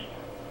sewers.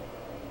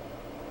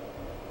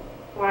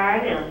 For our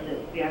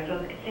analysis, we are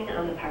focusing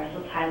on the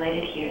parcels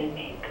highlighted here in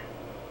pink.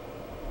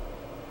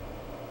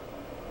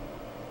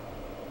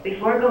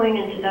 Before going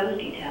into those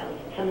details,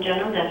 some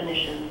general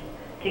definitions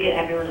to get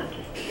everyone up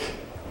to speed.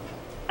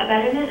 A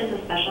betterment is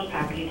a special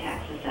property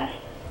tax assessed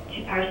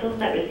to parcels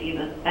that receive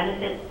a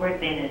benefit or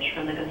advantage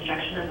from the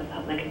construction of a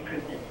public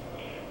improvement.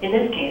 In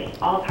this case,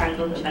 all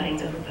parcels abutting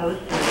the proposed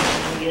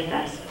sewers will be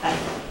assessed a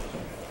betterment.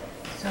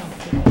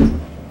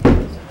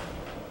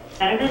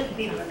 Betterment to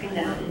be broken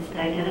down into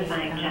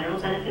identifying general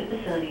benefit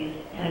facilities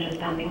such as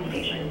pumping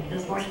stations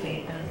and force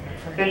mains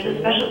versus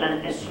special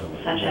benefits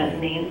such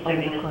as mains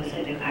serving a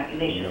specific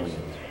population.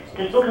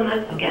 This will come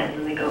up again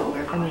when we go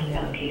over cost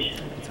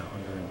allocation.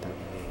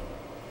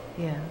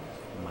 Yeah.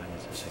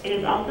 It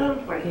is also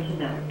important to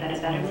note that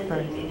a betterment is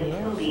a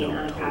municipal lien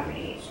on a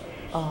property.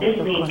 This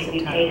lien can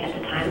be paid at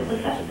the time of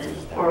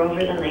assessment or over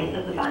the length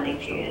of the bonding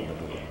period,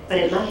 but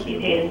it must be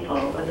paid in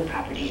full when the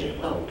property is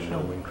sold.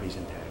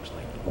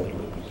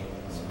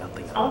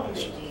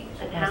 Ultimately,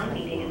 a town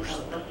meeting and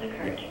vote must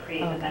occur to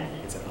create a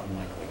betterment.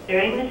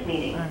 During this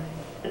meeting,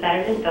 the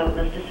betterment vote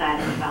must decide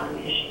on the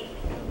following issues.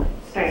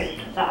 First,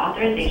 the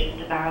authorization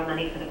to borrow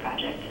money for the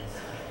project.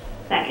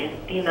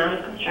 Second, the amount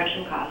of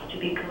construction costs to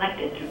be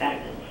collected through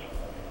betterments.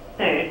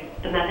 Third,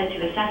 the method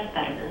to assess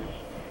betterments.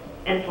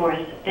 And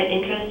fourth, the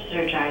interest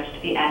surcharge to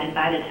be added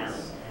by the town,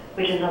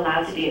 which is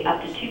allowed to be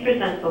up to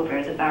 2%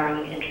 over the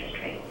borrowing interest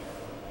rate.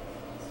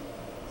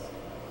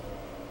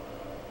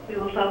 We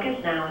will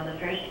focus now on the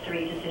first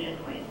 3 decision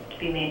points to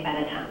be made by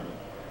the town: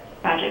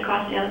 project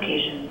cost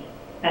allocations,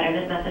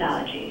 betterment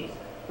methodology,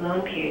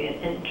 loan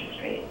period, and interest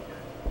rate.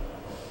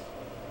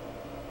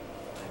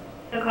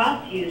 The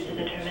cost used to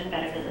determine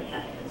betterment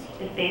assessment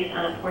is based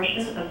on a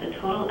portion of the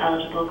total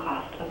eligible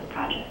cost of the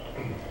project.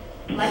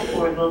 Select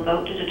Board will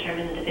vote to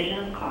determine the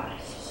division of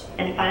costs,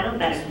 and final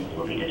betterments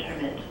will be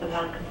determined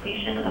upon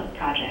completion of the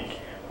project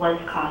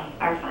once costs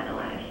are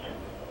finalized.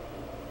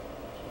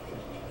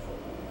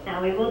 Now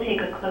we will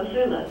take a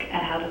closer look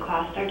at how the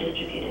costs are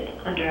distributed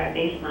under our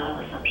base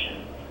model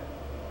assumptions.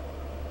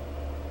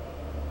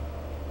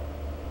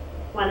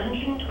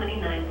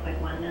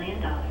 $129.1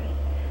 million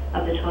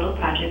of the total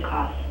project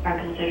costs are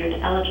considered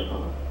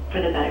eligible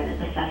for the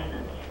betterment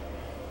assessments,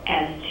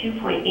 as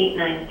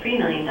 $2.893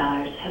 million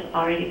has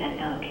already been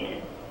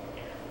allocated.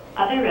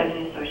 Other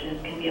revenue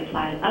sources can be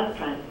applied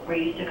upfront or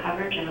used to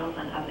cover general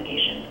fund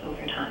obligations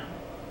over time.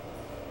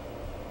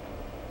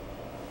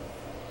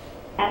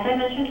 As I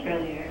mentioned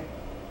earlier,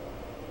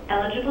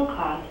 eligible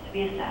costs to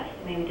be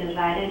assessed may be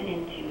divided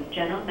into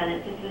general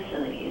benefit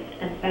facilities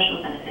and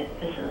special benefit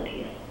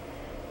facilities.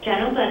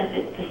 General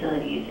benefit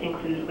facilities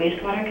include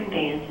wastewater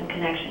conveyance and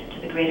connection to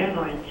the Greater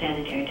Lawrence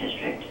Sanitary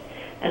District,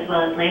 as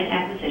well as land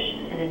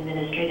acquisition and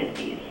administrative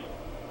fees.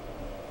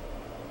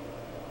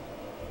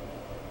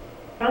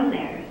 From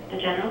there, the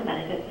general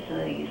benefit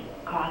facilities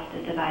cost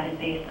is divided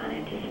based on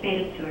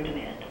anticipated sewer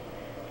demand,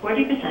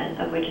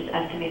 40% of which is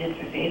estimated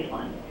for Phase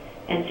 1,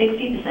 and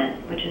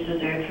 60% which is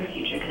reserved for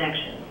future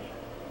connections.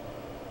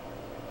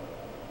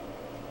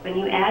 When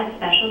you add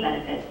special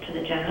benefits to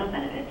the general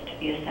benefits to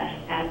be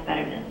assessed as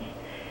betterments,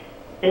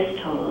 this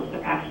totals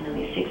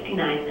approximately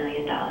 $69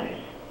 million,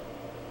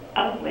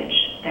 of which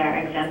there are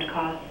exempt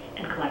costs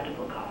and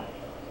collectible costs.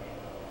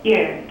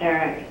 Here,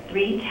 there are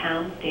 3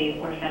 town, state,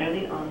 or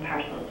federally owned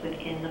parcels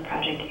within the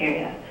project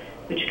area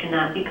which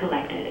cannot be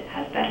collected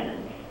as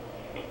betterments.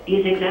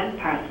 These exempt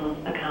parcels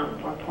account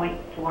for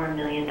 $0.4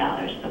 million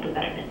of the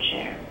betterment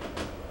share.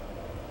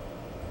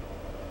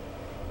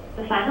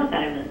 The final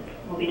betterment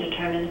will be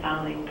determined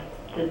following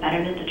the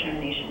betterment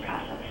determination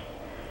process.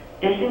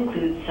 This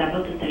includes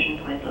several decision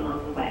points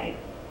along the way,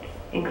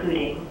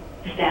 including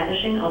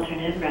establishing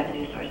alternative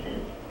revenue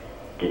sources,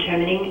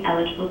 determining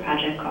eligible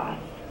project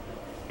costs,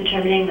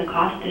 determining the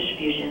cost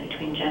distribution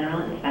between general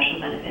and special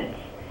benefits,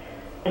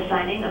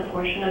 assigning a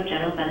portion of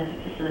general benefit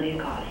facility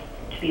costs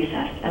to be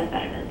assessed as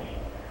betterments,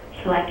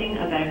 selecting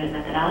a betterment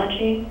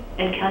methodology,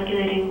 and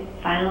calculating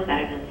final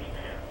betterments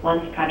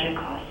once project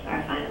costs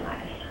are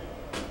finalized.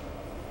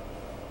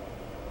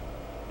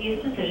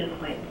 These decision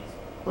points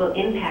will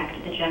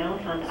impact the general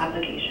fund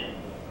obligation,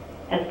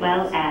 as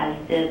well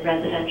as the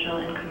residential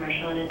and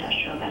commercial and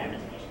industrial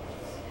betterments.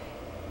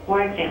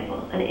 For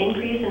example, an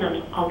increase in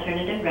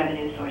alternative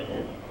revenue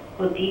sources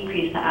will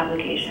decrease the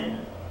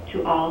obligation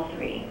to all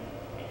three,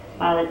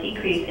 while a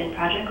decrease in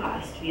project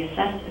costs to be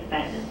assessed as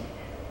betterments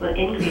will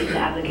increase the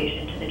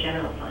obligation to the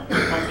general fund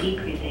while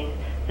decreasing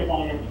the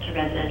betterments to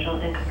residential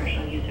and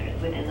commercial users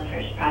within the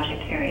first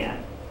project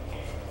area.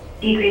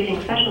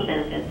 Decreasing special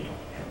benefits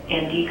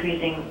and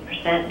decreasing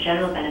percent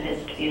general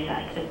benefits to be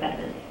assessed as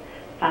betterments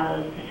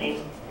follows the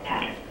same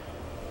pattern.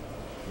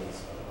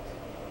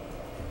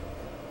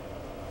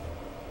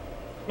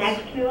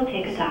 Next, we will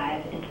take a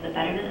dive into the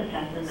betterment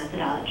assessment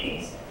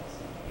methodology,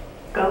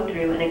 go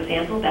through an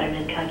example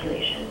betterment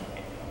calculation,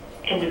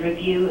 and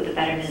review the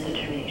betterment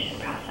determination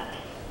process.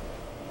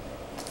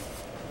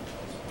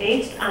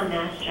 Based on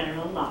Mass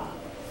General Law,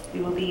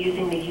 we will be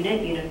using the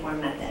unit uniform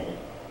method,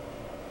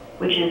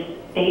 which is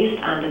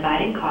based on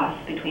dividing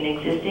costs between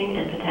existing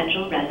and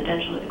potential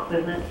residential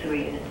equivalent sewer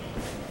units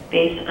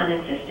based on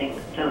existing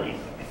zoning.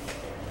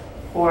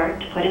 Or,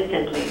 to put it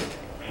simply,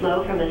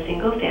 flow from a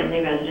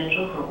single-family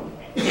residential home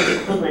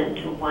is equivalent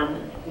to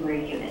one sewer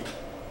unit.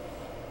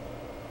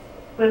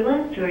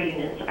 Equivalent sewer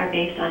units are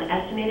based on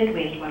estimated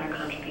wastewater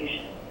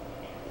contribution.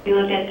 We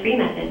looked at three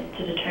methods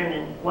to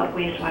determine what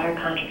wastewater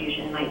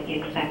contribution might be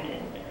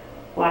expected: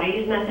 water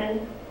use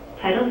method,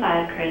 Title V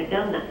current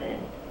build method,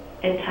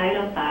 and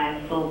Title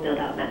V full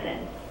build-out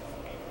method.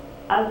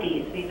 Of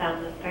these, we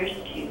found the first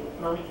two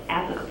most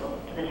applicable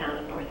to the town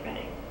of North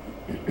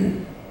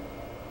Reading.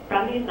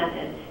 From these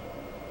methods,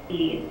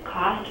 the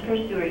cost per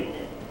sewer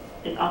unit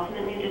is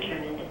ultimately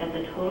determined as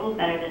the total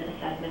betterment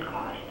assessment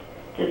cost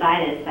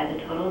divided by the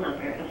total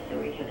number of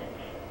sewer units.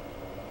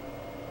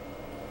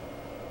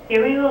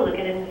 Here we will look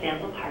at an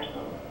example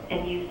parcel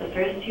and use the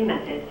first two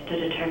methods to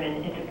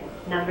determine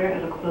its number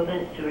of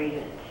equivalent sewer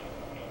units.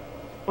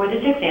 For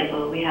this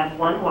example, we have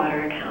one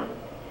water account,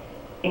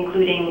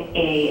 including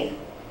a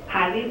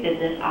highly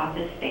business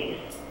office space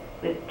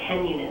with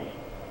 10 units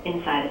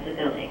inside of the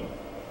building,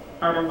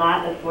 on a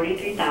lot of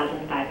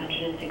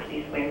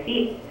 43,560 square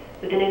feet,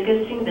 with an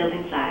existing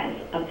building size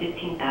of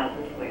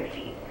 15,000 square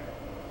feet.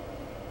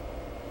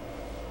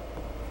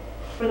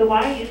 For the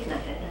water use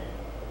method,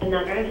 the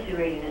number of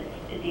sewer units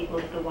is equal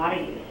to the water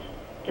use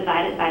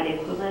divided by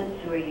the equivalent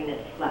sewer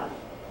units flow.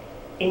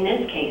 In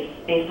this case,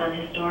 based on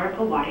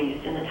historical water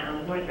use in the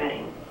town of North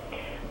Reading,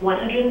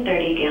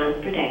 130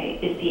 gallons per day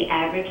is the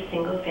average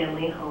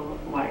single-family home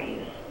water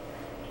use.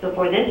 So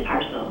for this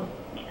parcel,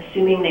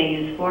 assuming they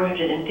use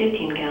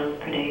 415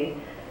 gallons per day,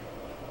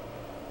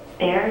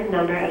 their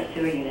number of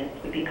sewer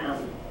units would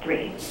become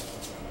 3.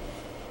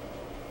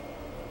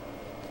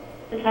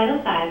 The Title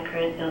V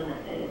current build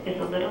method is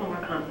a little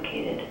more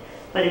complicated,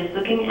 but is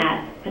looking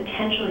at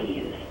potential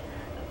use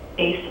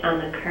based on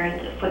the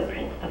current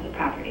footprint of the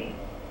property.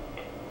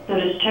 So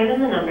to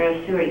determine the number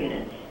of sewer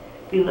units,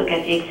 we look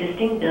at the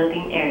existing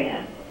building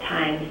area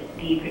times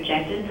the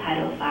projected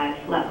Title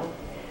V flow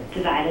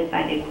divided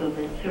by the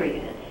equivalent sewer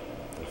units.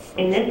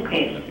 In this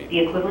case, the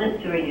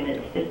equivalent sewer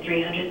units is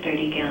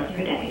 330 gallons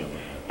per day,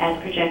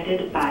 as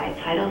projected by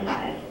Title V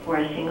for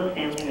a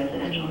single-family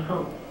residential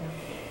home.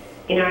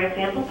 In our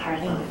example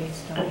parcel,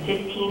 a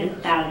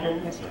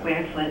 15,000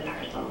 square foot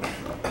parcel,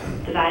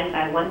 divided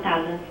by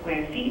 1,000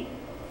 square feet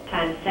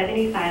times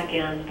 75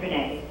 gallons per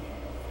day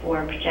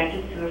for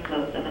projected sewer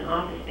flows of an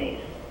office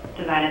space,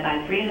 divided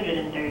by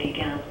 330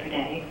 gallons per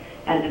day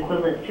as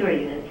equivalent sewer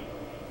units,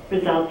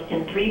 results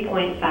in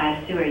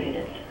 3.5 sewer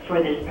units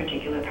for this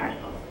particular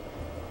parcel.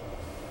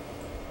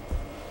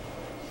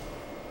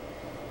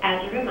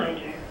 As a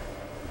reminder,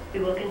 we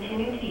will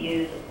continue to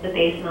use the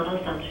base model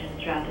assumption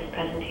throughout this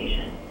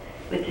presentation,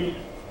 which is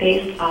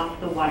based off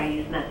the water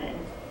use method.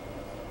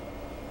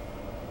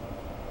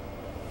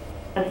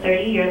 A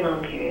 30-year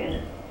loan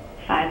period,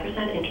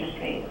 5% interest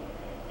rate,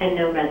 and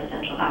no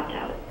residential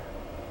opt-out.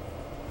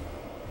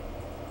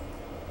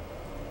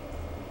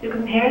 To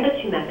compare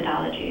the two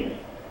methodologies,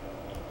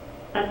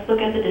 let's look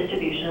at the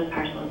distribution of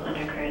parcels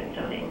under current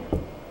zoning.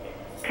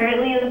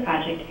 Currently in the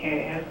project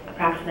area,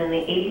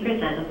 approximately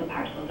 80% of the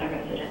parcels are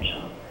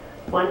residential,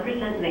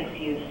 1% mixed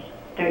use,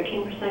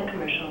 13%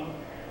 commercial,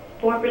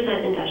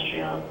 4%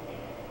 industrial,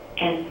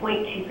 and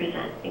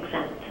 0.2%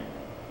 exempt.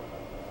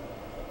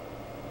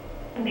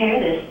 Compare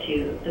this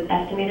to the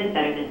estimated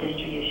betterment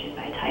distribution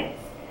by type.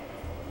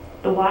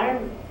 The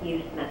water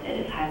use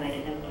method is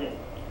highlighted in blue,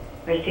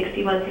 where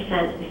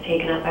 61% is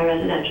taken up by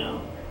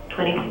residential,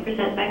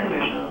 22% by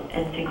commercial,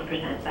 and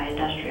 6% by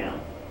industrial.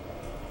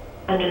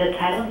 Under the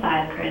Title V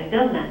current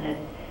build method,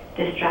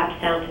 this drops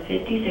down to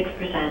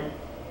 56%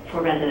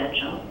 for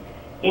residential,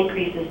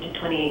 increases to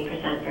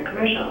 28% for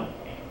commercial,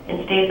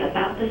 and stays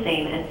about the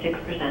same at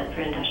 6%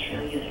 for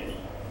industrial users.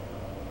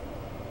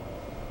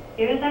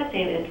 Here is that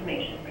same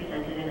information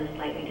presented in a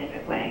slightly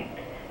different way.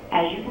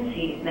 As you can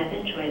see,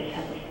 method choice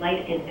has a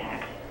slight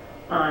impact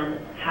on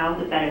how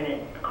the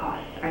betterment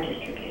costs are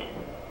distributed.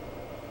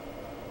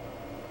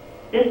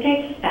 This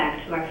takes us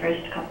back to our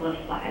first couple of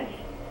slides,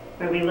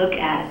 where we look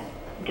at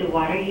the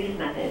water use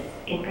methods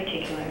in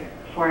particular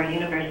for our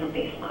universal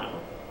base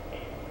model.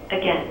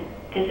 Again,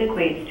 this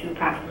equates to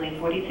approximately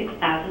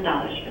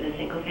 $46,000 for the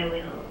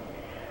single-family home,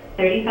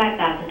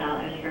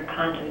 $35,000 for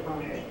condo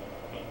owners,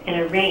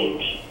 and a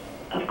range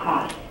of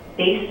costs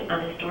based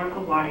on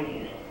historical water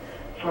use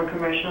for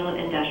commercial,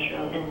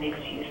 industrial, and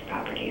mixed-use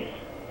properties.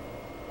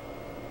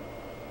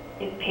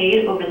 If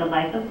paid over the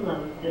life of the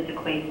loan, this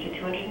equates to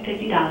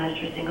 $250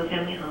 for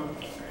single-family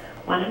homes,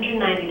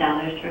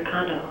 $190 for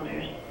condo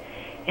owners,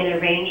 and a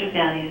range of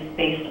values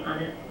based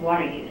on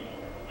water use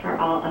for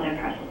all other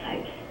parcel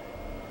types.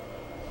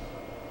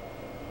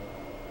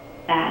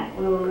 That,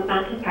 we will move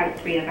on to part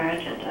 3 of our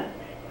agenda,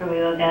 where we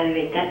will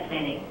evaluate debt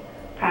planning,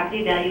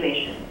 property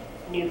valuation,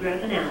 new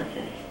growth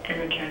analysis, and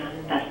return on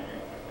investment.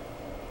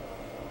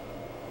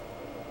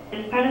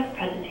 This part of the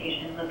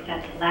presentation looks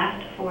at the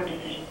last 4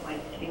 decision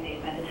points to be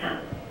made by the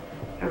town: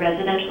 a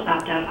residential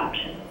opt-out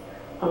option,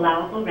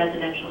 allowable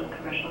residential and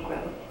commercial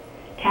growth,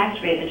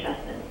 tax rate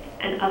adjustments,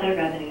 and other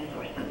revenue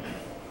sources.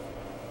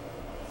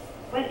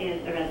 What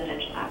is a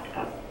residential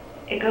opt-out?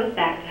 It goes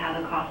back to how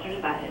the costs are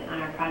divided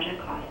on our project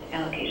cost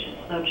allocation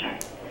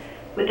flowchart.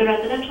 With the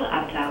residential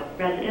opt-out,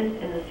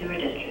 residents in the sewer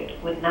district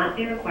would not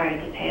be required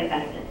to pay a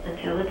betterment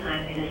until the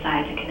time they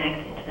decide to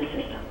connect into the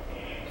system.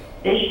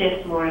 This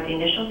shifts more of the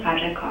initial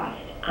project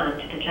cost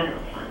onto the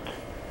general fund.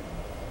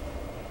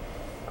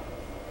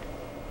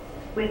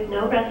 With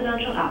no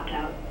residential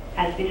opt-out,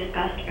 as we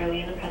discussed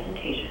early in the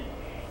presentation,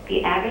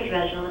 the average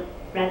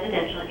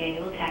residential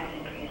annual tax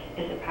increase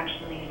is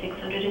approximately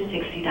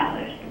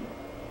 $660.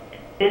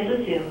 This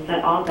assumes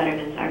that all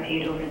betterments are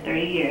paid over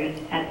 30 years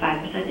at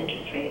 5%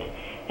 interest rate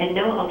and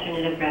no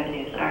alternative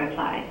revenues are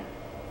applied.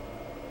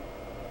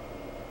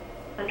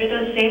 Under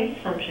those same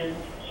assumptions,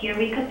 here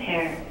we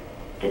compare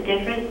the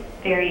different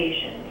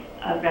variations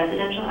of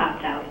residential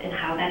opt-out and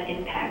how that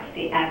impacts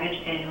the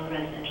average annual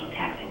residential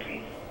tax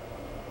increase.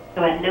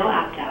 So at no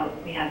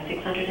opt-out, we have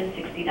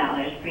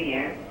 $660 per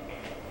year.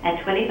 At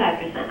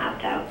 25%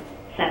 opt-out,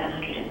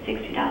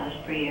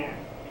 $760 per year.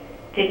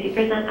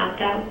 50%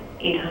 opt-out,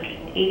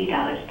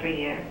 $880 per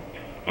year.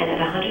 And at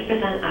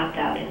 100%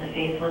 opt-out in the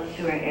Phase 1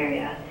 sewer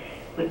area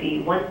would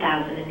be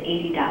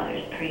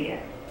 $1,080 per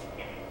year.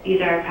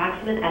 These are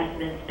approximate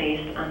estimates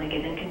based on the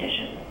given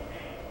conditions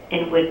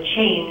and would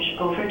change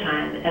over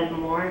time as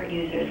more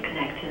users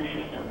connect to the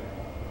system.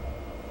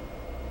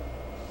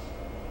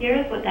 Here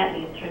is what that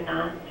means for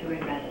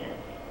non-sewered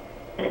residents.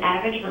 An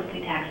average monthly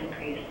tax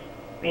increase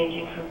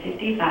ranging from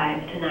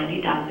 $55 to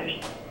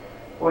 $90,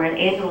 or an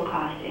annual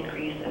cost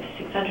increase of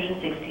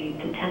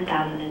 $660 to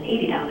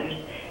 $10,080,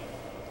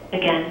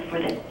 again for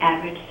the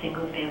average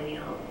single-family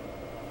home.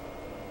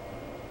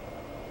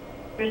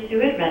 For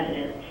sewered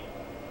residents,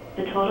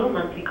 the total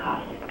monthly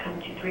costs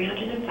come to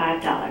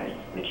 $305,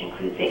 which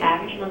includes the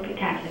average monthly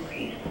tax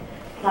increase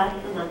plus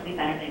the monthly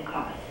betterment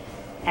costs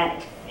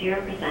at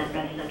 0%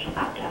 residential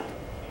opt-out,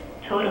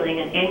 totaling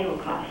an annual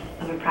cost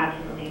of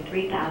approximately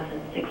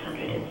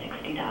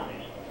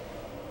 $3,660.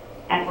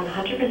 At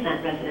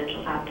 100%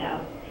 residential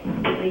opt-out,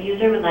 if the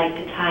user would like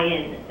to tie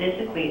in, this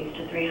equates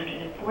to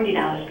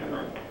 $340 per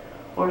month,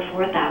 or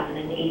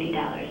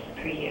 $4,080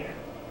 per year.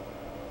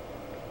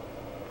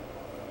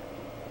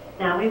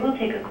 Now we will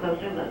take a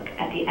closer look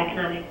at the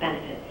economic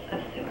benefits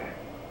of sewer.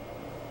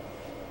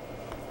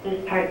 This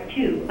is part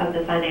 2 of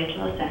the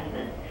financial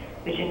assessment,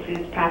 which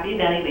includes property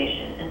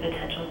valuation and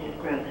potential new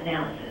growth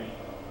analysis.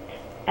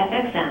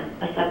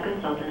 FXM, a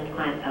subconsultant of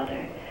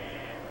Kleinfelder,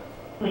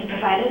 was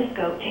provided a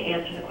scope to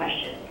answer the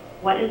question,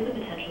 what is the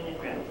potential new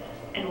growth,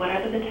 and what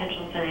are the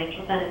potential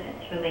financial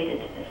benefits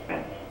related to this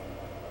growth?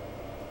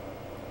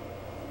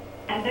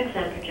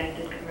 FXM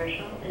projected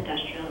commercial,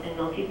 industrial, and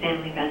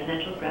multifamily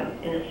residential growth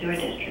in the sewer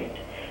district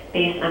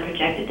based on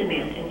projected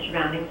demand in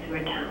surrounding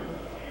sewer towns,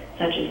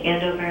 such as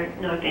Andover,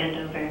 North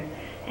Andover,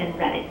 and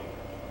Reading.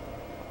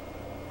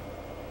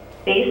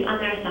 Based on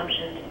their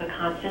assumptions of a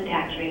constant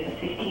tax rate of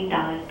 $15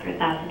 per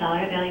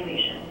 $1,000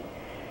 valuation,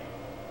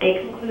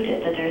 they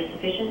concluded that there is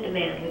sufficient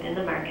demand within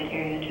the market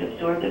area to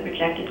absorb the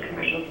projected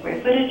commercial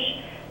square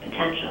footage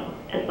potential,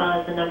 as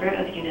well as the number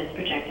of units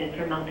projected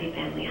for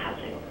multifamily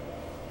housing.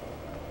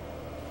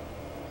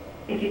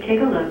 If you take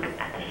a look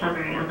at the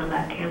summary on the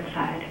left-hand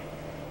side,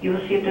 you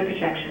will see the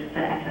projections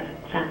that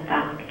FXM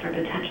found for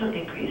potential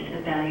increase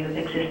in value of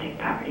existing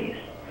properties,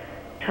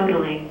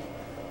 totaling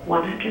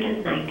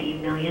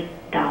 $190 million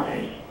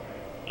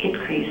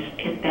increase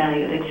in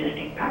value of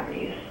existing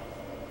properties.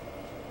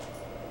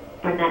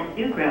 For net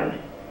new growth,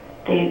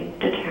 they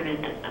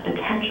determined a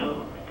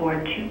potential for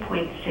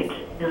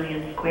 2.6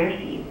 million square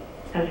feet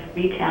of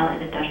retail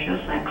and industrial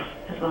flex,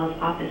 as well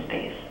as office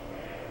space,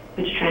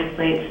 which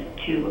translates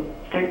to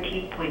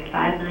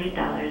 $13.5 million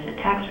in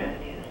tax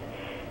revenues,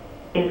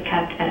 is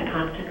kept at a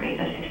constant rate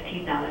of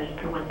 $15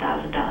 per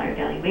 $1,000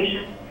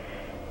 valuation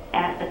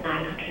at the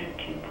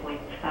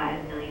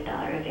 $902.5 million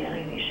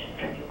valuation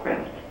for new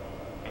growth.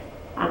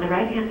 On the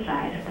right-hand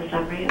side, the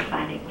summary of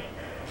findings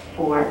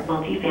for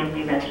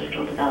multifamily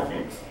residential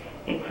development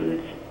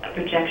includes a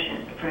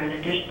projection for an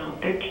additional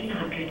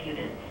 1,300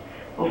 units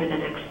over the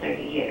next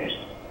 30 years,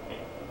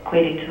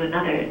 equating to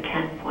another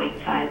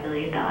 $10.5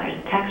 million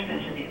in tax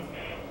revenue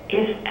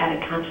if at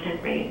a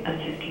constant rate of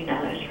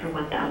 $15 per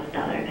 $1,000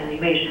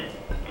 valuation.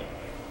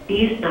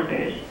 These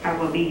numbers are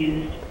what we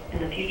used in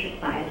the future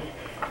slides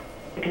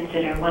to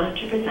consider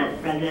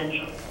 100%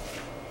 residential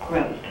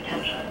growth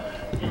potential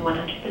and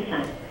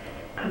 100%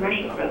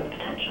 commercial growth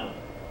potential.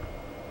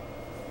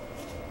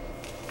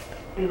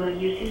 We will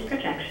use these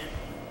projections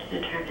to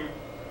determine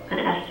an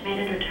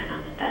estimated return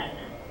on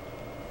investment.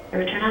 A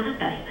return on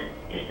investment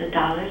is the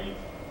dollars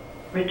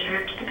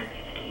returned to the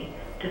community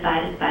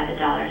divided by the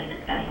dollars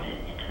invested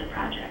into the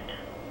project.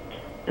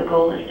 The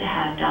goal is to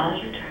have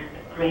dollars returned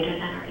greater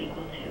than or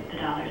equal to the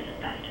dollars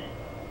invested.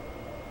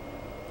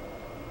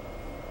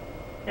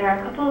 There are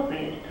a couple of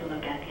ways to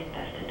look at the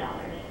invested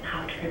dollars and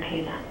how to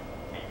repay them.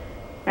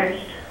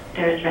 First,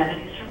 there is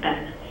revenues from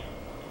betterments,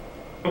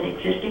 an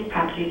existing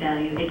property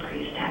value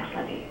increase tax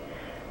levy,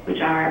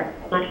 which are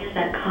monies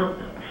that come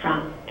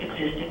from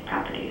existing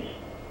properties.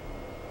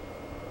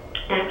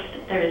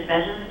 Next, there is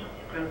residential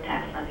new growth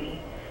tax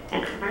levy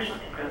and commercial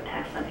new growth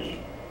tax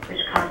levy, which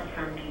comes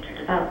from future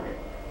development.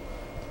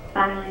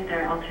 Finally,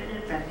 there are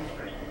alternative revenue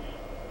sources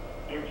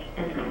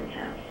and land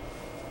sales.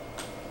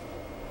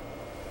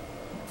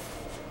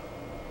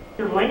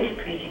 To avoid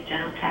increasing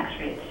general tax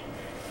rates,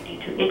 we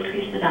need to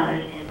increase the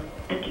dollars in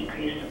and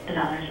decrease the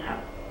dollars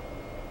out.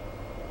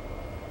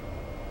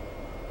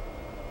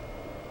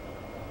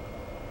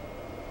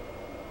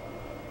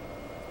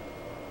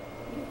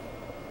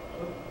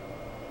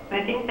 So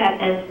I think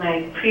that ends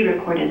my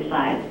pre-recorded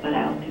slides, but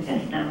I'll do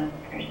this now in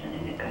person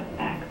and it goes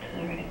back to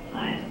the right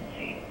slide. Let's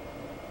see.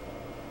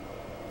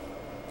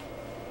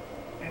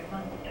 Wait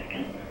 1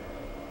 second.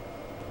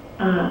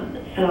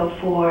 So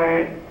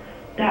for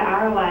the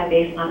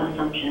ROI-based model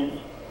assumptions,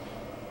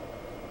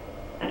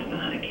 I don't know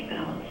how to keep it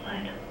on one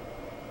slide.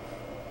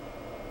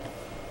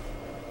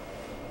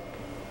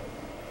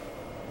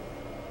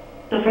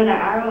 So for the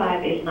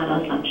ROI-based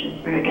model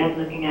assumptions, we're again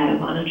looking at a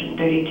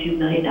 $132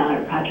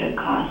 million project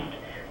cost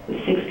with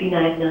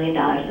 $69 million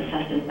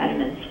assessed as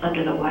betterments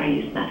under the water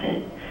use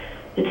method.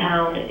 The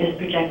town is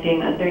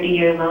projecting a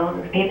 30-year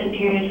loan repayment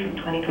period from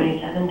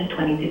 2027 to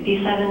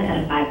 2057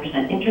 at a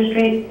 5% interest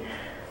rate.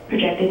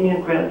 Projected new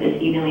growth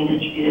is evenly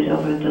distributed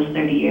over those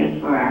 30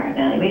 years for our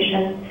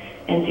evaluation,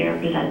 and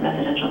 0%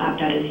 residential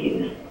opt-out is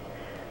used.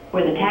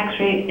 For the tax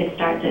rate, it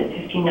starts at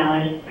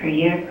 $15 per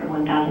year per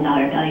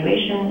 $1,000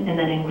 valuation, and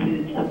that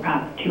includes a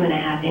Prop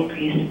 2.5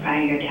 increase to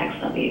prior year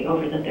tax levy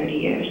over the 30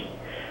 years.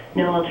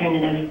 No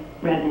alternative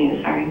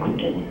revenues are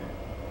included.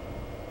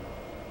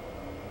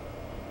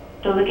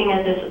 So looking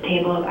at this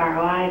table of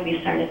ROI,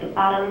 we start at the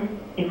bottom.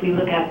 If we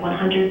look at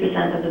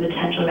 100% of the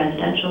potential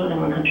residential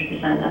and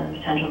 100% of the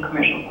potential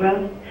commercial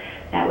growth,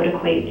 that would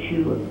equate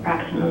to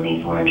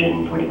approximately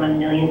 $441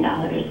 million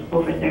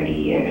over 30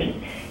 years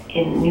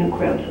in new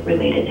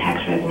growth-related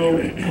tax revenue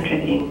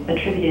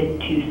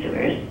attributed to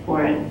sewers,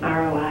 for an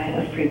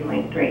ROI of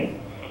 3.3.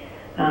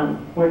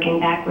 Working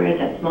backwards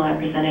at smaller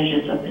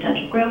percentages of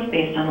potential growth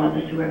based on what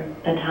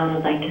the town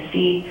would like to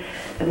see,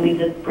 I believe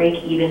the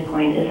break-even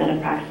point is at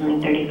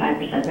approximately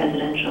 35%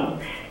 residential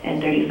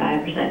and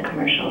 35%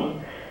 commercial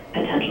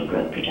potential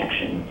growth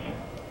projections.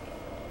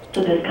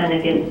 So this kind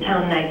of gives the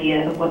town an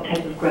idea of what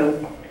type of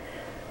growth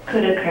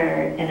could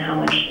occur and how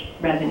much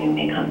revenue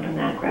may come from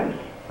that growth.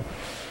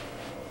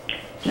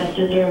 Just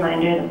as a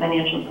reminder, the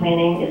financial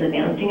planning is a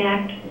balancing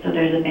act, so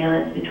there's a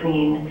balance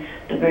between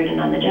the burden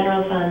on the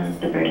general fund,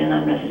 the burden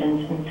on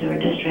residents in sewer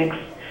districts,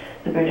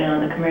 the burden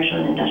on the commercial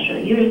and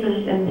industrial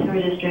users in the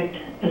sewer district,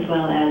 as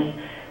well as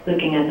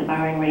looking at the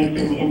borrowing rates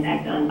and the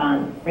impact on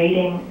bond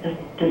rating,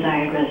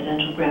 desired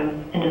residential growth,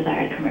 and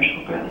desired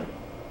commercial growth.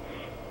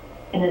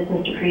 And as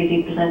Mr.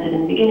 Parisi presented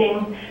in the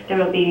beginning,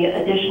 there will be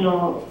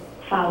additional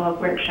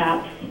follow-up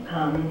workshops,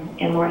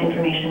 and more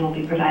information will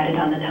be provided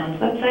on the town's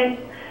website.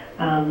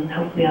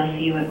 Hopefully I'll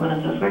see you at one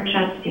of those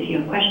workshops if you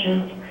have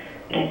questions,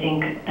 but I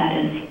think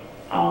that is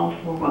all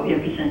for what we are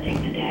presenting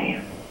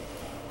today.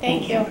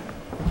 Thank you.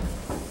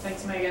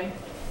 Thanks, Megan.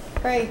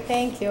 Great,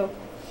 thank you.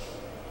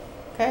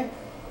 Okay.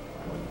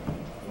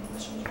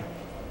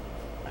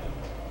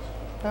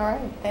 All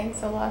right,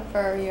 thanks a lot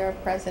for your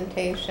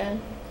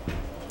presentation.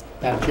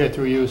 Madam Chair,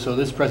 through you, so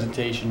this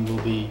presentation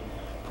will be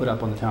put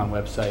up on the town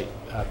website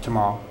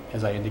tomorrow,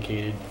 as I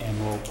indicated,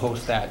 and we'll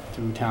post that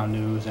through town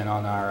news and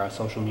on our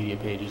social media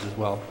pages as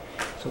well,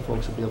 so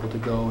folks will be able to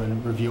go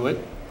and review it.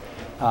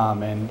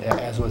 And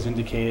as was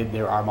indicated,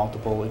 there are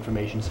multiple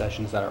information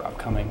sessions that are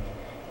upcoming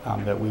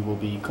that we will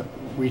be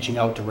reaching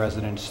out to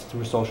residents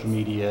through social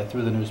media,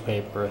 through the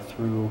newspaper,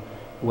 through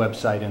the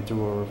website, and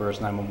through a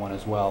reverse 911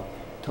 as well,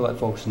 to let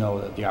folks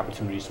know that the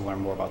opportunities to learn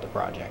more about the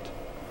project.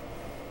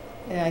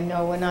 And I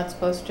know we're not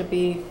supposed to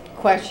be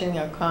questioning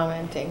or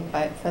commenting,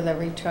 but for the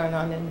return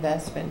on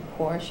investment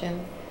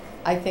portion,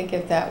 I think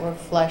if that were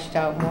fleshed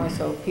out more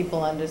so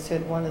people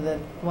understood one of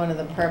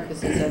the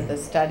purposes of the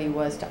study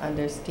was to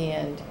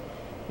understand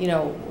you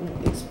know,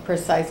 it's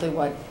precisely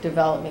what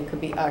development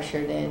could be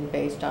ushered in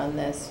based on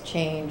this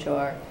change,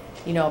 or,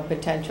 you know,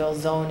 potential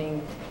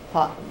zoning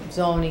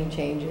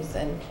changes,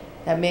 and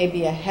that may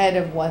be ahead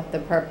of what the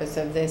purpose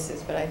of this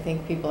is, but I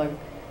think people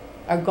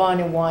are going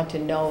to want to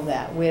know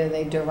that, where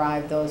they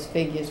derive those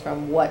figures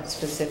from, what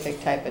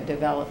specific type of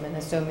development,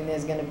 assuming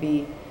there's going to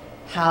be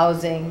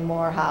housing,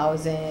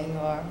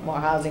 or more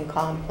housing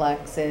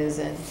complexes,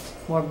 and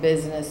more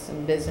business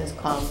and business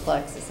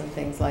complexes and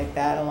things like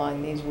that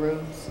along these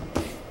routes.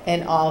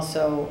 And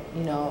also,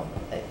 you know,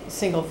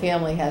 single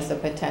family has the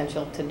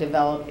potential to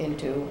develop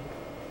into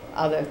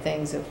other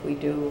things if we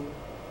do,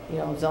 you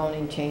know,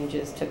 zoning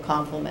changes to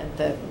complement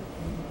the,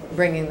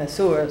 bringing the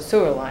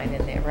sewer line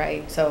in there,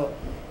 right? So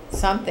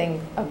something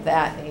of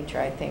that nature,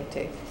 I think,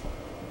 to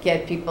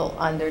get people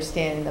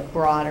understanding the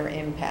broader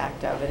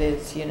impact of it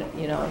is, you know,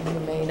 you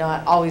may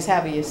not always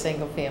have a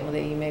single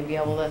family. You may be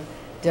able to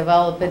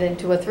develop it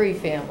into a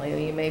 3-family, or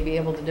you may be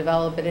able to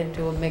develop it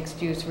into a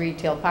mixed-use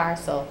retail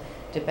parcel,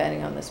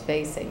 depending on the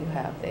space that you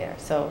have there.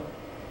 So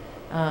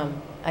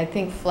I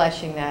think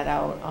fleshing that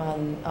out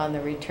on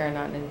the return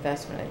on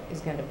investment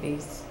is going to be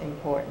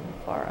important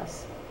for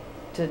us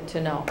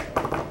to know.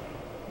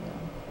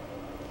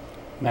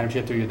 Madam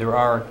Chair, through you, there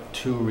are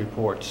 2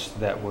 reports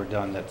that were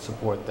done that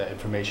support that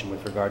information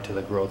with regard to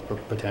the growth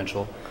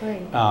potential.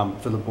 Great.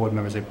 For the board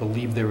members, I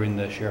believe they're in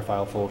the share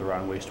file folder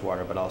on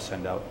wastewater, but I'll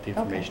send out the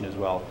information as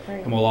well.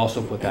 Great. And we'll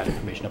also put that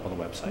information up on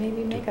the website.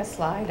 Maybe make a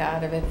slide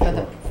out of it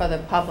for the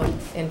public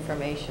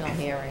informational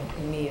hearing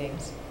and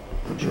meetings.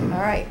 Sure. All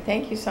right,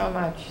 thank you so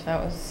much.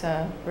 That was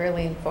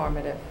really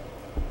informative.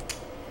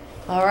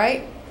 All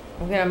right,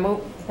 we're going to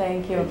move.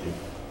 Thank you.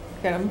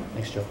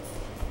 Thanks, Joe.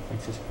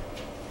 Thanks, Susan.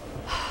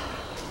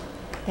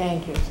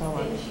 Thank you so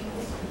much.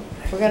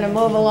 We're going to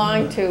move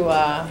along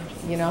to,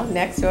 you know,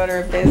 next order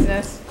of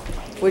business,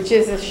 which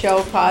is a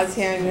show cause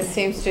hearing. This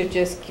seems to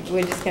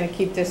we're just going to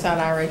keep this on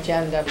our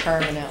agenda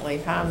permanently,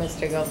 huh,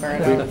 Mr.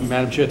 Gilberto?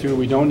 Madam Chair, through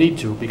we don't need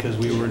to, because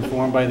we were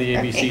informed by the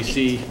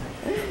ABCC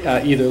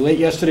either late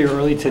yesterday or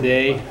early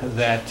today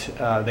that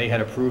they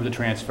had approved the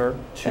transfer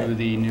to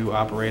the new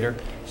operator.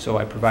 So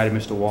I provided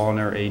Mr.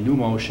 Wallner a new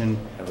motion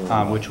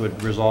which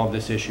would resolve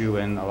this issue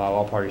and allow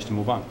all parties to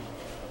move on.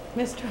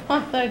 Mr.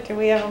 Wallner, do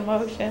we have a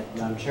motion?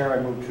 Madam Chair, I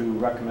move to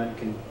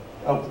recommend,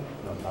 oh,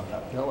 no, not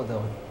that one. No, that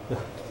one.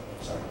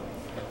 Sorry.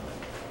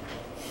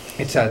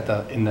 It's at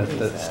in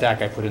the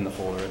stack I put in the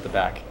folder at the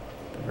back,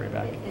 the very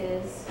back. It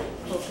is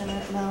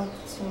coconut milk,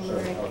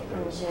 turmeric,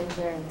 and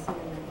ginger, and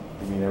cinnamon.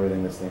 You mean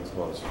everything this thing's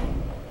close?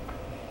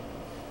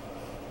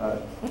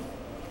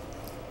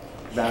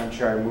 Madam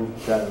Chair, I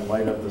move that in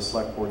light of the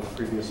Select Board's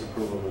previous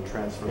approval of the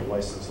transfer of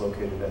license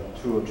located at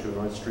 202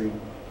 North Street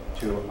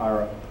to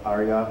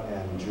Aria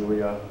and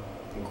Julia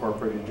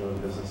Incorporated, doing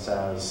business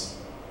as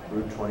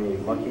Route 28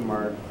 Lucky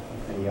Mart,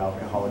 and the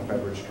Alcoholic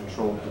Beverage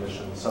Control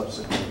Commission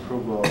subsequent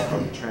approval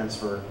of the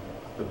transfer,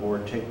 the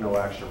board take no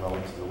action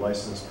relative to the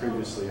license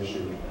previously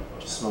issued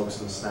to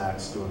Smokes and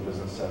Snacks, doing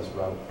business as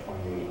Route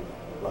 28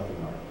 Lucky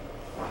Mart.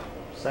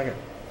 Second.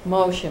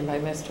 Motion by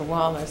Mr.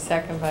 Wallner,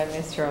 second by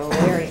Mr.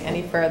 O'Leary.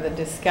 Any further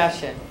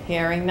discussion?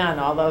 Hearing none.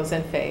 All those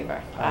in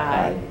favor?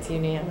 Aye. It's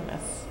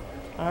unanimous.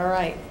 All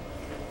right.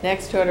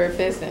 Next order of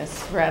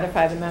business,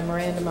 ratify the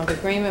memorandum of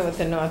agreement with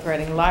the North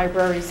Reading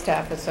Library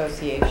Staff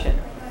Association.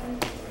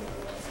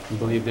 I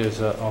believe there's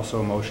also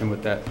a motion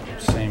with that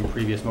same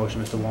previous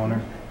motion, Mr.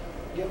 Wallner.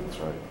 Yep, that's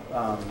right.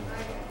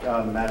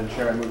 Madam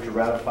Chair, I move to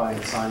ratify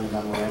and sign the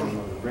memorandum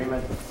of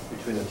agreement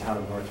between the Town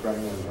of North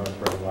Reading and the North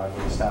Reading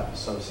Library Staff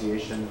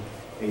Association,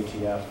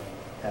 ATF,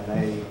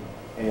 MA,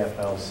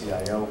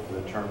 AFL-CIO, for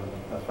the term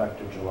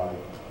effective July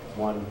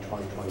 1,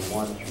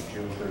 2021 through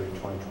June 30,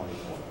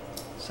 2024.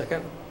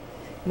 Second.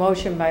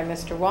 Motion by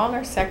Mr.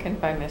 Wallner, second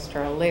by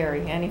Mr.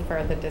 O'Leary. Any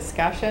further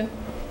discussion?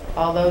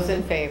 All those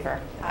in favor?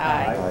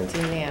 Aye. It's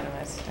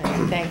unanimous.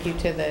 And thank you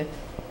to the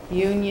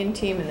union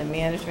team and the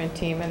management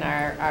team and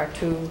our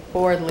 2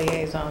 board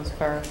liaisons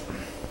for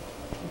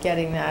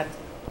getting that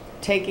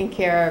taken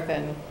care of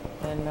and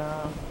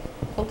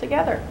pulled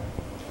together.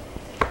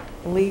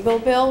 Legal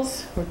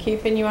bills, we're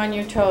keeping you on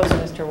your toes,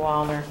 Mr.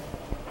 Wallner.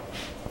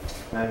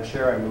 Madam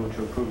Chair, I move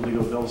to approve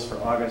legal bills for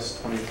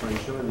August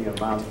 2022 in the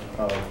amount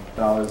of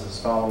dollars as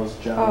follows.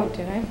 General. Oh,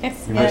 did I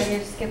miss? Yeah,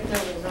 you skipped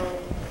over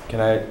zoning.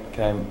 Can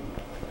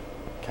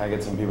I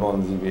get some people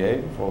on the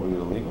ZBA before we do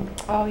the legal?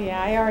 Oh,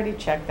 yeah, I already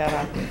checked that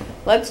off.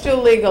 Let's do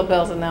legal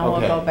bills and then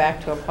we'll go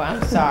back to a point.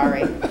 I'm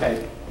sorry.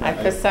 Okay.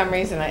 For some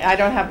reason, I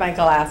don't have my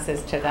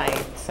glasses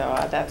tonight, so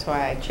that's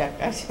why I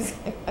check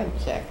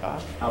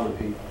off. I'll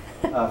repeat.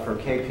 For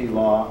KP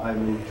Law, I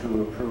move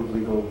to approve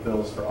legal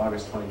bills for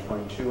August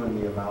 2022 in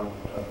the amount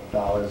of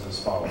dollars as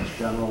follows.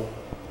 General,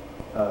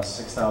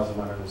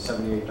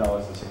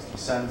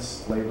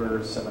 $6,178.60. Labor,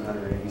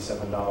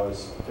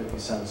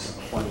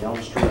 $787.50. 20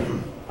 Elm Street,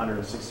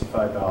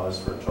 $165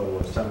 for a total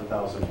of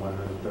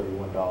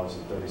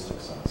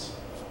 $7,131.36.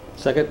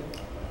 Second.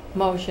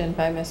 Motion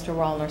by Mr.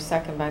 Wallner,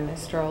 second by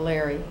Mr.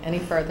 O'Leary. Any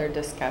further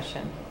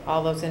discussion?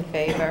 All those in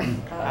favor?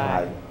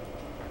 Aye.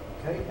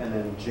 Okay, and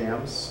then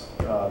JAMS,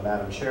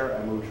 Madam Chair,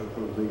 I move to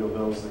approve legal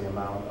bills in the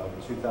amount of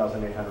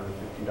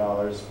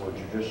 $2,850 for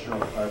judicial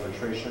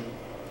arbitration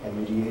and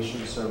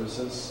mediation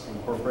services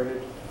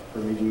incorporated for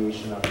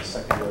mediation on the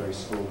secondary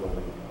school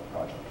building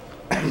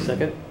project.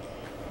 Second?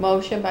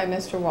 Motion by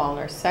Mr.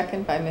 Wallner,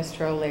 second by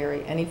Mr.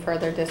 O'Leary. Any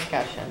further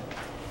discussion?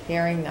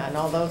 Hearing none.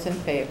 All those in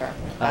favor?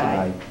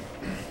 Aye.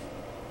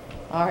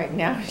 All right,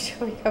 now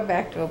shall we go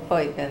back to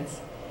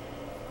appointments?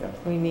 Yeah.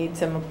 We need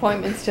some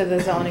appointments to the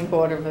Zoning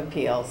Board of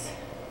Appeals.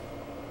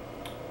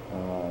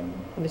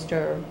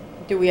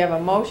 Do we have a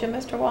motion,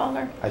 Mr.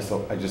 Wallner? I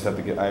just have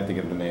to get, I have to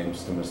give the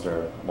names to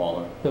Mr.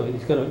 Waller. No,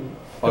 he's gonna,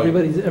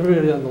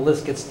 everybody on the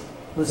list gets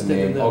listed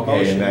in the okay,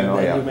 motion, and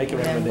then, you make a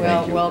And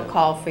recommendation. we'll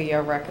call for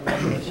your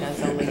recommendation as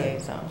a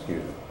liaison.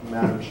 Excuse me.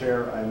 Madam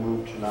Chair, I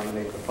move to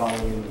nominate the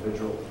following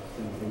individual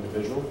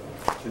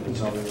to the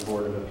Zoning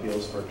Board of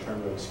Appeals for a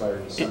term to expire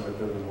December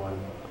 31,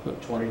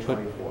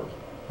 2024.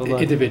 Hold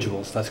on.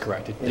 Individuals, that's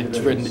correct. It's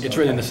written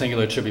in the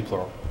singular, it should be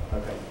plural.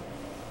 Okay.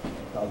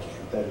 I'll just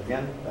read that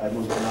again. I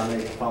move to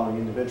nominate the following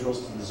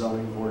individuals to the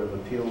Zoning Board of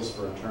Appeals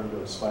for a term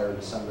to expire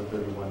December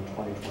 31,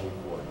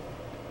 2024.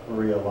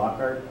 Maria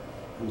Lockhart,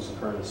 who's a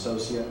current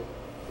associate,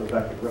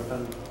 Rebecca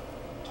Griffin,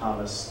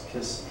 Thomas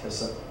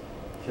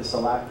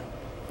Kiselak,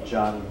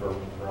 John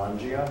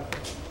Barangia,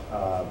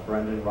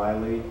 Brendan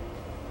Riley,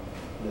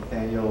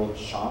 Nathaniel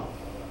Schomp,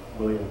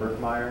 William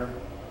Berkmeyer,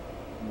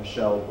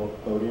 Michelle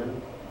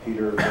Bodian,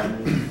 Peter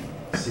Brennan,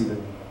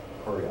 Stephen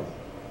Coriel.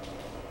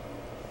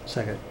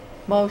 Second.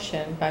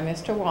 Motion by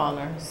Mr.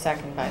 Wallner,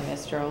 second by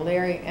Mr.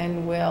 O'Leary,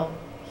 and we'll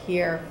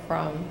hear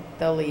from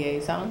the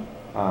liaison.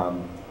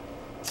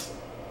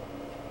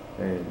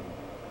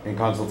 In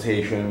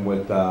consultation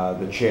with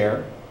the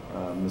chair,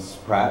 Mrs.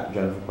 Pratt,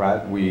 Jennifer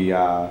Pratt, we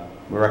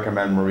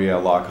recommend Maria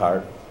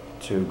Lockhart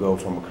to go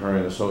from a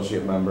current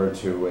associate member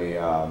to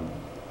a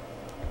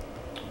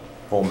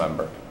full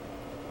member.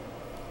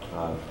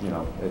 You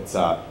know, it's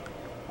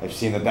I've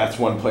seen that that's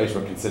one place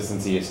where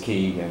consistency is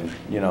key, and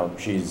you know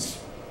she's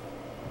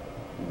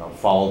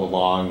followed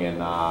along,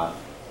 and I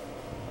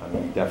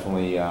mean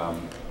definitely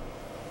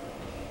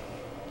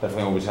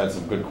always had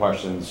some good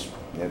questions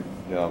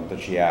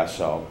that she asked.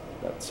 So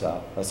that's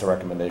a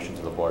recommendation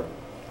to the board.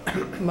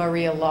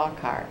 Maria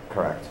Lockhart.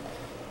 Correct.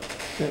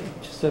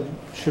 Just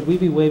should we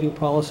be waiving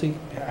policy?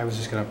 Yeah, I was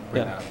just going to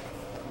bring that up.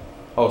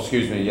 Oh,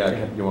 excuse me.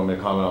 Yeah, you want me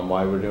to comment on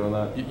why we're doing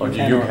that?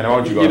 Either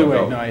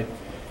way, no.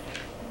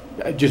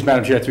 Just,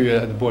 Madam Chair, through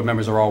the board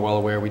members are all well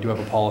aware, we do have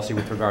a policy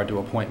with regard to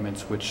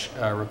appointments, which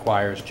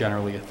requires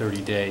generally a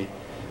 30-day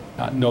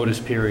notice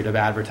period of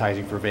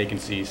advertising for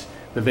vacancies.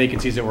 The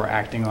vacancies that we're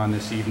acting on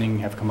this evening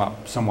have come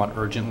up somewhat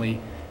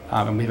urgently,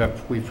 and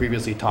we've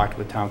previously talked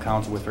with Town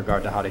Council with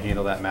regard to how to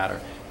handle that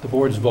matter. The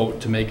board's vote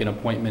to make an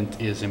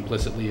appointment is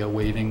implicitly a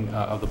waiving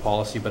of the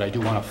policy, but I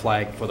do want to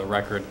flag for the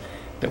record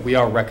that we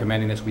are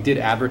recommending this. We did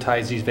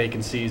advertise these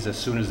vacancies as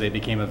soon as they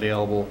became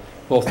available,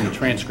 both in the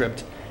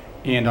transcript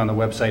and on the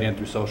website and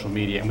through social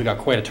media, and we got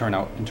quite a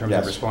turnout in terms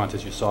of response,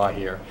 as you saw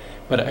here.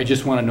 But I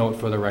just want to note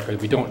for the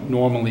record, we don't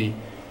normally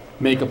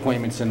make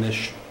appointments in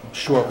this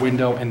short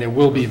window, and there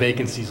will be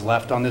vacancies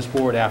left on this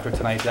board after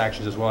tonight's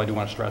actions as well. I do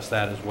want to stress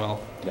that as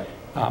well. Yeah.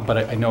 But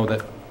I know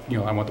that,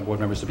 I want the board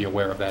members to be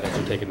aware of that as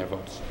they're taking their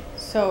votes.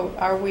 So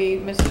are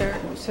we,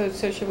 so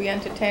should we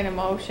entertain a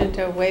motion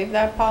to waive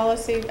that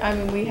policy? I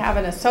mean, we have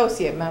an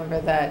associate member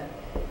that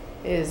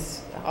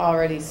is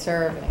already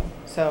serving,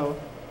 so.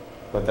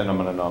 But then I'm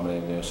going to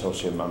nominate the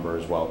associate member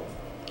as well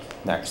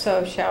next.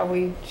 So are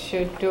we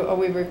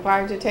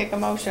required to take a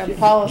motion?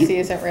 Policy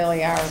isn't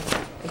really I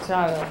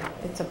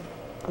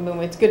mean,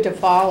 it's good to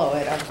follow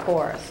it, of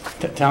course.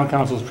 Town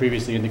Council has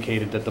previously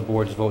indicated that the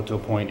board's vote to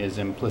appoint is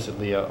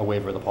implicitly a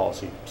waiver of the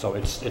policy. So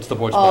it's the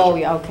board's pleasure. Oh,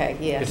 yeah, okay,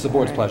 yes. It's the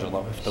board's pleasure,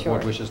 though, if the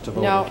board wishes to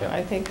vote. No,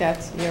 I think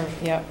that's,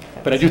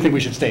 But I do think we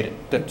should state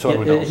it, so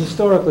everyone knows.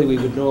 Historically, we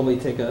would normally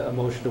take a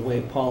motion to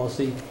waive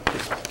policy,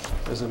 just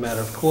as a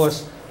matter of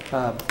course.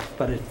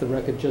 But if the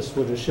record just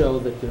were to show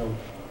that,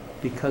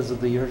 because of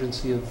the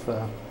urgency of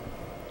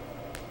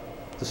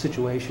the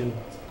situation,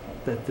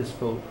 that this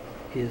vote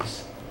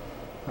is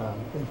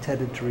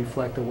intended to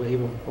reflect a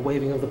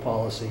waiving of the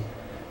policy,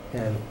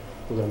 and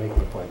we're going to make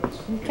the appointments.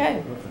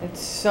 Okay,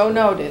 it's so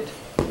noted.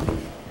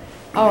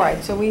 All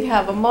right, so we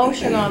have a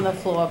motion on the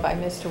floor by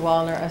Mr.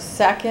 Wallner, a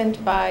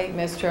second by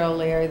Mr.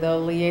 O'Leary. The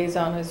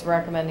liaison is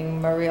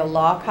recommending Maria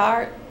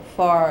Lockhart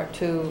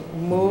to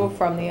move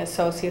from the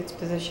associate's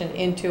position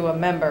into a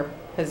member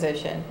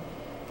position.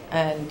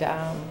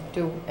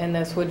 And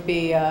this would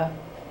be,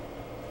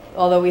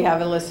 although we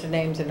have a list of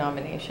names in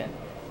nomination,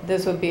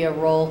 this would be a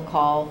roll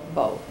call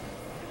vote.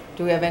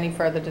 Do we have any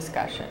further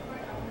discussion?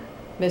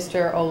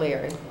 Mr.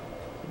 O'Leary.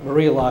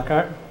 Maria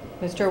Lockhart.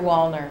 Mr.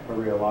 Wallner.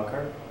 Maria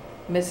Lockhart.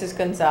 Mrs.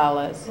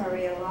 Gonzalez.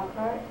 Maria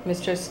Lockhart.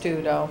 Mr.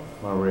 Studo.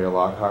 Maria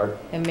Lockhart.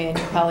 And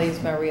Manu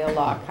Pelley's Maria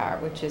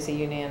Lockhart, which is a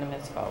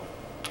unanimous vote.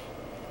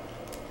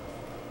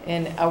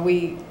 And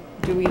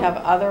do we have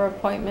other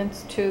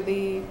appointments to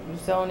the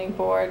zoning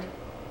board?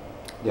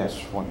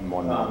 Yes, one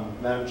more.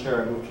 Madam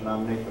Chair, I move to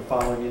nominate the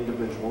following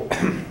individual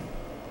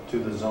to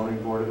the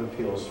Zoning Board of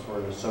Appeals for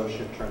an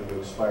associate term to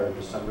expire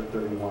December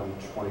 31,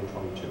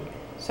 2022.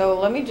 So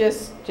let me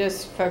just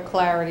for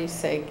clarity's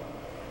sake,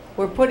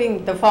 we're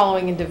putting the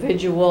following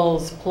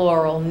individuals,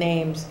 plural,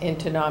 names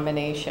into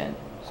nomination,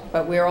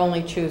 but we're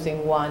only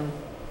choosing one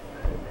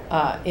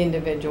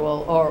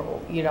individual,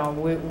 or, you know,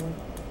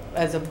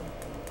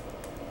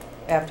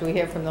 after we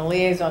hear from the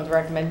liaison's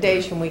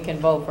recommendation, we can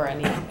vote for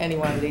any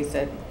one of these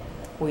that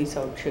we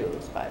so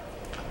choose, but,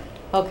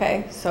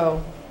 okay,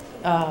 so,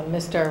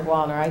 Mr.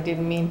 Wallner, I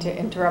didn't mean to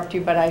interrupt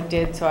you, but I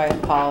did, so I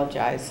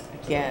apologize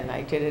again.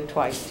 I did it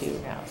twice to you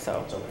now,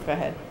 so go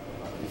ahead.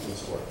 You can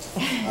score.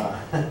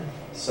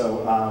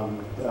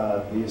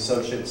 The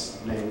associates'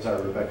 names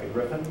are Rebecca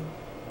Griffin,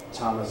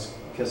 Thomas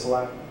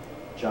Kiselak,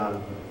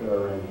 John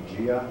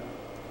Berengia,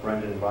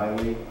 Brendan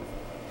Riley,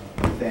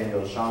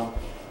 Nathaniel Champ,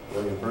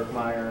 William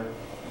Berkmeyer,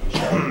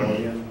 Michelle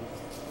Bodian,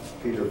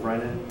 Peter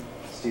Brennan,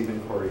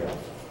 Stephen Coriel.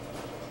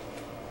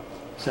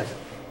 Second.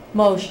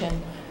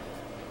 Motion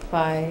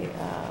by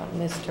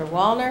Mr.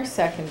 Wallner,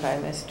 second by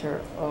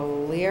Mr.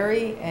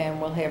 O'Leary, and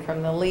we'll hear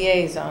from the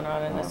liaison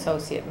on an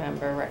associate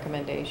member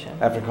recommendation.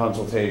 After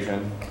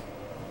consultation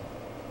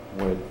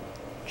with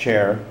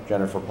Chair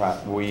Jennifer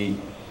Pratt, we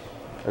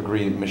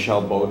agree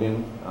Michelle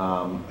Bodian.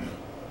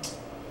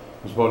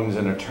 Ms. Bowden is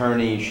an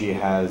attorney. She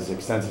has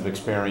extensive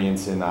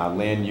experience in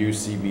land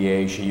use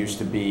CBA. She used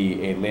to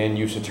be a land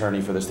use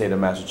attorney for the state of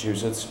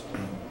Massachusetts.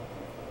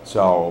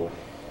 So,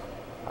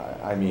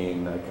 I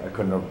mean, I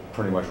couldn't have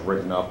pretty much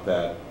written up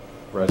that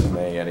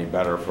resume any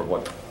better for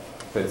what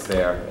fits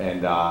there.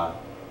 And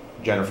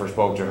Jennifer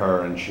spoke to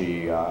her and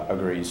she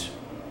agrees.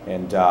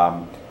 And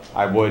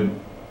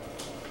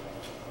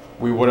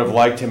we would have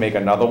liked to make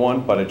another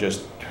one, but it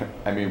just,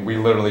 I mean, we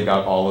literally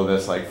got all of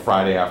this like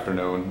Friday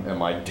afternoon and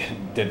like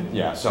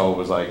yeah, so it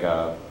was like,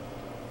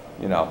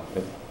 you know,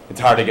 it's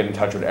hard to get in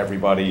touch with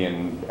everybody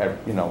and,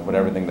 you know, with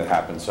everything that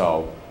happened.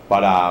 So,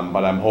 but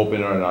I'm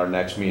hoping in our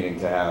next meeting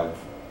to have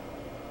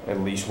at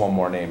least one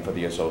more name for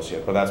the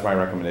associate. But that's my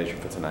recommendation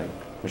for tonight,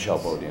 Michelle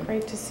Bodian.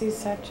 Great to see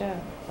such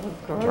a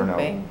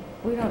grouping.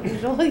 We don't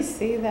usually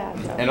see that.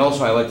 Though. And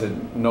also, I like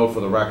to note for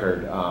the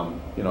record,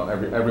 you know,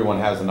 everyone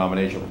has a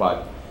nomination,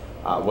 but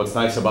what's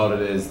nice about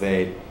it is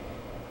they,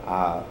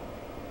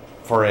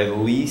 for at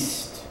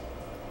least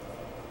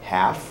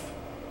half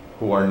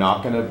who are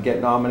not going to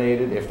get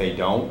nominated, if they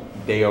don't,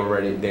 they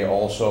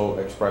also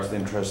expressed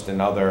interest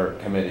in other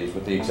committees,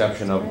 with the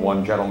exception of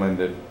one gentleman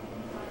that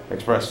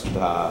expressed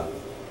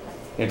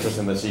interest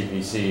in the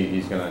CPC.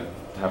 He's going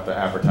to have to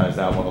advertise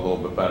that one a little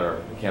bit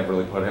better. We can't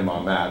really put him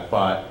on that,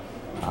 but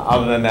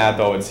other than that,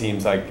 though, it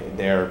seems like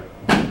we're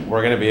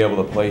going to be able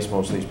to place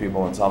most of these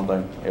people in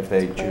something if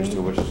they choose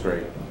to, which is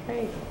great.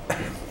 Great.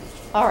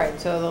 All right,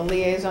 so the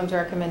liaison's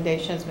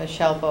recommendation is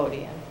Michelle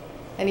Bodian.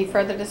 Any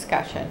further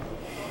discussion?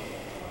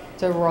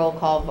 It's a roll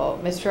call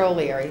vote. Mr.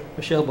 O'Leary.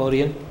 Michelle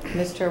Bodian.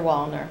 Mr.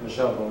 Wallner.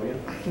 Michelle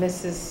Bodian.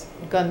 Mrs.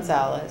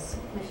 Gonzalez.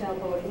 Michelle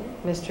Bodian.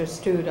 Mr.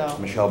 Studo.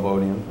 Michelle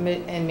Bodian.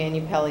 And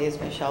Manu Pelley is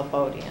Michelle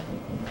Bodian.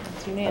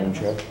 It's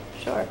unanimous. Madam Chair.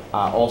 Sure.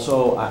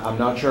 Also, I'm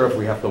not sure if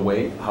we have to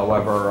wait.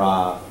 However,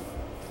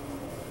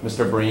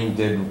 Mr. Breen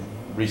did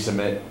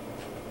resubmit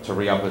to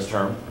re-up his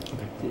term.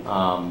 Okay.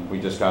 We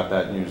just got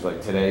that news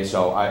like today,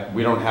 so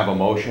we don't have a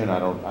motion. I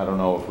don't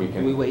know if we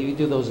can. We wait. We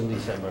do those in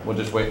December. We'll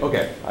just wait.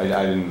 Okay. I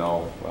didn't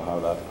know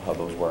how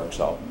those work.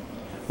 So,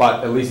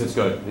 but at least it's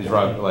good. He's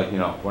right. Like, you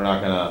know, we're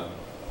not gonna.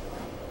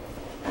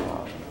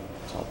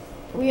 So.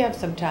 We have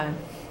some time.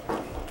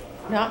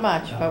 Not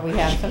much, but we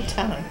have some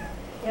time.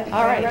 Yeah,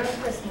 all right. Around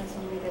Christmas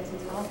when we get to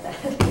solve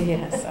that.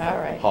 Yes, all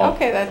right. Paul,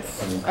 okay,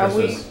 that's.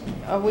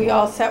 Are we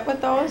all set with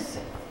those?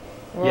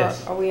 Or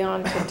yes. Are we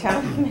on to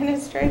town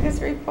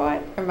administrator's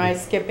report? Or am I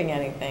skipping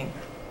anything?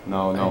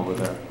 No, we're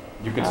there.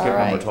 You can skip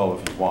number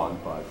 12 if you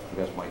want, but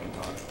you guys might can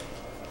talk.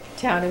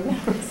 Town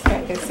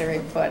administrator's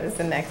report is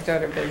the next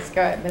order of business.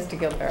 Go ahead, Mr.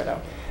 Gilberto.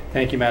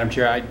 Thank you, Madam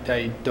Chair. I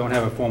don't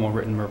have a formal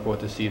written report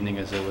this evening,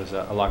 as there was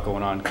a lot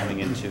going on coming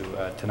into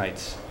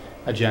tonight's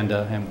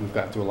agenda, and we've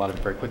got through a lot of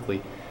it very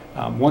quickly.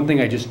 One thing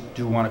I just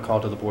do want to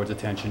call to the board's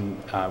attention,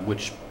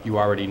 which you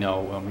already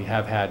know, we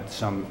have had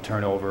some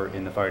turnover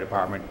in the fire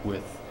department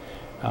with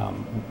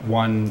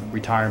one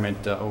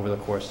retirement over the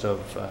course of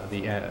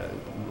the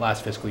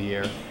last fiscal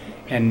year,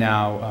 and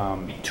now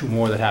 2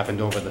 more that happened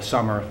over the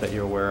summer that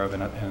you're aware of,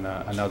 and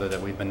another that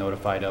we've been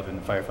notified of,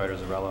 and firefighter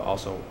Zarella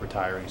also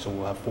retiring. So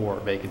we'll have 4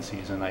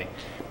 vacancies, and I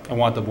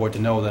want the board to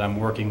know that I'm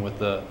working with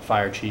the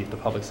fire chief, the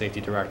public safety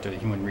director, the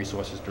human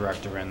resources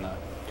director, and the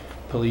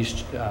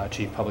police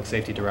chief public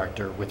safety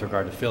director with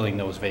regard to filling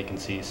those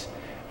vacancies.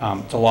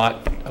 It's a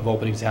lot of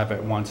openings to have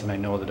at once, and I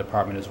know the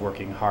department is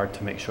working hard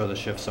to make sure the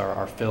shifts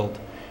are filled.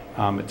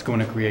 It's going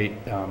to create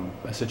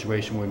a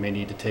situation where we may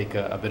need to take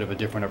a bit of a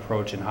different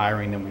approach in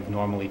hiring than we've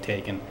normally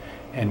taken,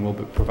 and we'll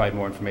provide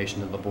more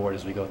information to the board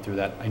as we go through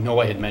that. I know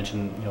I had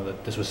mentioned, you know,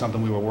 that this was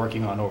something we were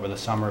working on over the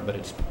summer, but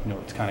it's, you know,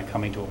 it's kind of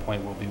coming to a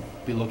point where we'll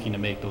be looking to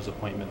make those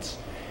appointments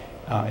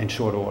in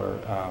short order,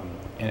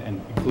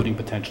 and including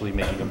potentially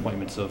making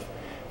appointments of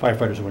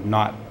firefighters who are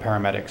not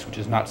paramedics, which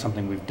is not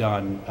something we've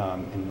done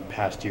in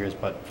past years,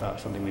 but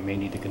something we may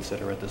need to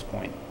consider at this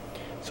point.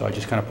 So I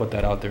just kind of put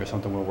that out there as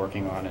something we're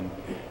working on, and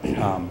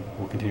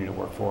we'll continue to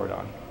work forward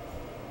on.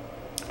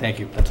 Thank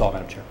you. That's all,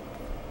 Madam Chair.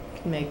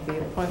 Can make the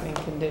appointment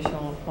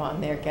conditional upon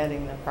their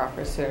getting the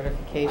proper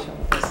certification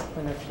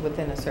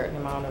within a certain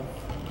amount of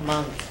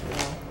months, you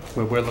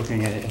know. We're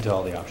looking into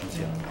all the options,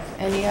 yeah.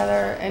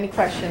 Any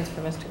questions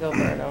for Mr.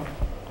 Gilberto?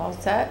 All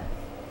set?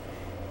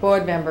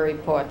 Board member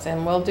reports,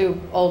 and we'll do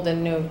old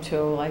and new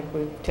too, like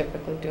we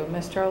typically do.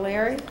 Mr.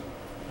 O'Leary?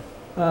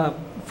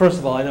 First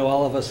of all, I know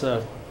all of us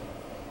are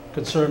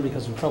concerned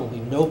because we probably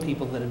know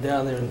people that are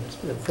down there in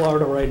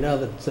Florida right now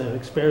that's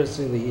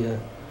experiencing the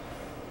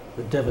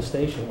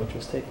devastation which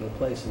is taking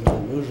place, and the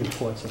news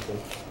reports have been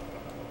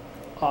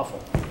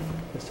awful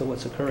as to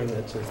what's occurring.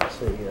 It's a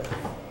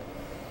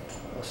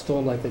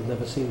storm like they've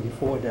never seen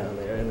before down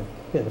there, and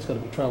again, it's going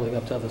to be traveling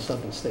up to other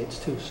southern states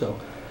too. So,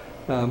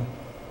 you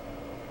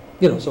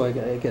know, so I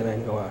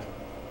know our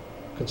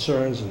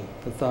concerns and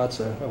the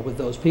thoughts are with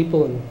those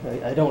people, and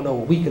I don't know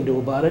what we can do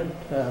about it,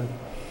 but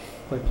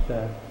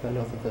I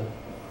know that the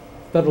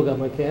federal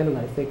government can, and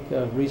I think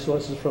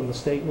resources from the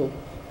state will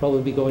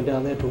probably be going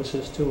down there to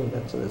assist too, and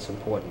that's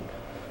important.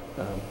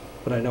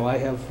 But I know I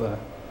have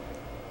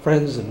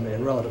friends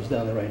and relatives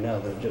down there right now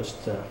that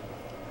just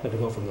had to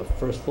go from the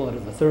first floor to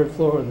the third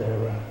floor, and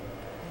their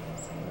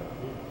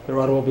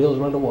automobiles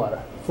are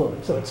underwater,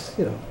 floating. So it's,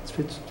 you know,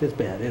 it's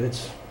bad, and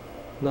it's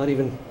not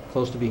even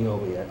close to being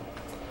over yet.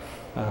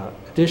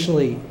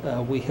 Additionally,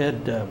 we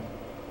had an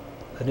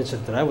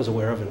incident that I was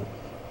aware of, and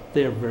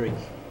there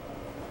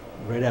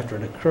right after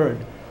it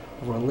occurred,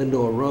 over on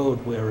Lindor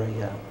Road, where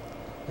a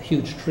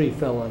huge tree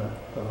fell on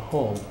a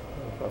home,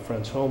 a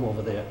friend's home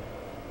over there.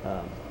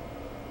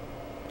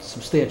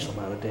 Substantial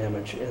amount of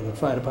damage, and the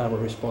fire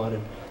department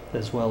responded,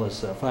 as well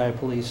as fire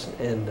police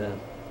and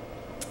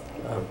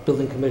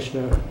building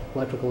commissioner,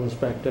 electrical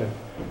inspector.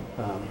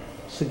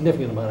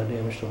 Significant amount of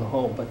damage to the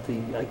home, but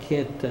I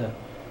can't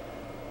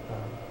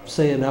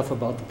say enough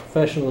about the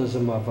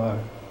professionalism of our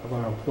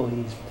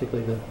employees,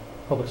 particularly the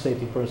public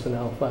safety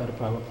personnel, fire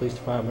department, police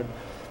department,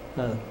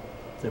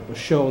 that was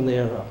shown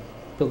there.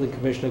 Building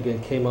commissioner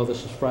again came out,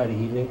 this was Friday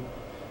evening,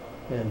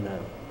 and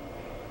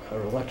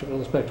our electrical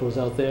inspector was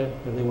out there,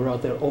 and they were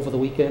out there over the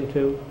weekend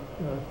too,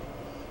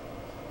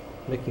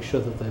 making sure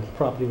that the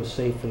property was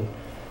safe and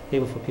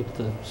able for people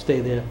to stay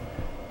there.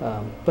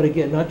 But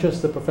again, not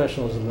just the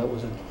professionalism that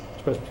was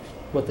expressed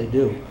what they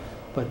do,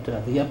 but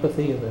the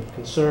empathy and the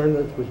concern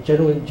that was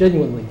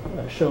genuinely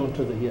shown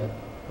to the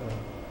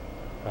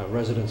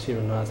residents here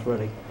in North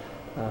Reading.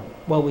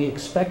 While we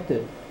expect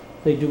it,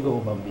 they do go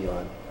above and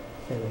beyond.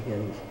 And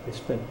again, they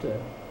spent the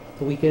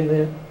weekend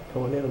there,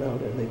 going in and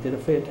out, and they did a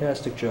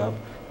fantastic job.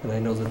 And I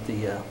know that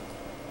the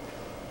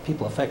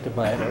people affected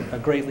by it are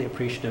greatly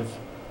appreciative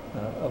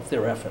of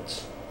their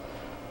efforts.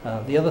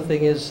 The other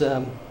thing is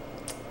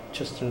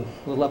just a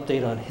little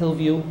update on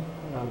Hillview.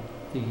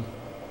 The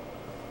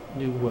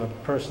new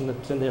person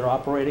that's in there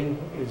operating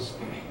is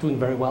doing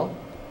very well.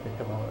 They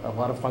have a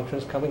lot of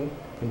functions coming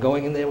and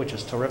going in there, which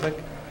is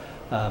terrific.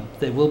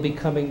 They will be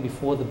coming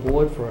before the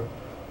board for a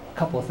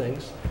couple of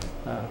things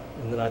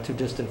in the not too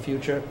distant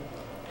future.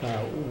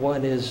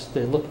 One is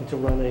they're looking to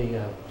run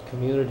a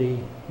community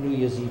New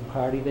Year's Eve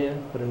party there,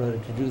 but in order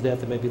to do that,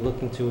 they may be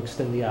looking to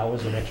extend the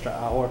hours an extra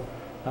hour.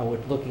 We're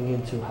looking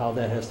into how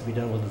that has to be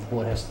done, whether the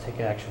board has to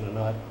take action or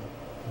not.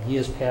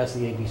 Years past,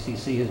 the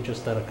ABCC has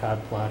just done a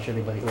carte blanche.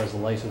 Anybody who has a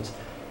license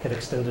can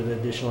extend an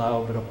additional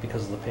hour, but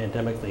because of the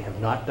pandemic, they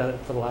have not done it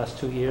for the last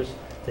 2 years.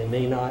 They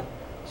may not,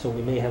 so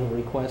we may have a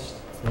request,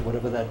 and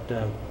whatever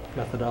that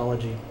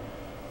methodology,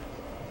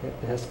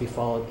 it has to be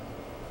followed,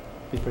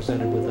 be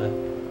presented with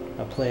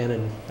a plan,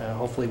 and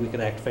hopefully we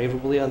can act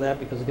favorably on that,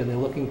 because again, they're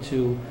looking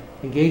to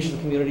engage the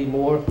community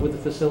more with the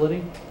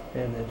facility,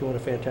 and they're doing a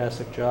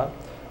fantastic job.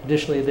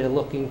 Additionally, they're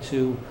looking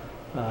to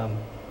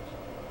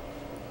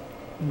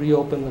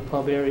reopen the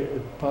pub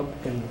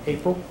in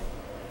April.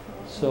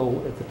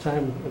 So at the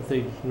time, if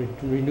they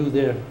renew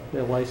their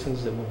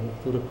license, it will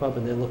include a pub,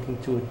 and they're looking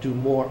to do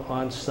more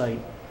on-site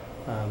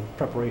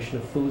preparation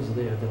of foods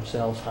there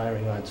themselves,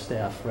 hiring on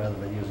staff rather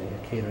than using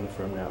a catering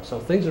firm now. So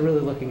things are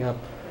really looking up.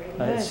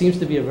 It seems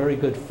to be a very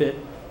good fit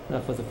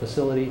for the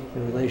facility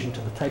in relation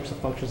to the types of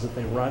functions that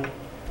they run,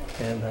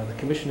 and the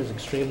commission is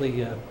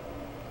extremely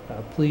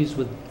pleased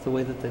with the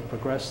way that they've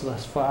progressed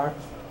thus far.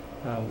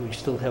 We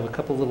still have a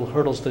couple little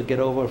hurdles to get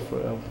over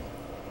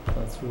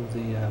through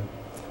the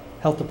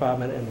health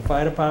department and the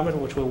fire department,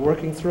 which we're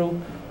working through,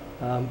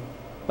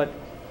 but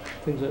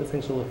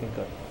things are looking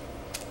good.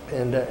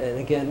 And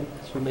again,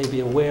 as you may be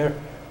aware,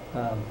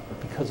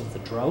 because of the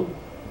drought,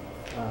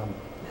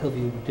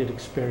 Hillview did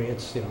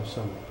experience,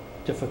 some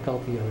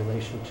difficulty in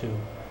relation to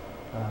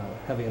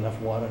having enough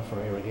water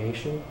for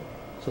irrigation.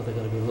 So they're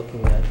going to be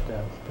looking at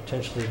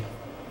potentially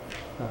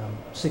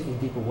sinking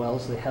deeper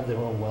wells. They have their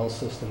own well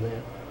system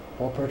there,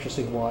 or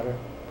purchasing water,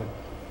 but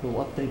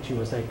we'll update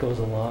you as that goes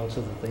along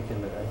so that they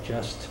can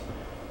adjust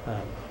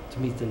to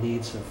meet the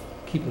needs of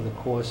keeping the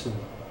course in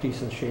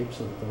decent shape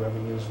so that the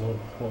revenues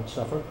won't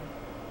suffer.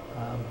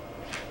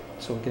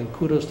 So again,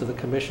 kudos to the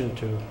commission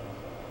to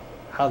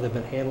how they've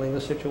been handling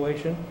the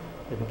situation.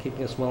 They've been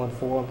keeping us well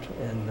informed,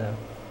 and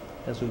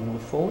as we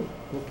move forward,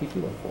 we'll keep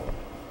you informed.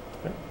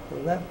 Right?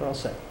 With that, we're all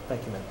set.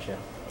 Thank you, Madam Chair.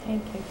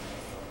 Thank you.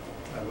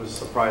 I was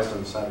surprised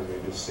on Saturday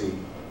to see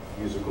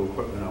musical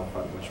equipment out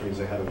front, which means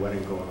they had a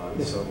wedding going on.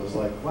 So it was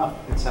like, wow,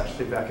 it's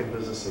actually back in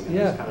business again.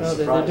 Yeah, I was kind of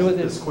surprised they're doing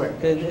this quick.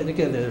 And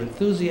again, they're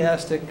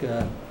enthusiastic.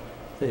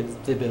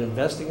 They've been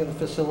investing in the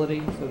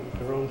facility,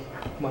 their own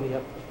money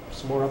up,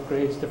 some more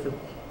upgrades, different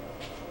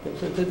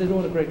things. They're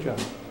doing a great job.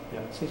 Yeah.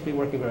 It seems to be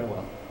working very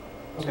well.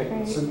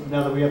 Okay, so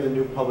now that we have the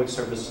new public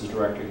services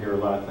director here, a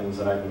lot of things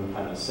that I've been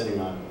kind of sitting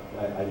on,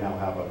 I now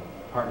have a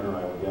partner,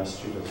 I would guess.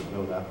 She doesn't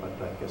know that, but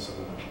I guess I'm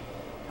going to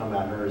come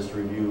at her is to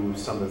review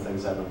some of the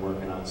things I've been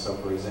working on. So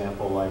for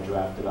example, I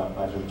drafted up,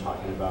 I've been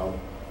talking about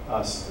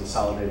us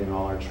consolidating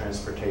all our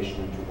transportation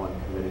into one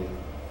committee.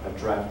 I've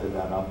drafted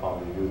that up, I'll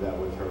review that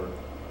with her,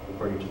 we'll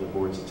bring it to the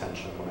board's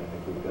attention when I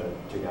think we've got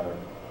it together.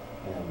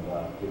 And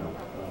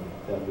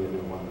that'll be a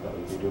new one that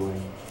we'll be doing.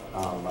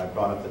 I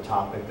brought up the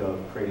topic of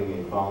creating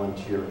a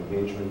volunteer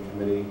engagement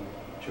committee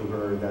to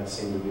her. That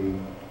seemed to be,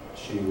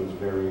 she was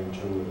very in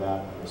tune with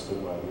that,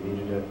 understood why we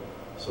needed it.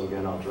 So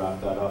again, I'll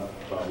draft that up,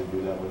 I'll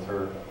review that with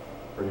her,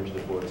 bring it to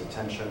the board's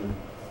attention.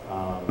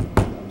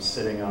 I'm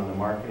sitting on the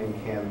marketing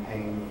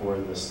campaign for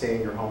the Stay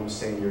in Your Home,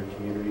 Stay in Your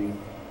Community,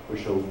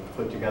 which will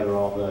put together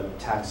all the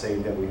tax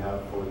aid that we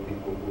have for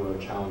people who are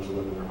challenged to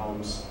live in their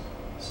homes.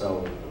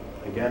 So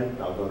again,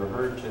 I'll go to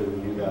her to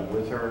review that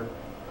with her,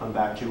 come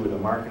back to you with a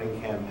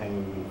marketing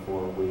campaign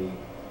before we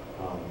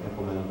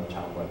implement on the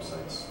town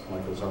websites.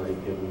 Michael's already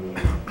given me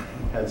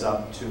heads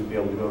up to be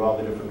able to go to all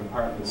the different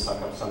departments,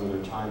 suck up some of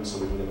their time so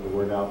we can get the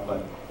word out.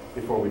 But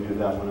before we do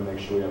that, I want to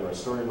make sure we have our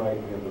story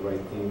right, we have the right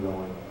theme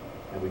going,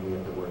 and we can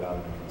get the word out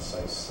in a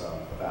concise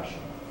fashion.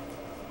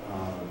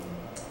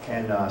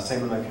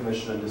 Same with the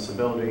Commission on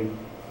Disability.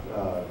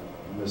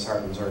 Ms.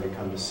 Hartman's already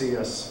come to see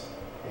us,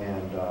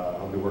 and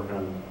I'll be working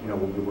on,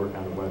 we'll be working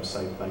on the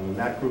website thing. And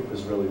that group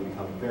has really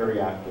become very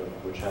active,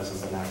 which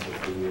hasn't been active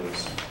for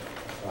years.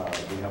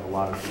 We have a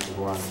lot of people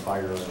who are on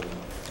fire, and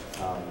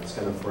it's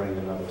going to bring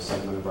another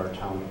segment of our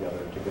town together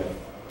to get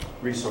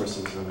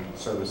resources and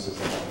services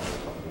that haven't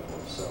been from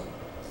before. So,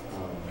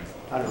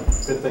 I don't know,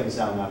 good things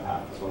down that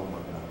path is what I'm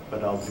working on.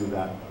 But I'll do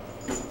that,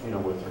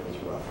 with her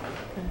as well.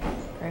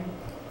 Great.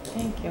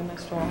 Thank you,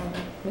 Mr. Wallen.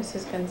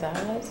 Mrs.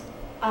 Gonzalez?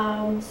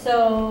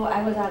 So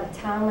I was out of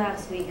town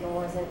last week and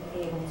wasn't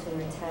able to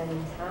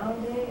attend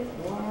Town Day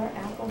or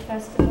Apple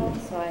Festival,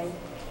 so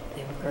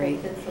they were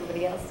great. Did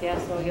somebody else, yeah,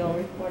 so you'll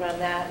report on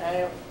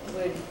that.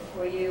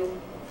 Were you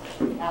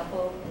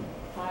Apple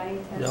Pie?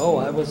 No,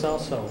 I was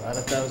also. That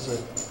was a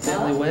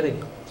family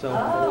wedding. So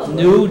oh.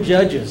 New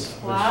judges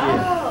this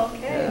wow, year.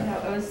 Okay.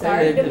 Yeah. I was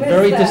sorry to miss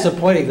very that.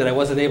 Disappointing that I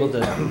wasn't able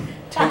to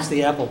taste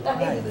the apple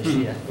pie this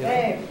year.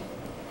 Okay.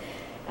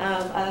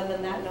 Other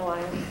than that, no,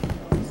 I am.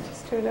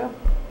 Just Trudeau.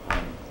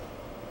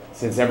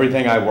 Since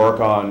everything I work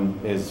on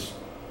is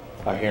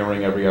a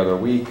hearing every other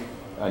week,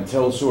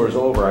 until sewer's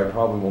over, I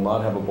probably will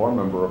not have a board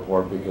member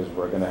report because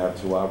we're going to have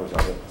 2 hours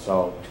of it.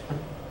 So,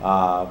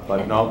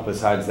 but no,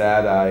 besides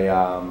that,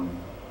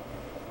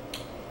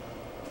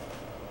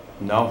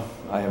 no,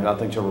 I have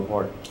nothing to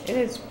report. It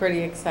is pretty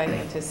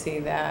exciting to see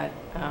that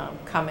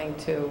coming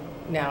to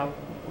now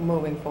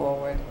moving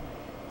forward.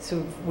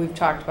 So we've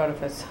talked about it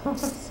for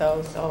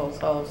so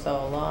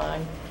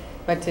long,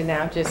 but to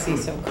now just see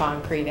some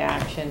concrete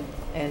action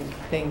and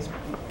things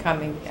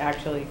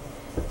actually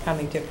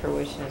coming to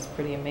fruition is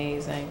pretty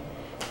amazing.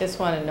 Just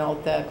want to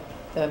note the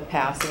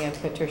passing of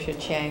Patricia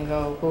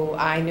Chango, who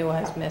I knew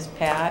as Miss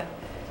Pat,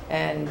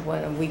 and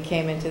when we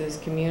came into this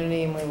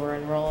community and we were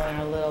enrolling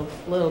our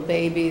little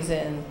babies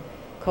in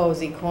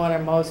Cozy Corner,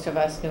 most of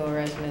us knew her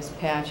as Miss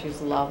Pat. She was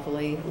a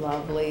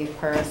lovely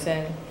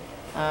person,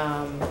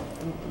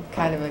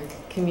 kind of a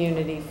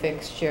community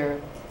fixture.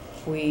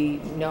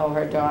 We know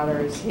her daughter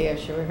is here.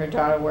 Her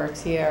daughter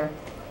works here.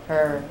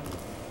 Her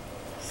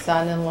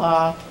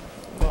son-in-law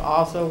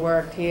also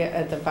worked here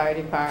at the fire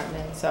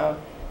department. So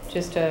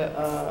just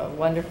a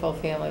wonderful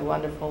family,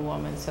 wonderful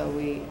woman. So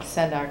we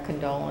send our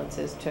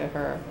condolences to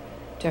her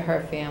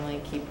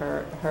family, keep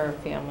her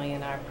family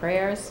in our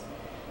prayers.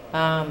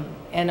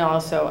 And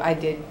also I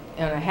did,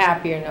 on a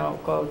happier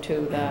note, go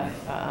to the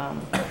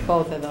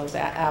both of those,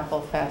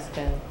 Apple Fest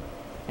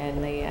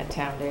and the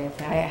Town Day.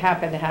 I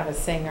happened to have a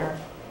singer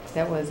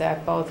that was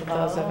at both of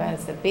those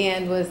events. The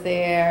band was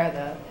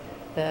there,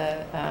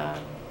 the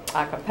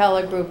a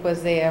cappella group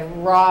was there.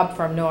 Rob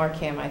from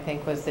NORCAM, I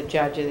think, was the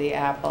judge of the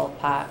apple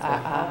pie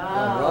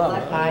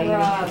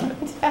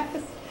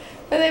contest.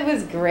 But it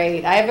was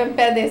great. I haven't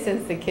been there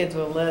since the kids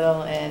were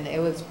little, and it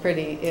was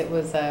pretty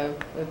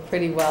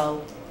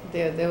well,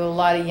 there were a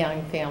lot of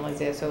young families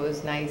there, so it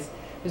was nice.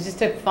 It was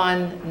just a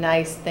fun,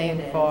 nice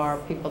thing for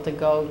people to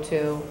go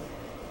to.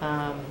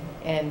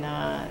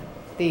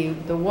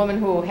 The woman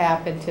who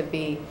happened to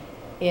be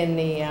in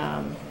the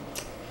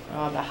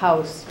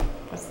house,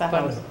 what's the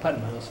house?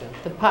 Putnam House, yeah.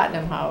 The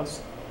Putnam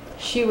House.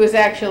 she was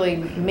actually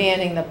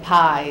manning the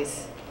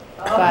pies.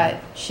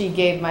 But she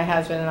gave my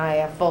husband and I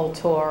a full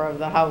tour of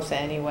the house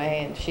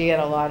anyway, and she had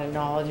a lot of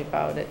knowledge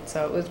about it.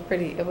 So it was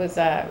pretty. It was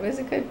a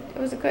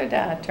good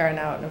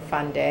turnout and a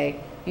fun day.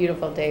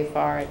 Beautiful day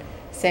for it.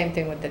 Same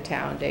thing with the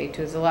town day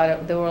too. There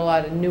were a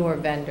lot of newer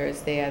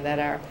vendors there that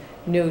are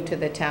new to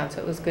the town.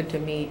 So it was good to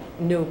meet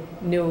new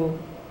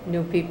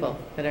people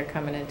that are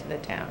coming into the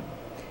town.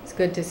 It's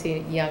good to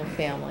see young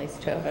families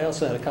too. I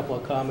also had a couple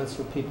of comments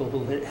from people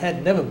who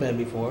had never been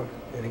before,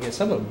 and again,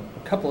 a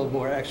couple of them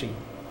were actually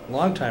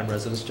longtime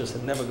residents, just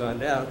had never gone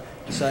down,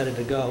 decided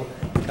to go.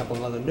 A couple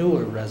of other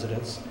newer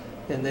residents,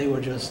 and they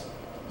were just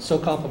so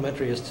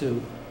complimentary as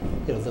to,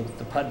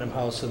 the Putnam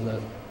House and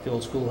the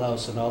old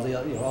schoolhouse and all the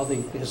all the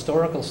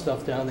historical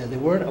stuff down there. They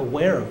weren't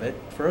aware of it,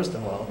 first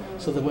of all.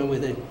 So that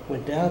when they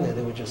went down there,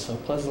 they were just so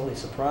pleasantly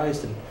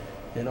surprised and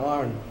in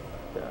awe, and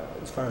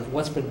as far as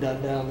what's been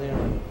done down there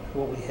and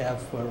what we have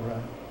for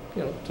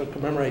to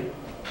commemorate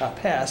our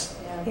past.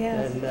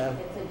 Yes. And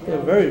they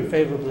were very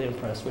favorably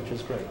impressed, which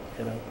is great.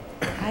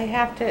 I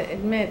have to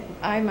admit,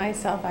 I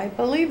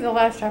believe the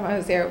last time I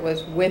was there, it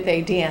was with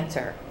a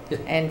dancer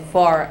and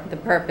for the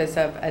purpose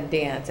of a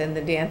dance, and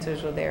the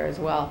dancers were there as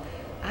well.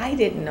 I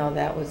didn't know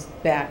that was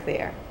back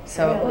there.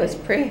 So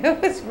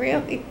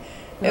really?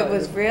 It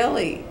was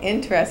really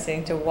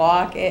interesting to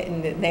walk it,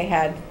 and they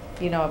had,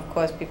 of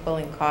course, people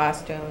in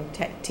costume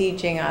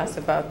teaching us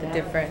about the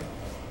different,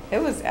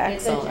 it was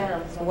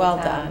excellent. Well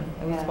done.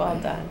 It was well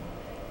done.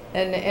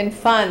 And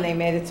fun. They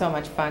made it so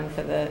much fun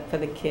for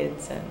the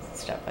kids and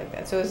stuff like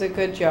that. So it was a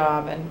good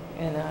job and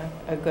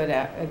a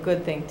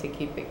good thing to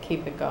keep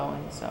it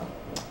going. So.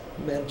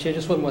 Madam Chair,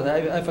 just one more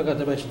thing. I forgot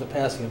to mention the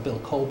passing of Bill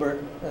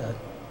Colbert,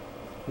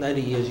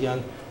 90 years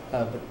young,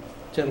 but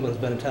gentleman's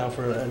been in town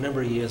for a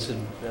number of years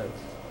and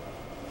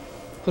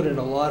put in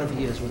a lot of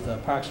years with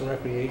Parks and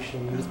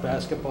Recreation, youth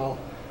basketball,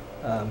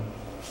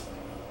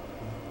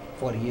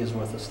 40 years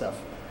worth of stuff.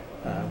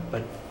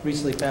 But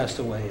recently passed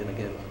away, and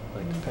again,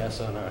 I'd like to pass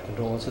on our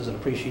condolences and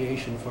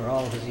appreciation for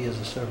all of his years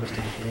of service to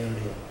the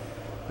community.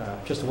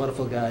 Just a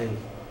wonderful guy, and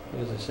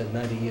as I said,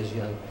 90 years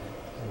young,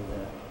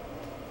 and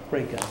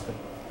great guy, but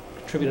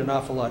contributed an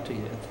awful lot to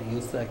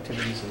youth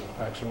activities and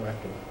Parks and Rec.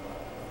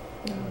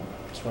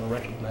 Just want to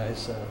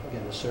recognize,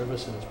 again, his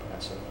service and his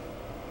passing.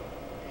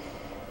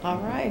 All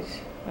right,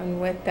 and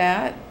with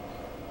that,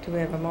 do we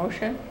have a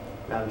motion?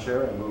 Madam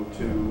Chair, I move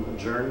to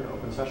adjourn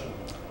open session.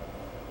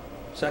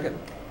 Second.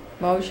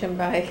 Motion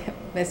by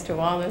Mr.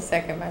 Wallner,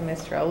 second by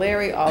Mr.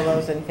 O'Leary. All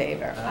those in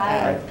favor?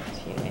 Aye.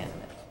 It's unanimous.